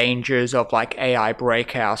works, the dangers of like AI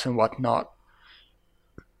breakouts and whatnot.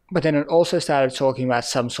 But then it also started talking about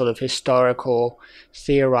some sort of historical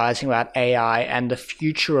theorizing about AI and the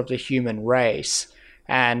future of the human race,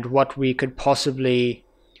 and what we could possibly,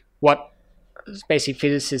 what basic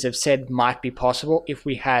physicists have said might be possible if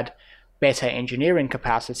we had better engineering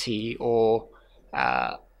capacity, or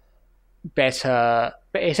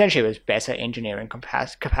essentially it was better engineering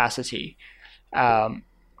capacity,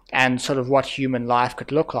 and sort of what human life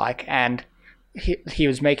could look like. And he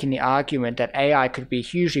was making the argument that AI could be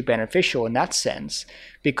hugely beneficial in that sense,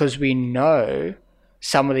 because we know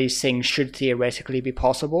some of these things should theoretically be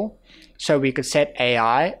possible. So we could set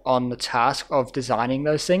AI on the task of designing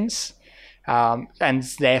those things, and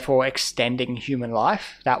therefore extending human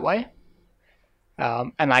life that way.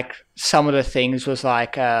 And like some of the things was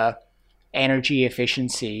like energy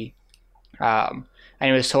efficiency, and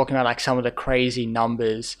he was talking about like some of the crazy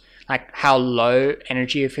numbers, like how low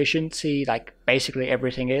energy efficiency like basically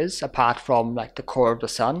everything is, apart from like the core of the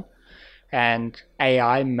sun. And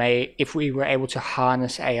AI may, if we were able to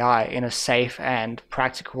harness AI in a safe and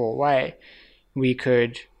practical way, we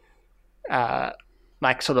could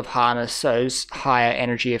like sort of harness those higher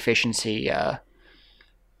energy efficiency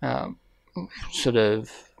sort of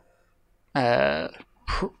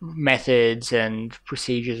methods and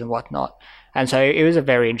procedures and whatnot. And so it was a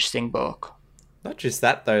very interesting book. Not just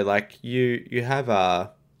that though, like you have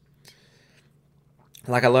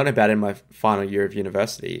like I learned about in my final year of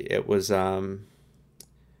university. It was how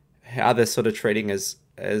they're sort of treating as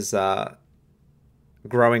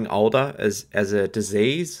growing older as a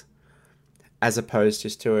disease, as opposed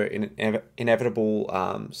just to an inevitable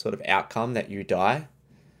sort of outcome that you die.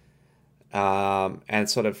 And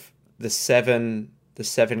sort of the seven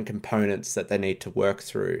components that they need to work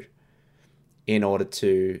through in order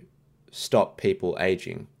to stop people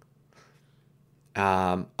aging.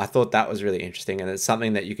 I thought that was really interesting, and it's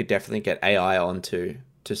something that you could definitely get AI onto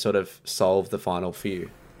to sort of solve the final few.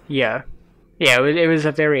 Yeah, it was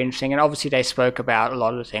a very interesting, and obviously they spoke about a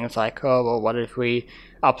lot of things like, oh, well, what if we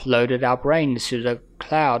uploaded our brains to the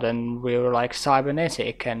cloud and we were like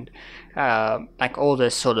cybernetic, and like all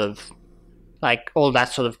this sort of, like all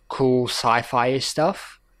that sort of cool sci-fi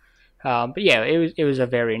stuff. But yeah, it was a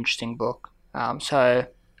very interesting book. So,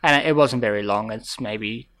 and it wasn't very long. It's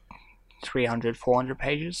maybe 300, 400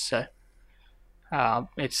 pages. So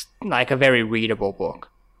it's like a very readable book.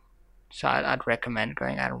 So I'd recommend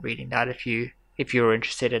going out and reading that if you're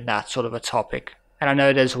interested in that sort of a topic. And I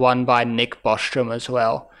know there's one by Nick Bostrom as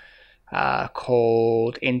well,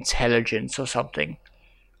 called Intelligence or something,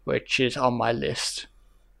 which is on my list.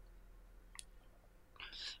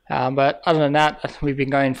 But other than that, we've been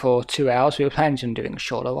going for 2 hours. We were planning on doing a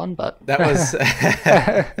shorter one, but that was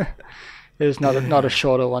it was not a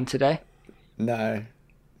shorter one today. No,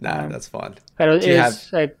 that's fine. But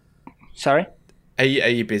sorry? Are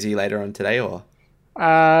you busy later on today, or do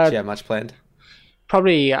you have much planned?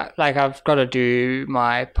 Probably, like I've got to do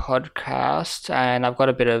my podcast, and I've got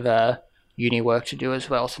a bit of uni work to do as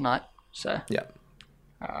well tonight. So yeah,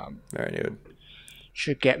 very good.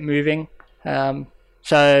 Should get moving.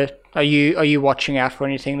 So are you watching out for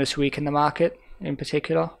anything this week in the market in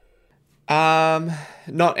particular?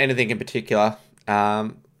 Not anything in particular.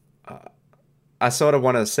 I sort of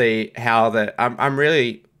want to see how I'm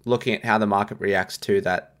really looking at how the market reacts to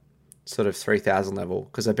that sort of 3,000 level,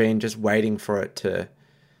 because I've been just waiting for it to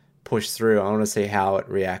push through. I want to see how it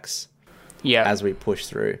reacts. Yeah. As we push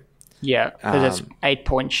through. Yeah, because it's 8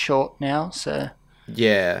 points short now. So.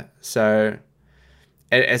 Yeah. So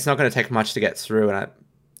it's not going to take much to get through, and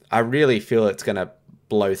I really feel it's going to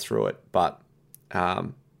blow through it. But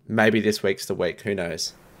maybe this week's the week. Who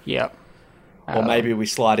knows? Yep. Or maybe we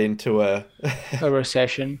slide into a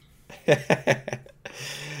recession.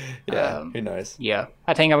 Yeah, who knows? Yeah,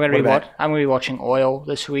 I think I'm going to be watching Oil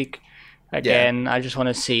this week. Again, I just want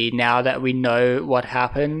to see now that we know what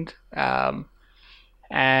happened. And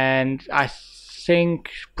I think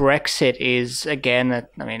Brexit is, again,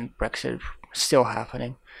 Brexit is still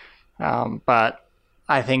happening. But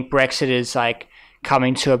I think Brexit is like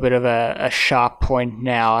coming to a bit of a sharp point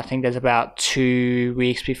now. I think there's about 2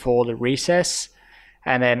 weeks before the recess.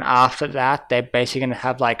 And then after that, they're basically going to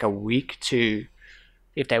have like a week to,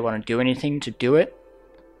 if they want to do anything, to do it.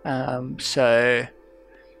 Brexit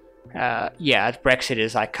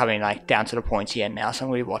is like coming like down to the pointy end now, so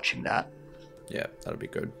I'm going to be watching that. Yeah, that'll be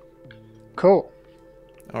good. Cool.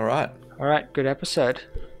 All right. Good episode.